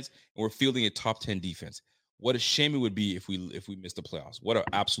 offense, and we're fielding a top 10 defense. what a shame it would be if we missed the playoffs. What an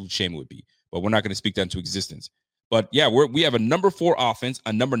absolute shame it would be. But we're not going to speak that into existence. But yeah, we have a number 4 offense,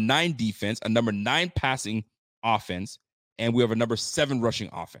 a number 9 defense, a number 9 passing offense, and we have a number 7 rushing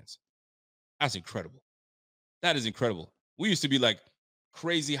offense. That's incredible. That is incredible. We used to be like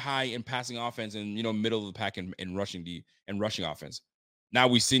crazy high in passing offense and middle of the pack in rushing offense. Now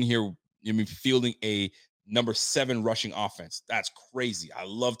we sit here, fielding a number 7 rushing offense. That's crazy. I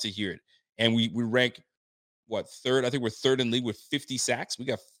love to hear it. And we rank third? I think we're third in league with 50 sacks. We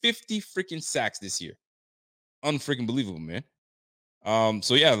got 50 freaking sacks this year. Unfreaking believable, man.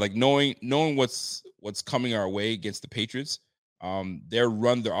 So yeah, like knowing what's coming our way against the Patriots, their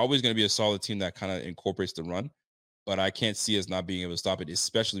run, they're always going to be a solid team that kind of incorporates the run, but I can't see us not being able to stop it,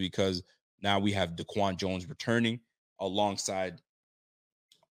 especially because now we have Daquan Jones returning alongside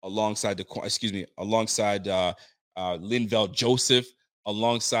Linval Joseph,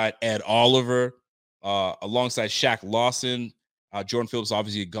 alongside Ed Oliver, alongside Shaq Lawson. Jordan Phillips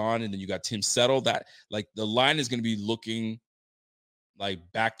obviously gone, and then you got Tim Settle. That like the line is going to be looking like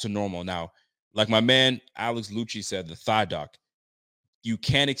back to normal now. Like my man Alex Lucci said, the thigh doc, you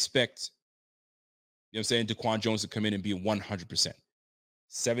can't expect, Daquan Jones to come in and be 100%.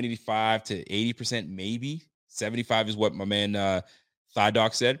 75 to 80%, maybe 75 is what my man thigh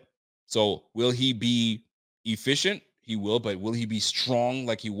doc said. So will he be efficient? He will, but will he be strong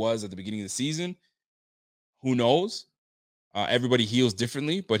like he was at the beginning of the season? Who knows? Everybody heals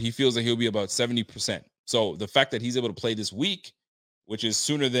differently, but he feels like he'll be about 70%. So the fact that he's able to play this week, which is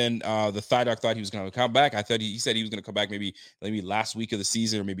sooner than the thigh doc thought he was going to come back. I thought he said he was going to come back maybe last week of the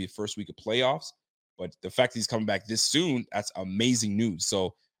season or maybe the first week of playoffs. But the fact that he's coming back this soon, that's amazing news.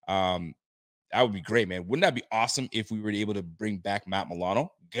 So that would be great, man. Wouldn't that be awesome if we were able to bring back Matt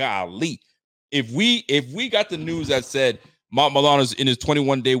Milano? Golly. If we got the news that said Matt Milano's in his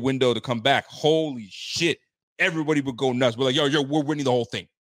 21-day window to come back, holy shit. Everybody would go nuts. We're like, yo, we're winning the whole thing.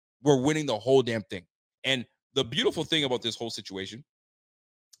 We're winning the whole damn thing. And the beautiful thing about this whole situation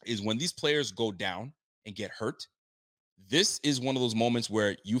is when these players go down and get hurt, this is one of those moments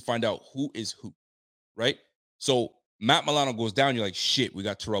where you find out who is who, right? So Matt Milano goes down. You're like, shit, we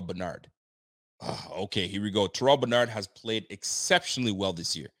got Terrell Bernard. Okay, here we go. Terrell Bernard has played exceptionally well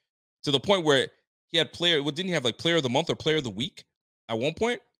this year to the point where he had didn't he have like player of the month or player of the week at one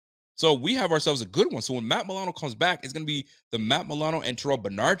point? So we have ourselves a good one. So when Matt Milano comes back, it's going to be the Matt Milano and Terrell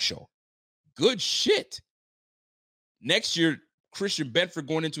Bernard show. Good shit. Next year, Christian Benford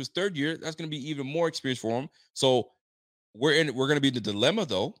going into his 3rd year, that's going to be even more experience for him. So we're going to be in the dilemma,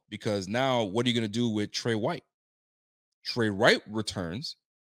 though, because now what are you going to do with Trey White? Trey White returns.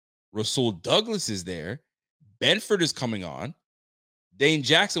 Rasul Douglas is there. Benford is coming on. Dane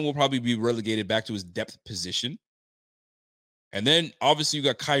Jackson will probably be relegated back to his depth position. And then obviously you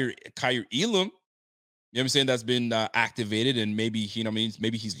got Kyer Elam. You know what I'm saying? That's been activated, and maybe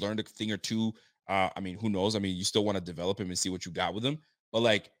maybe he's learned a thing or two. Who knows? You still want to develop him and see what you got with him. But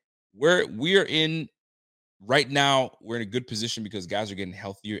like we're in right now, we're in a good position because guys are getting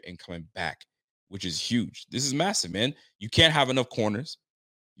healthier and coming back, which is huge. This is massive, man. You can't have enough corners.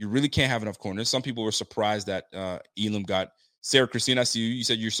 You really can't have enough corners. Some people were surprised that Elam got Sarah Christina. I see you. You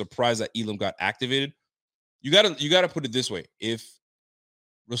said you're surprised that Elam got activated. You gotta put it this way: if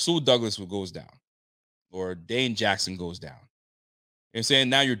Rasul Douglas goes down, or Dane Jackson goes down, I'm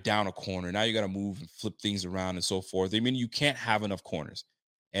saying now you're down a corner. Now you got to move and flip things around and so forth. You can't have enough corners,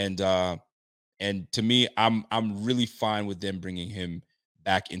 and to me, I'm really fine with them bringing him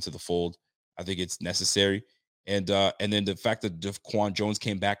back into the fold. I think it's necessary, and then the fact that Daquan Jones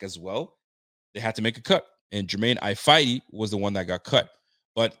came back as well, they had to make a cut, and Jermaine Ifeidi was the one that got cut.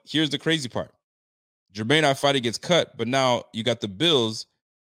 But here's the crazy part. Jermaine Ifeidi gets cut, but now you got the Bills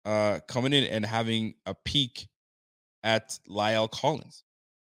coming in and having a peek at Lyle Collins.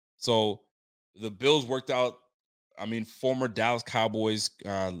 So the Bills worked out, former Dallas Cowboys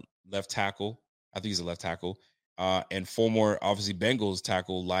left tackle, I think he's a left tackle, and former, obviously, Bengals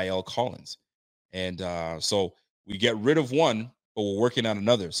tackle Lyle Collins. And so we get rid of one, but we're working on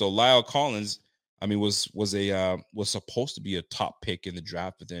another. So Lyle Collins, was supposed to be a top pick in the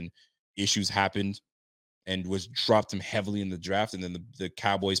draft, but then issues happened and dropped him heavily in the draft, and then the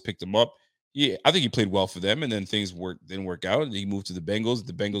Cowboys picked him up. Yeah, I think he played well for them, and then things didn't work out. And he moved to the Bengals.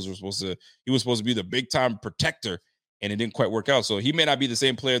 The Bengals he was supposed to be the big time protector, and it didn't quite work out. So he may not be the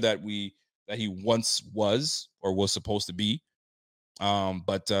same player that he once was or was supposed to be.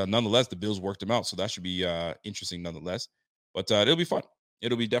 But nonetheless, the Bills worked him out, so that should be interesting nonetheless. But it'll be fun.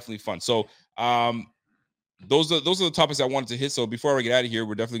 It'll be definitely fun. So those are the topics I wanted to hit. So before I get out of here,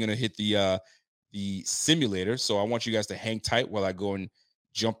 we're definitely going to hit the simulator. So I want you guys to hang tight while I go and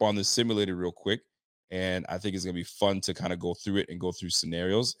jump on the simulator real quick. and I think it's gonna be fun to kind of go through it and go through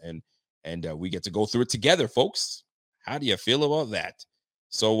scenarios, and we get to go through it together, folks. How do you feel about that?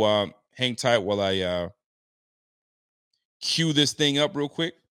 So hang tight while I cue this thing up real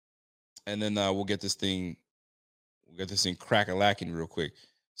quick, and then we'll get this thing crack-a-lacking real quick.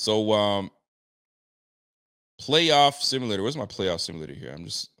 So playoff simulator. Where's my playoff simulator here?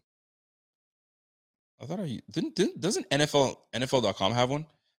 I thought doesn't NFL.com have one?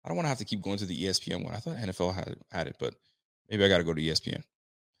 I don't want to have to keep going to the ESPN one. I thought NFL had it, but maybe I got to go to ESPN.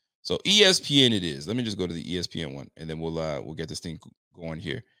 So ESPN it is. Let me just go to the ESPN one, and then we'll get this thing going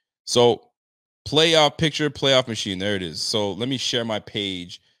here. So playoff picture, playoff machine. There it is. So let me share my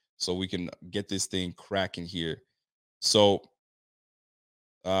page so we can get this thing cracking here. So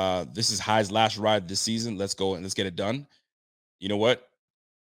this is High's last ride this season. Let's go and let's get it done. You know what,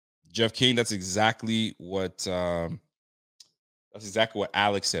 Jeff King? That's exactly what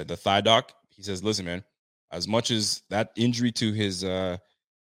Alex said. The thigh doc. He says, "Listen, man. As much as that injury to his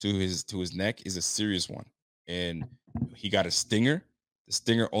neck is a serious one, and he got a stinger. The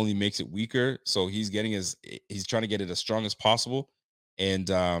stinger only makes it weaker. So he's trying to get it as strong as possible, and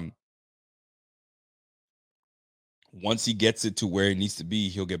once he gets it to where it needs to be,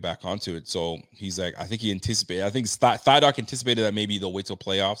 he'll get back onto it." So he's like, I think Thigh Doc anticipated that maybe they'll wait till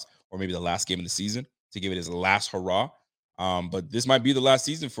playoffs or maybe the last game of the season to give it his last hurrah. But this might be the last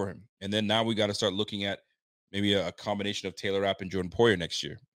season for him. And then now we got to start looking at maybe a combination of Taylor Rapp and Jordan Poyer next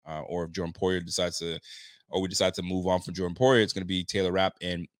year. Or if Jordan Poyer we decide to move on from Jordan Poyer, it's going to be Taylor Rapp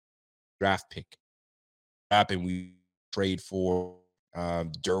and draft pick. And we trade for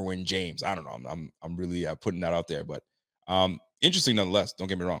Derwin James. I don't know. I'm really putting that out there, but interesting nonetheless. Don't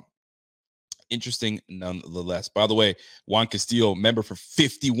get me wrong. Interesting nonetheless. By the way, Juan Castillo, member for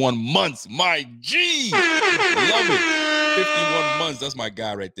 51 months. My G, love it. 51 months. That's my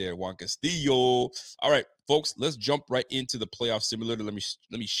guy right there, Juan Castillo. All right, folks, let's jump right into the playoff simulator. Let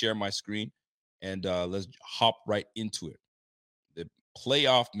me share my screen, and let's hop right into it. The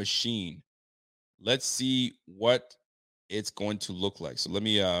playoff machine. Let's see what it's going to look like. So let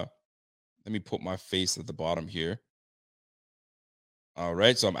me put my face at the bottom here. All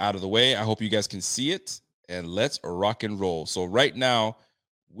right, so I'm out of the way. I hope you guys can see it, and let's rock and roll. So right now,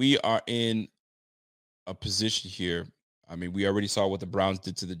 we are in a position here. I mean, we already saw what the Browns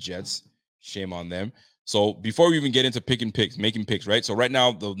did to the Jets. Shame on them. So before we even get into making picks, right? So right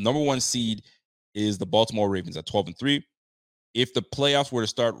now, the number one seed is the Baltimore Ravens at 12-3. If the playoffs were to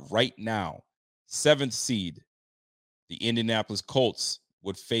start right now, 7th seed, the Indianapolis Colts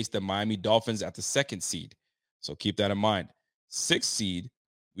would face the Miami Dolphins at the 2nd seed. So keep that in mind. 6th seed,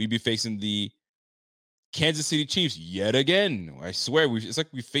 we'd be facing the Kansas City Chiefs yet again. I swear, it's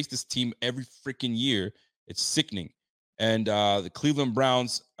like we face this team every freaking year. It's sickening. And the Cleveland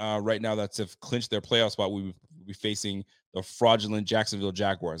Browns, right now, that's have clinched their playoff spot. We would be facing the fraudulent Jacksonville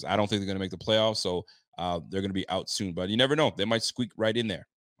Jaguars. I don't think they're going to make the playoffs, so they're going to be out soon. But you never know. They might squeak right in there.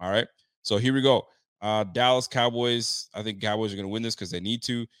 All right? So here we go. Dallas Cowboys. I think Cowboys are going to win this because they need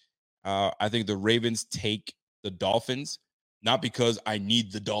to. I think the Ravens take the Dolphins. Not because I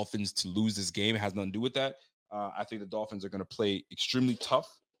need the Dolphins to lose this game. It has nothing to do with that. I think the Dolphins are going to play extremely tough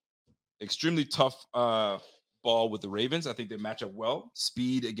ball with the Ravens. I think they match up well.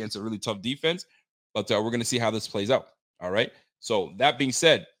 Speed against a really tough defense. But we're going to see how this plays out. All right. So that being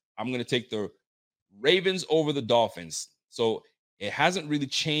said, I'm going to take the Ravens over the Dolphins. So it hasn't really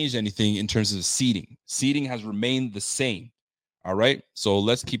changed anything in terms of seeding. Seeding has remained the same. All right. So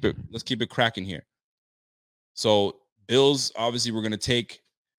let's keep it cracking here. So Bills, obviously, we're going to take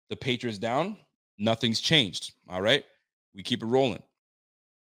the Patriots down. Nothing's changed. All right. We keep it rolling.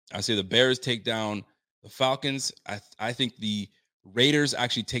 I say the Bears take down the Falcons. I think the Raiders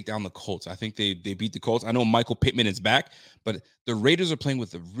actually take down the Colts. I think they beat the Colts. I know Michael Pittman is back, but the Raiders are playing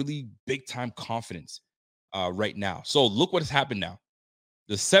with a really big time confidence right now. So look what has happened now.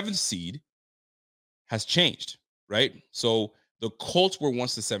 The 7th seed has changed, right? So the Colts were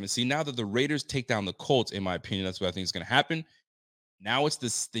once the 7th seed. Now that the Raiders take down the Colts, in my opinion, that's what I think is going to happen. Now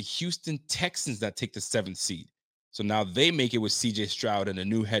it's the Houston Texans that take the 7th seed. So now they make it with CJ Stroud and a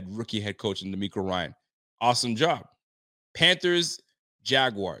new rookie head coach in D'Amico Ryan. Awesome job. Panthers,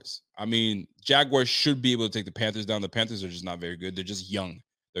 Jaguars. I mean, Jaguars should be able to take the Panthers down. The Panthers are just not very good. They're just young.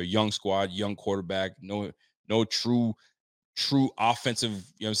 They're a young squad, young quarterback, no true offensive, you know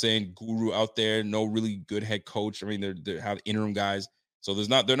what I'm saying, guru out there, no really good head coach. I mean, they have interim guys. So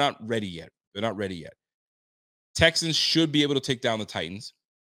they're not ready yet. They're not ready yet. Texans should be able to take down the Titans.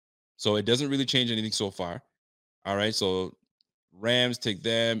 So it doesn't really change anything so far. All right. So Rams take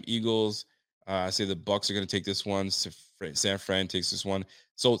them, Eagles. I say the Bucks are going to take this one. San Fran takes this one.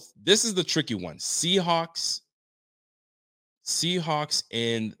 So this is the tricky one. Seahawks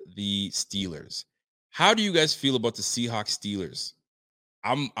and the Steelers. How do you guys feel about the Seahawks Steelers?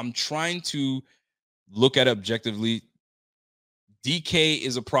 I'm trying to look at it objectively. DK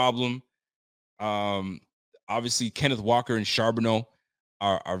is a problem. Obviously Kenneth Walker and Charbonneau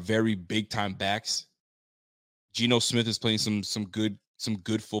are very big time backs. Geno Smith is playing some good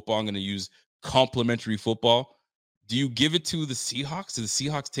football. I'm going to use complementary football. Do you give it to the Seahawks? Do the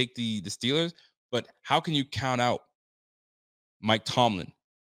Seahawks take the Steelers? But how can you count out Mike Tomlin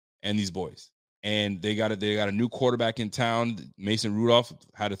and these boys? And they got a new quarterback in town. Mason Rudolph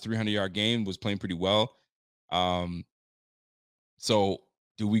had a 300-yard game, was playing pretty well. So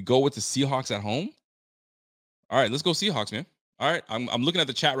do we go with the Seahawks at home? All right, let's go Seahawks, man. All right, I'm looking at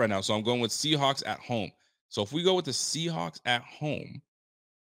the chat right now, so I'm going with Seahawks at home. So if we go with the Seahawks at home,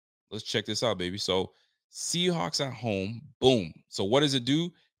 let's check this out, baby. So Seahawks at home, boom. So what does it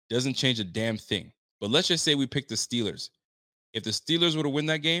do? Doesn't change a damn thing. But let's just say we pick the Steelers. If the Steelers were to win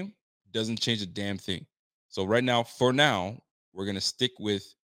that game, doesn't change a damn thing. So right now, for now, we're going to stick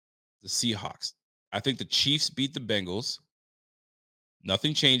with the Seahawks. I think the Chiefs beat the Bengals.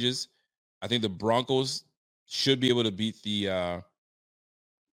 Nothing changes. I think the Broncos should be able to beat the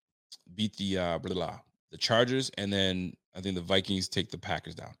Chargers, and then I think the Vikings take the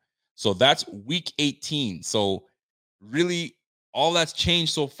Packers down. So that's week 18. So really all that's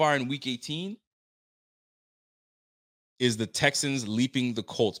changed so far in week 18 is the Texans leaping the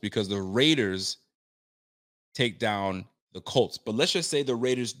Colts because the Raiders take down the Colts. But let's just say the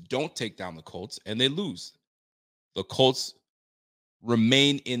Raiders don't take down the Colts and they lose. The Colts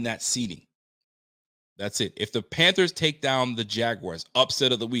remain in that seeding. That's it. If the Panthers take down the Jaguars,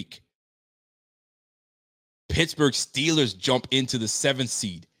 upset of the week, Pittsburgh Steelers jump into the 7th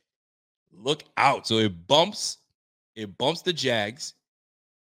seed. Look out. So it bumps the Jags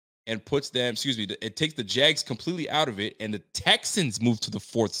and puts them, it takes the Jags completely out of it, and the Texans move to the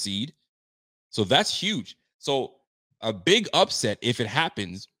 4th seed. So that's huge. So a big upset if it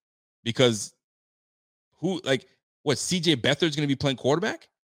happens, because CJ Beathard's going to be playing quarterback?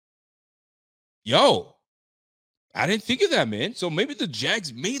 Yo, I didn't think of that, man. So maybe the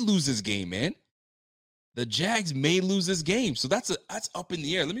Jags may lose this game, man. The Jags may lose this game. So that's up in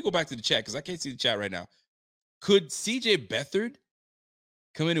the air. Let me go back to the chat because I can't see the chat right now. Could CJ Beathard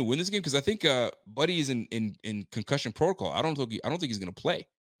come in and win this game? Because I think Buddy is in concussion protocol. I don't think he's going to play.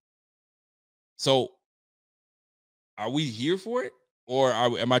 So are we here for it? Or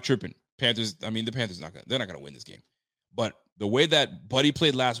am I tripping? Panthers, the Panthers they're not going to win this game. But the way that Buddy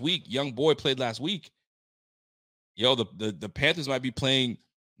played last week, young boy played last week, the Panthers might be playing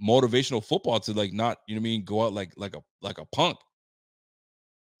motivational football to go out like a punk.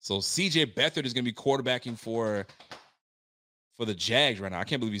 So CJ Beathard is going to be quarterbacking for the Jags right now. I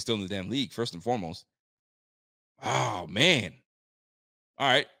can't believe he's still in the damn league, first and foremost. Oh, man. All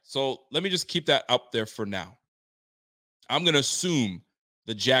right, so let me just keep that up there for now. I'm going to assume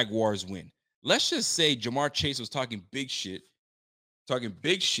the Jaguars win. Let's just say Jamar Chase was talking big shit,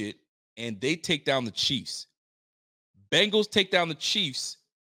 and they take down the Chiefs. Bengals take down the Chiefs.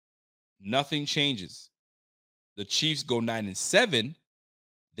 Nothing changes. The Chiefs go 9-7.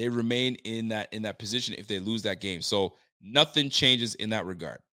 They remain in that position if they lose that game. So nothing changes in that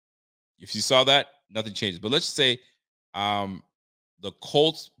regard. If you saw that, nothing changes. But let's say the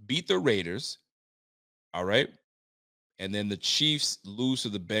Colts beat the Raiders. All right. And then the Chiefs lose to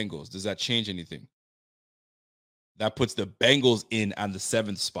the Bengals. Does that change anything? That puts the Bengals in on the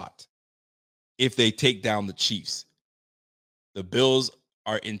 7th spot if they take down the Chiefs. The Bills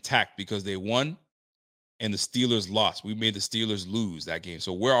are intact because they won and the Steelers lost. We made the Steelers lose that game.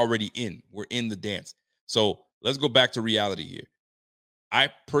 So we're already in. We're in the dance. So let's go back to reality here. I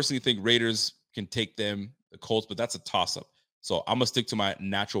personally think Raiders can take them, the Colts, but that's a toss-up. So I'm going to stick to my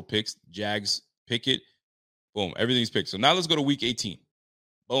natural picks. Jags, pick it. Boom. Everything's picked. So now let's go to week 18.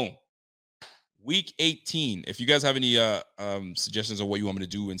 Boom. Week 18. If you guys have any suggestions of what you want me to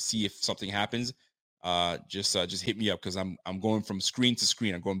do and see if something happens, just hit me up because I'm going from screen to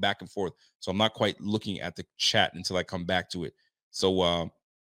screen. I'm going back and forth. So I'm not quite looking at the chat until I come back to it. So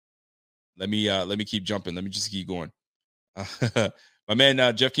let me keep jumping. Let me just keep going. My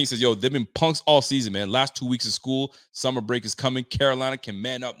man Jeff King says, yo, they've been punks all season, man. Last 2 weeks of school, summer break is coming. Carolina can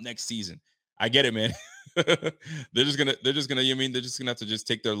man up next season. I get it, man. They're just gonna have to just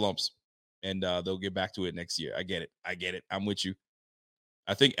take their lumps and they'll get back to it next year. I get it. I'm with you.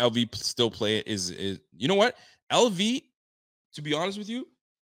 I think LV still play it is you know what? LV, to be honest with you,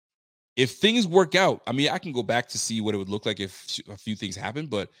 if things work out, I can go back to see what it would look like if a few things happen,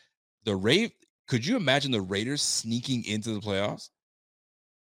 but Could you imagine the Raiders sneaking into the playoffs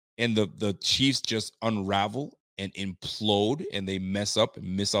and the Chiefs just unravel and implode and they mess up and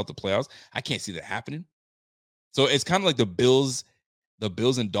miss out the playoffs? I can't see that happening. So it's kind of like the Bills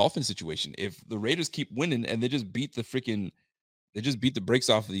and Dolphins situation. If the Raiders keep winning and they just beat the brakes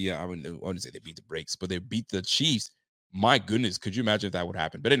off of the, I wouldn't say they beat the brakes, but they beat the Chiefs. My goodness, could you imagine if that would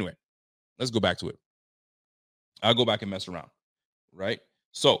happen? But anyway, let's go back to it. I'll go back and mess around, right?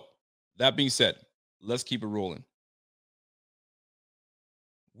 So that being said, let's keep it rolling.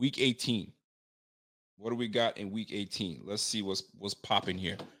 Week 18. What do we got in week 18? Let's see what's popping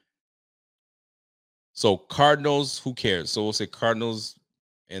here. So Cardinals, who cares? So we'll say Cardinals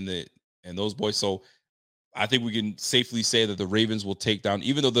and those boys. So I think we can safely say that the Ravens will take down,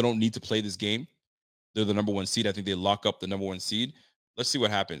 even though they don't need to play this game. They're the number 1 seed. I think they lock up the number 1 seed. Let's see what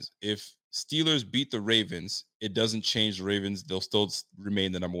happens. If Steelers beat the Ravens, it doesn't change the Ravens. They'll still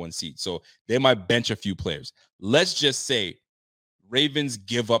remain the number 1 seed. So they might bench a few players. Let's just say Ravens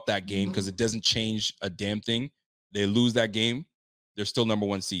give up that game because it doesn't change a damn thing. They lose that game. They're still number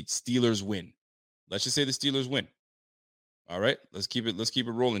 1 seed. Steelers win. Let's just say the Steelers win. All right, let's keep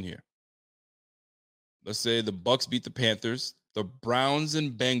it rolling here. Let's say the Bucks beat the Panthers, the Browns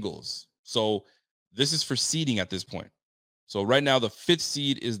and Bengals. So this is for seeding at this point. So right now the 5th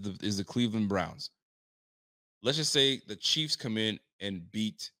seed is the Cleveland Browns. Let's just say the Chiefs come in and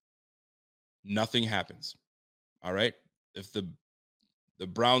beat. Nothing happens. All right. If the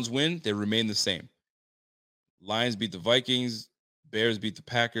Browns win, they remain the same. Lions beat the Vikings, Bears beat the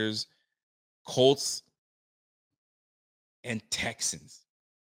Packers, Colts and Texans.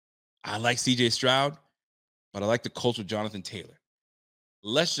 I like CJ Stroud, but I like the Colts with Jonathan Taylor.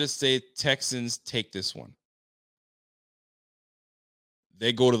 Let's just say Texans take this one.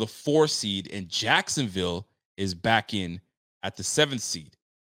 They go to the 4 seed, and Jacksonville is back in at the 7th seed.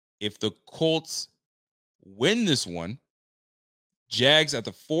 If the Colts win this one, Jags at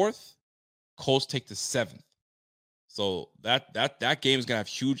the 4th, Colts take the 7th. So that game is going to have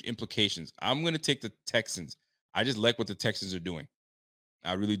huge implications. I'm going to take the Texans. I just like what the Texans are doing.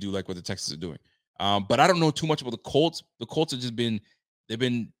 I really do like what the Texans are doing. But I don't know too much about the Colts. The Colts have they've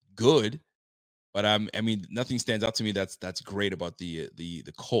been good, but I mean, nothing stands out to me that's great about the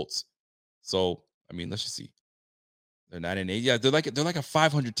Colts. So I mean, let's just see. They're 9-8. Yeah, they're like a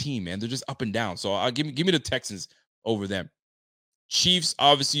 500 team, man. They're just up and down. So I'll give me the Texans over them. Chiefs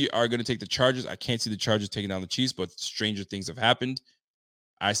obviously are going to take the Chargers. I can't see the Chargers taking down the Chiefs, but stranger things have happened.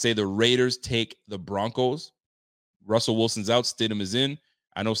 I say the Raiders take the Broncos. Russell Wilson's out. Stidham is in.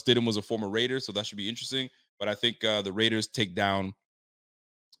 I know Stidham was a former Raider, so that should be interesting. But I think the Raiders take down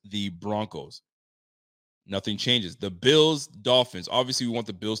the Broncos. Nothing changes. The Bills, Dolphins. Obviously, we want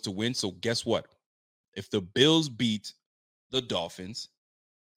the Bills to win. So guess what? If the Bills beat the Dolphins,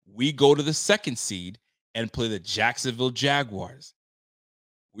 we go to the 2nd seed and play the Jacksonville Jaguars.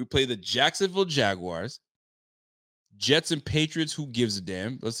 We play the Jacksonville Jaguars. Jets and Patriots, who gives a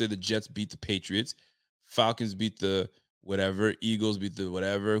damn? Let's say the Jets beat the Patriots. Falcons beat the whatever. Eagles beat the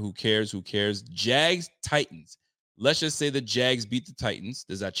whatever. Who cares? Who cares? Jags, Titans. Let's just say the Jags beat the Titans.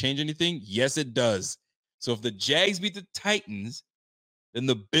 Does that change anything? Yes, it does. So if the Jags beat the Titans, then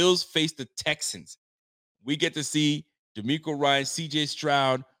the Bills face the Texans. We get to see DeMeco Ryan, CJ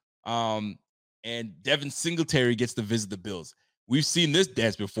Stroud, and Devin Singletary gets to visit the Bills. We've seen this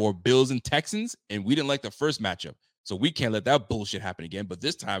dance before, Bills and Texans, and we didn't like the first matchup. So we can't let that bullshit happen again. But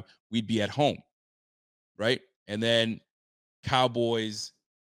this time, we'd be at home, right? And then Cowboys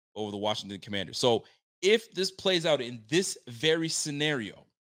over the Washington Commanders. So if this plays out in this very scenario,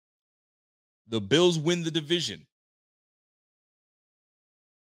 the Bills win the division,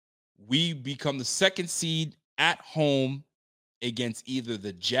 we become the 2nd seed at home against either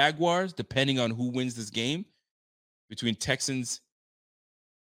the Jaguars, depending on who wins this game, between the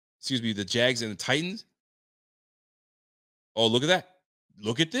Jags and the Titans. Oh, look at that.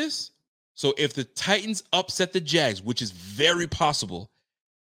 Look at this. So if the Titans upset the Jags, which is very possible,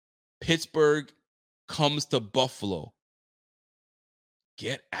 Pittsburgh comes to Buffalo.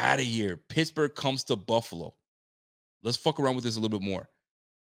 Get out of here. Pittsburgh comes to Buffalo. Let's fuck around with this a little bit more.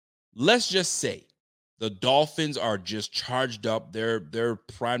 Let's just say the Dolphins are just charged up. They're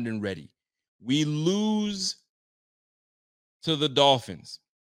primed and ready. We lose to the Dolphins.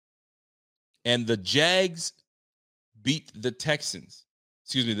 And the Jags beat the Texans.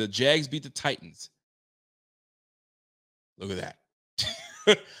 Excuse me, the Jags beat the Titans. Look at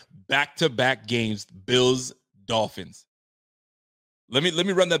that. Back-to-back games, Bills, Dolphins. Let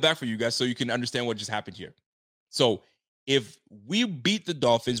me run that back for you guys so you can understand what just happened here. So if we beat the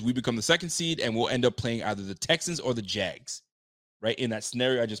Dolphins, we become the 2nd seed, and we'll end up playing either the Texans or the Jags, right? In that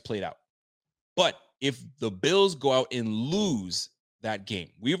scenario I just played out. But if the Bills go out and lose that game,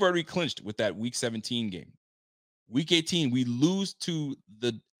 we've already clinched with that Week 17 game. Week 18, we lose to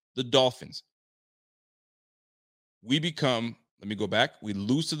the Dolphins. We become, let me go back. We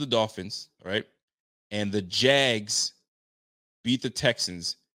lose to the Dolphins, all right? And the Jags beat the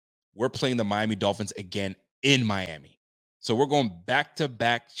Texans. We're playing the Miami Dolphins again in Miami. So we're going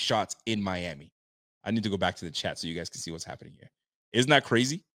back-to-back shots in Miami. I need to go back to the chat so you guys can see what's happening here. Isn't that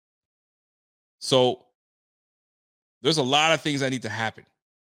crazy? So there's a lot of things that need to happen.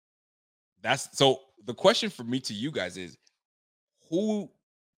 So the question for me to you guys is, who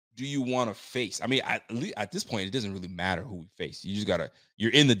do you want to face? I mean, at this point, it doesn't really matter who we face. You just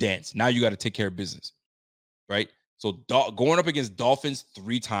you're in the dance. Now you got to take care of business, right? So going up against Dolphins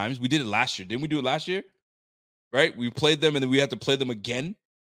 3 times, we did it last year. Didn't we do it last year? Right? We played them and then we had to play them again.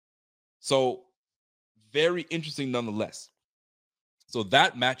 So very interesting nonetheless. So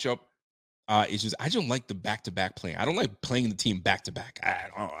that matchup is just, I don't like the back-to-back playing. I don't like playing the team back-to-back.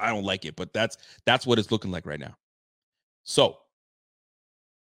 I don't like it, but that's what it's looking like right now. So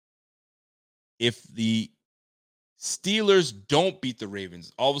if the Steelers don't beat the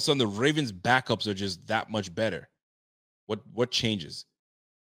Ravens, all of a sudden the Ravens backups are just that much better. What changes?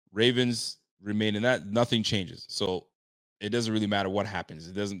 Ravens remain in that, nothing changes. So it doesn't really matter what happens.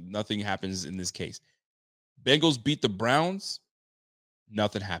 Nothing happens in this case. Bengals beat the Browns,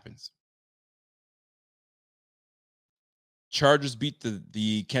 nothing happens. Chargers beat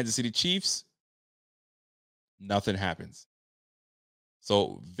the Kansas City Chiefs, nothing happens.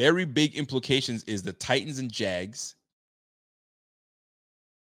 So very big implications is the Titans and Jags.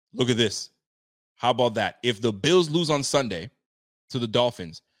 Look at this. How about that? If the Bills lose on Sunday to the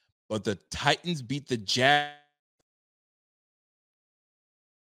Dolphins, but the Titans beat the Jags,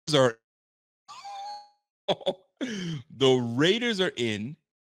 the Raiders are in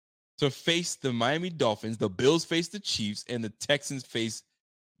to face the Miami Dolphins, the Bills face the Chiefs, and the Texans face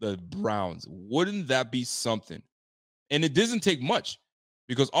the Browns. Wouldn't that be something? And it doesn't take much,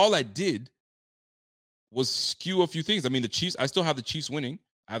 because all I did was skew a few things. I mean, the Chiefs, I still have the Chiefs winning.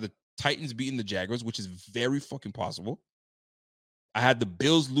 I have the Titans beating the Jaguars, which is very fucking possible. I had the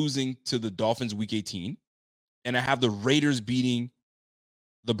Bills losing to the Dolphins Week 18, and I have the Raiders beating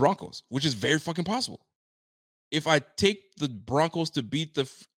the Broncos, which is very fucking possible. If I take the Broncos to beat the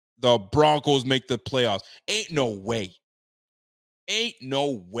Broncos make the playoffs, ain't no way. Ain't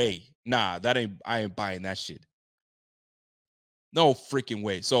no way. Nah, I ain't buying that shit. No freaking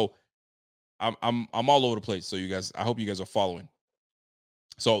way. So I'm all over the place. So you guys, I hope you guys are following.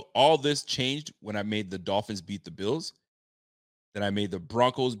 So all this changed when I made the Dolphins beat the Bills. Then I made the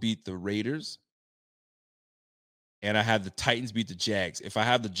Broncos beat the Raiders. And I had the Titans beat the Jags. If I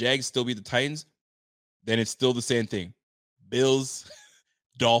have the Jags still beat the Titans, then it's still the same thing. Bills,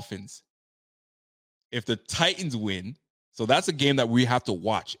 Dolphins. If the Titans win, so that's a game that we have to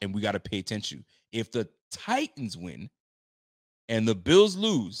watch and we got to pay attention. If the Titans win and the Bills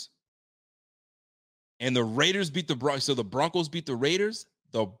lose and the Raiders beat the Broncos, so the Broncos beat the Raiders,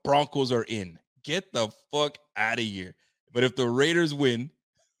 the Broncos are in. Get the fuck out of here. But if the Raiders win,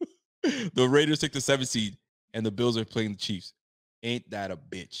 the Raiders take the 7th seed and the Bills are playing the Chiefs. Ain't that a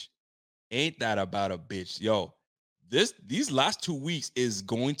bitch? Ain't that about a bitch? Yo, these last 2 weeks is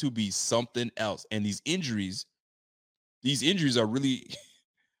going to be something else. And these injuries are really,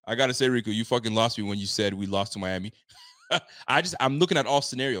 I got to say, Rico, you fucking lost me when you said we lost to Miami. I'm looking at all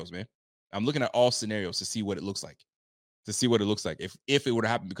scenarios, man. I'm looking at all scenarios to see what it looks like. If it were to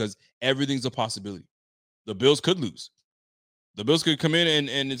happen, because everything's a possibility. The Bills could lose. The Bills could come in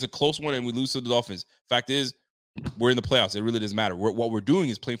and it's a close one and we lose to the Dolphins. Fact is, we're in the playoffs. It really doesn't matter. What we're doing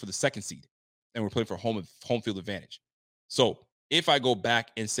is playing for the 2nd seed, and we're playing for home field advantage. So if I go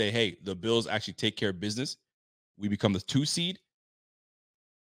back and say, hey, the Bills actually take care of business, we become the 2 seed.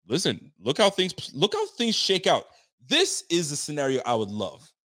 Listen, look how things shake out. This is a scenario I would love.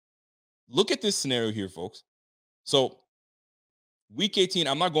 Look at this scenario here, folks. So Week 18,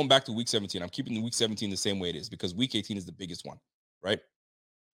 I'm not going back to Week 17. I'm keeping the Week 17 the same way it is, because Week 18 is the biggest one, right?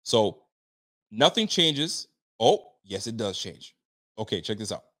 So nothing changes. Oh, yes, it does change. Okay, check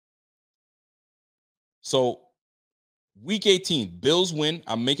this out. So Week 18, Bills win.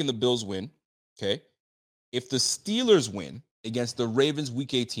 I'm making the Bills win, okay? If the Steelers win against the Ravens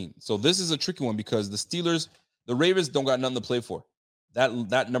Week 18, so this is a tricky one because the Ravens don't got nothing to play for.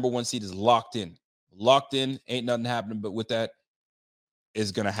 That number 1 seed is locked in. Locked in, ain't nothing happening, but with that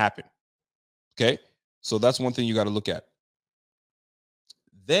is going to happen, okay? So that's one thing you got to look at.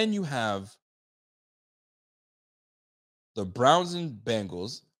 Then you have the Browns and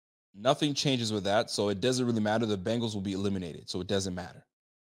Bengals. Nothing changes with that, so it doesn't really matter. The Bengals will be eliminated, so it doesn't matter.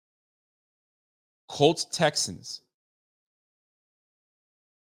 Colts Texans.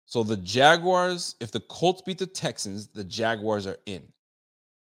 So the Jaguars, if the Colts beat the Texans, the Jaguars are in.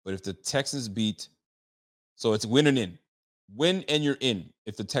 But if the Texans beat, so it's win and in. Win and you're in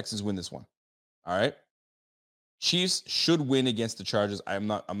if the Texans win this one. All right. Chiefs should win against the Chargers. I'm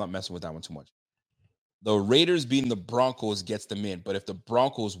not messing with that one too much. The Raiders beating the Broncos gets them in. But if the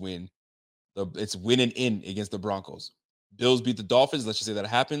Broncos win, it's win and in against the Broncos. Bills beat the Dolphins. Let's just say that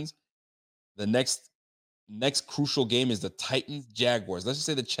happens. The next crucial game is the Titans Jaguars. Let's just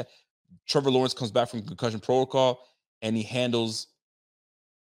say that Trevor Lawrence comes back from concussion protocol and he handles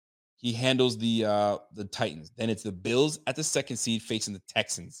the Titans. Then it's the Bills at the second seed facing the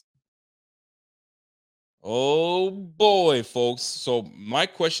Texans. Oh boy, folks. So my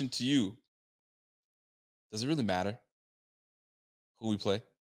question to you, does it really matter who we play?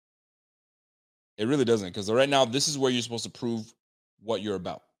 It really doesn't, because right now this is where you're supposed to prove what you're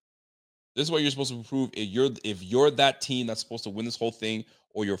about. This is what you're supposed to prove if you're that team that's supposed to win this whole thing,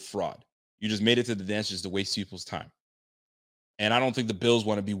 or you're fraud. You just made it to the dance just to waste people's time. And I don't think the Bills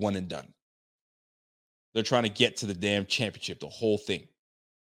want to be one and done. They're trying to get to the damn championship, the whole thing.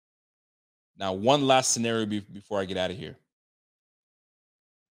 Now, one last scenario before I get out of here.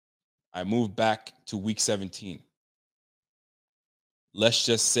 I move back to week 17. Let's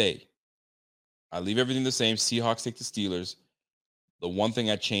just say I leave everything the same. Seahawks take the Steelers. The one thing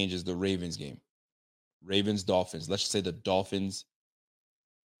I change is the Ravens game. Ravens, Dolphins. Let's just say the Dolphins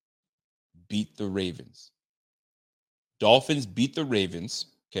beat the Ravens. Dolphins beat the Ravens.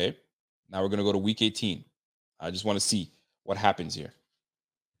 Okay. Now we're going to go to week 18. I just want to see what happens here.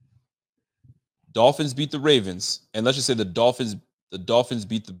 Dolphins beat the Ravens. And let's just say the Dolphins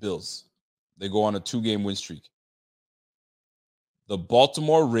beat the Bills. They go on a 2-game win streak. The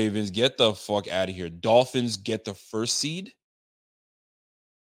Baltimore Ravens, get the fuck out of here. Dolphins get the first seed.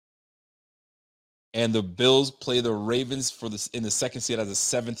 And the Bills play the Ravens in the second seed as a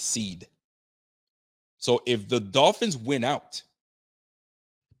 7th seed. So if the Dolphins win out,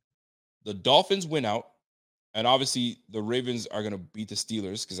 and obviously the Ravens are going to beat the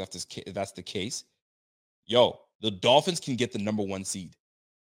Steelers because if that's the case, the Dolphins can get the number 1 seed.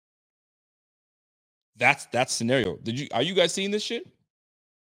 That's that scenario. Are you guys seeing this shit?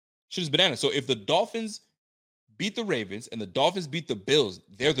 Shit is bananas. So if the Dolphins beat the Ravens and the Dolphins beat the Bills,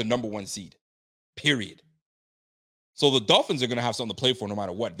 they're the number 1 seed. Period. So the Dolphins are going to have something to play for no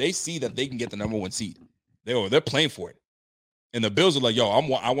matter what. They see that they can get the number 1 seed. They're playing for it. And the Bills are like,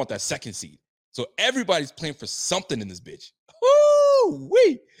 I want that 2nd seed. So everybody's playing for something in this bitch.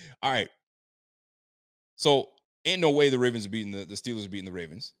 Woo-wee. All right. So ain't no way the Ravens are beating the Steelers are beating the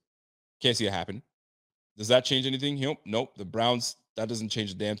Ravens. Can't see it happen. Does that change anything? Nope. The Browns, that doesn't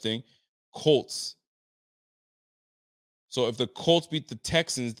change a damn thing. Colts. So if the Colts beat the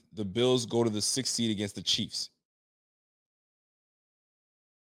Texans, the Bills go to the 6th seed against the Chiefs.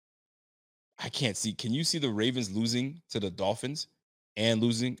 I can't see. Can you see the Ravens losing to the Dolphins and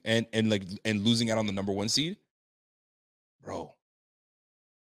losing losing out on the number 1 seed? Bro.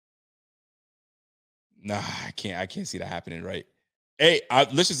 Nah, I can't see that happening, right? Hey, I'm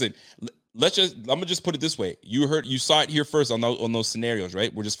gonna just put it this way. You saw it here first on those scenarios,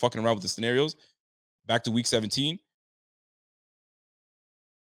 right? We're just fucking around with the scenarios. Back to week 17.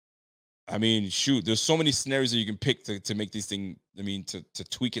 I mean, shoot, there's so many scenarios that you can pick to make this thing, to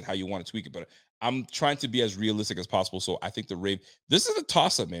tweak it how you want to tweak it. But I'm trying to be as realistic as possible. So I think this is a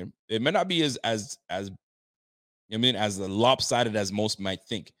toss-up, man. It may not be as lopsided as most might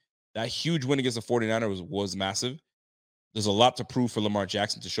think. That huge win against the 49ers was massive. There's a lot to prove for Lamar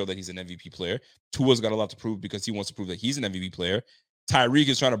Jackson to show that he's an MVP player. Tua's got a lot to prove because he wants to prove that he's an MVP player. Tyreek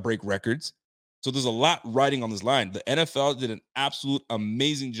is trying to break records. So there's a lot riding on this line. The NFL did an absolute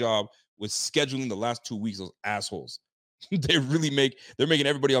amazing job with scheduling the last 2 weeks, those assholes. They're making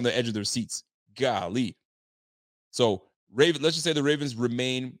everybody on the edge of their seats. Golly. So let's just say the Ravens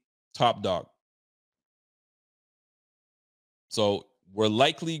remain top dog. So we're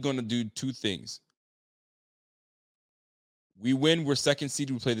likely going to do 2 things. We win, we're 2nd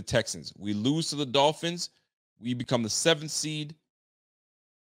seed, we play the Texans. We lose to the Dolphins, we become the 7th seed,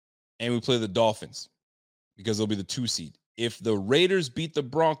 and we play the Dolphins because they'll be the 2 seed. If the Raiders beat the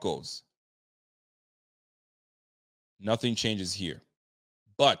Broncos, nothing changes here.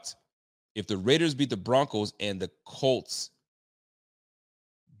 But if the Raiders beat the Broncos and the Colts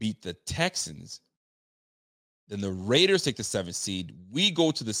beat the Texans, then the Raiders take the 7th seed. We go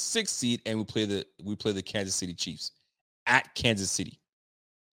to the 6th seed and we play the Kansas City Chiefs at Kansas City.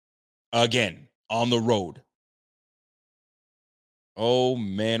 Again, on the road. Oh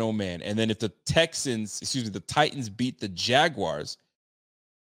man, oh man. And then if the Titans beat the Jaguars,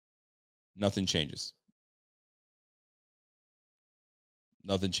 Nothing changes.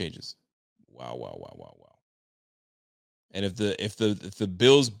 Nothing changes. Wow. And if the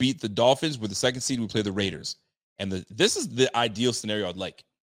Bills beat the Dolphins, with the second seed, we play the Raiders. And this is the ideal scenario I'd like.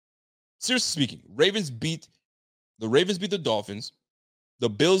 Seriously speaking, the Ravens beat the Dolphins. The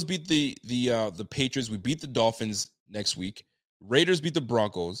Bills beat the Patriots. We beat the Dolphins next week. Raiders beat the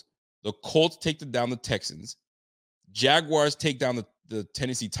Broncos. The Colts take down the Texans. Jaguars take down the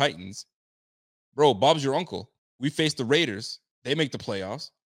Tennessee Titans. Bro, Bob's your uncle. We face the Raiders. They make the playoffs.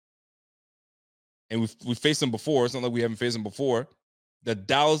 And we faced them before. It's not like we haven't faced them before. The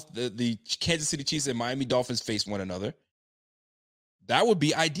Kansas City Chiefs and Miami Dolphins face one another. That would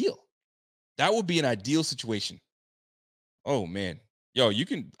be ideal. That would be an ideal situation. Oh man. Yo,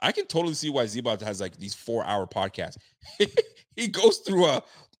 I can totally see why Zebot has like these 4-hour podcasts. He goes through a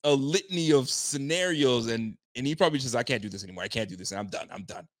litany of scenarios and he probably just, I can't do this anymore. I can't do this. And I'm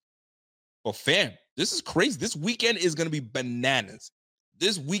done. But fam, this is crazy. This weekend is going to be bananas.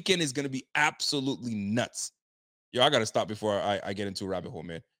 This weekend is going to be absolutely nuts. Yo, I got to stop before I get into a rabbit hole,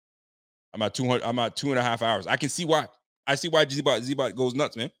 man. I'm at 2.5 hours. I can see why. I see why Zebot goes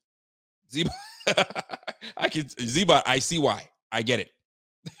nuts, man. Zebot, I see why. I get it.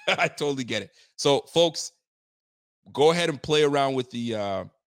 I totally get it. So, folks, go ahead and play around with the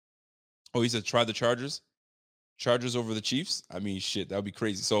he said try the Chargers. Chargers over the Chiefs. I mean, shit, that would be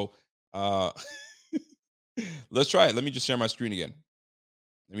crazy. So, let's try it. Let me just share my screen again.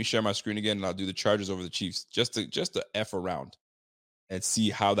 And I'll do the Chargers over the Chiefs just to F around and see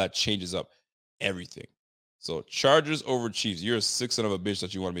how that changes up everything. So, Chargers over Chiefs. You're a sick son of a bitch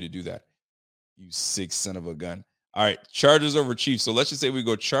that you want me to do that. You sick son of a gun. All right, Chargers over Chiefs. So let's just say we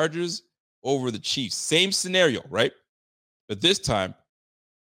go Chargers over the Chiefs. Same scenario, right? But this time,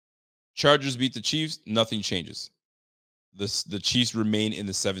 Chargers beat the Chiefs. Nothing changes. The Chiefs remain in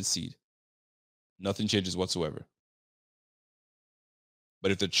the 7th seed. Nothing changes whatsoever.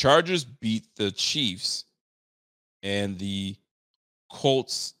 But if the Chargers beat the Chiefs and the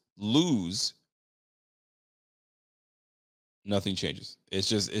Colts lose, nothing changes. It's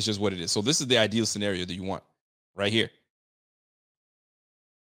just what it is. So this is the ideal scenario that you want right here.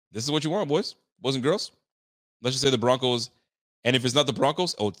 This is what you want, boys and girls. Let's just say the Broncos, and if it's not the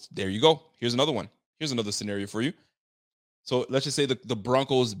Broncos, there you go. Here's another one. Here's another scenario for you. So let's just say the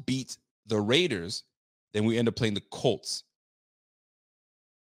Broncos beat the Raiders, then we end up playing the Colts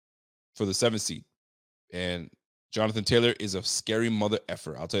for the 7th seed. And Jonathan Taylor is a scary mother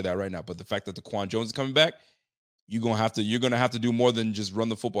effer. I'll tell you that right now. But the fact that Daquan Jones is coming back, you're gonna have to do more than just run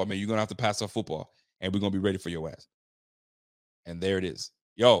the football, man. You're gonna have to pass off football, and we're gonna be ready for your ass. And there it is.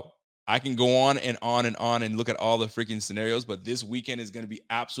 Yo, I can go on and on and on and look at all the freaking scenarios, but this weekend is gonna be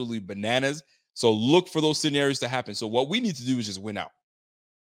absolutely bananas. So look for those scenarios to happen. So what we need to do is just win out,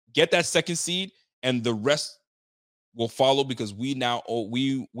 get that 2nd seed, and the rest will follow because we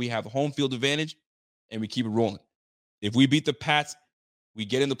have home field advantage, and we keep it rolling. If we beat the Pats, we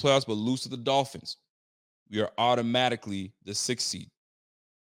get in the playoffs, but lose to the Dolphins, we are automatically the 6th seed.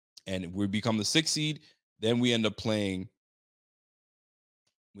 And if we become the 6th seed, then we end up playing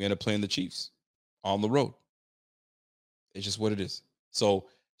the Chiefs on the road. It's just what it is. So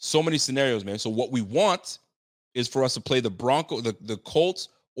many scenarios, man. So what we want is for us to play the Broncos, the Colts,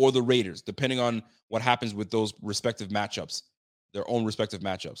 or the Raiders, depending on what happens with those respective matchups, their own respective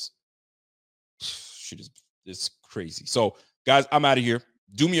matchups. Shit is crazy. So, guys, I'm out of here.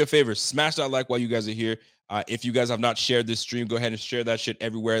 Do me a favor, smash that like while you guys are here. If you guys have not shared this stream, go ahead and share that shit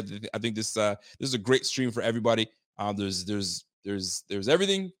everywhere. I think this is a great stream for everybody. There's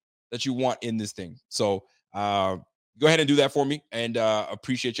everything that you want in this thing. So go ahead and do that for me, and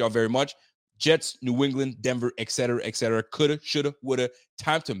appreciate y'all very much. Jets, New England, Denver, et cetera. Coulda, shoulda, woulda.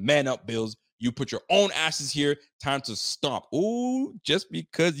 Time to man up, Bills. You put your own asses here. Time to stomp. Ooh, just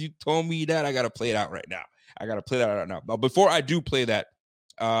because you told me that, I got to play it out right now. But before I do play that,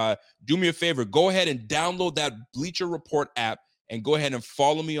 do me a favor. Go ahead and download that Bleacher Report app and go ahead and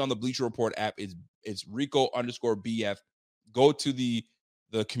follow me on the Bleacher Report app. It's Rico_BF. Go to the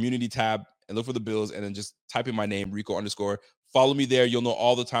community tab and look for the Bills and then just type in my name, Rico_. Follow me there. You'll know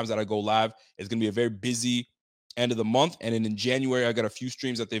all the times that I go live. It's going to be a very busy end of the month. And then in January, I got a few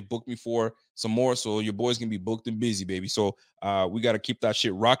streams that they've booked me for, some more. So your boy's going to be booked and busy, baby. So we got to keep that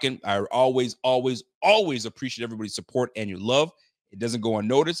shit rocking. I always appreciate everybody's support and your love. It doesn't go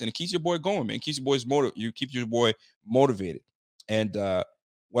unnoticed, and it keeps your boy going, man. It keeps you keep your boy motivated. And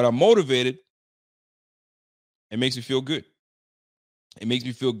when I'm motivated, it makes me feel good.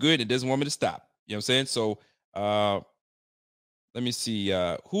 It doesn't want me to stop. You know what I'm saying? So let me see.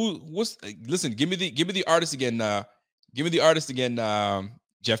 Listen, give me the artist again. Give me the artist again,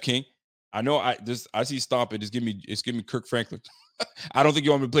 Jeff King. I know I see Stomp. It's giving me Kirk Franklin. I don't think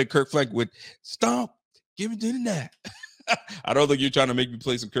you want me to play Kirk Franklin with Stomp. Give me to the net. I don't think you're trying to make me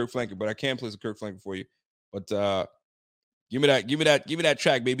play some Kirk Franklin, but I can play some Kirk Franklin for you. But give me that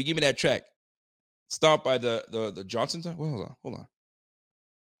track, baby. Give me that track. Stomp by the Johnsons. Well, hold on.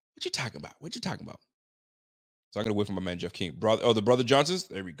 What you talking about? So I'm gonna wait for my man Jeff King. The Brother Johnsons.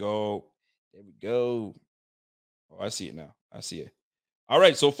 There we go. Oh, I see it now. I see it. All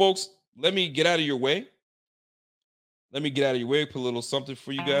right, so folks, let me get out of your way. Put a little something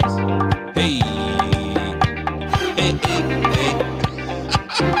for you guys. Hey.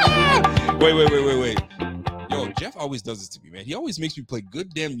 Wait. Yo, Jeff always does this to me, man. He always makes me play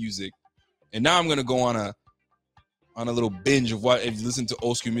good damn music. And now I'm gonna go on a little binge of if you listen to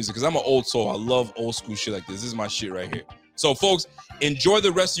old school music, because I'm an old soul. I love old school shit like this. This is my shit right here. So, folks, enjoy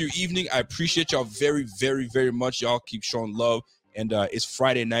the rest of your evening. I appreciate y'all very, very, very much. Y'all keep showing love. And it's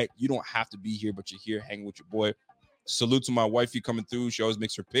Friday night. You don't have to be here, but you're here hanging with your boy. Salute to my wifey coming through. She always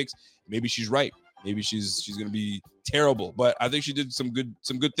makes her picks. Maybe she's right. Maybe she's gonna be terrible, but I think she did some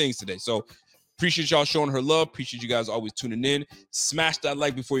good things today. So appreciate y'all showing her love. Appreciate you guys always tuning in. Smash that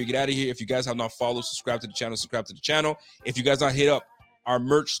like before you get out of here. If you guys have not followed, subscribe to the channel. If you guys not hit up our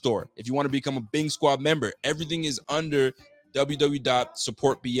merch store, if you want to become a Bing Squad member, everything is under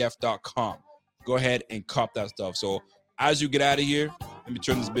www.supportbf.com. Go ahead and cop that stuff. So as you get out of here, let me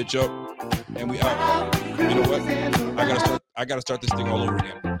turn this bitch up and we out. You know what? I gotta start this thing all over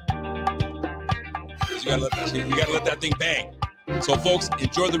again. You gotta let that thing bang. So folks,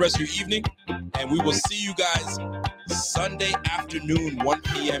 enjoy the rest of your evening, and we will see you guys Sunday afternoon, 1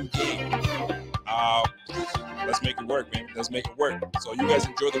 p.m. game. Let's make it work, man. Let's make it work. So you guys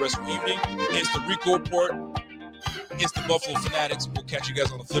enjoy the rest of your evening. It's the Rico Report. It's the Buffalo Fanatics. We'll catch you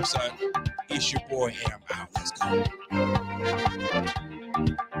guys on the flip side. It's your boy Ham out. Let's go.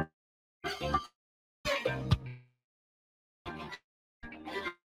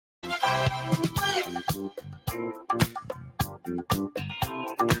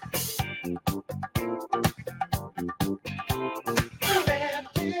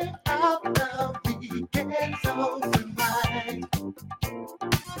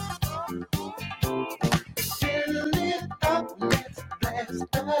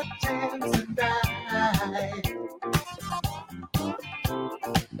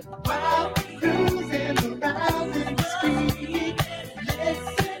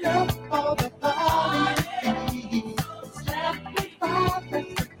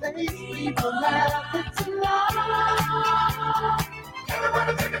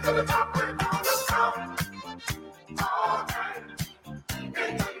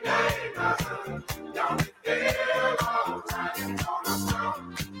 Don't you feel all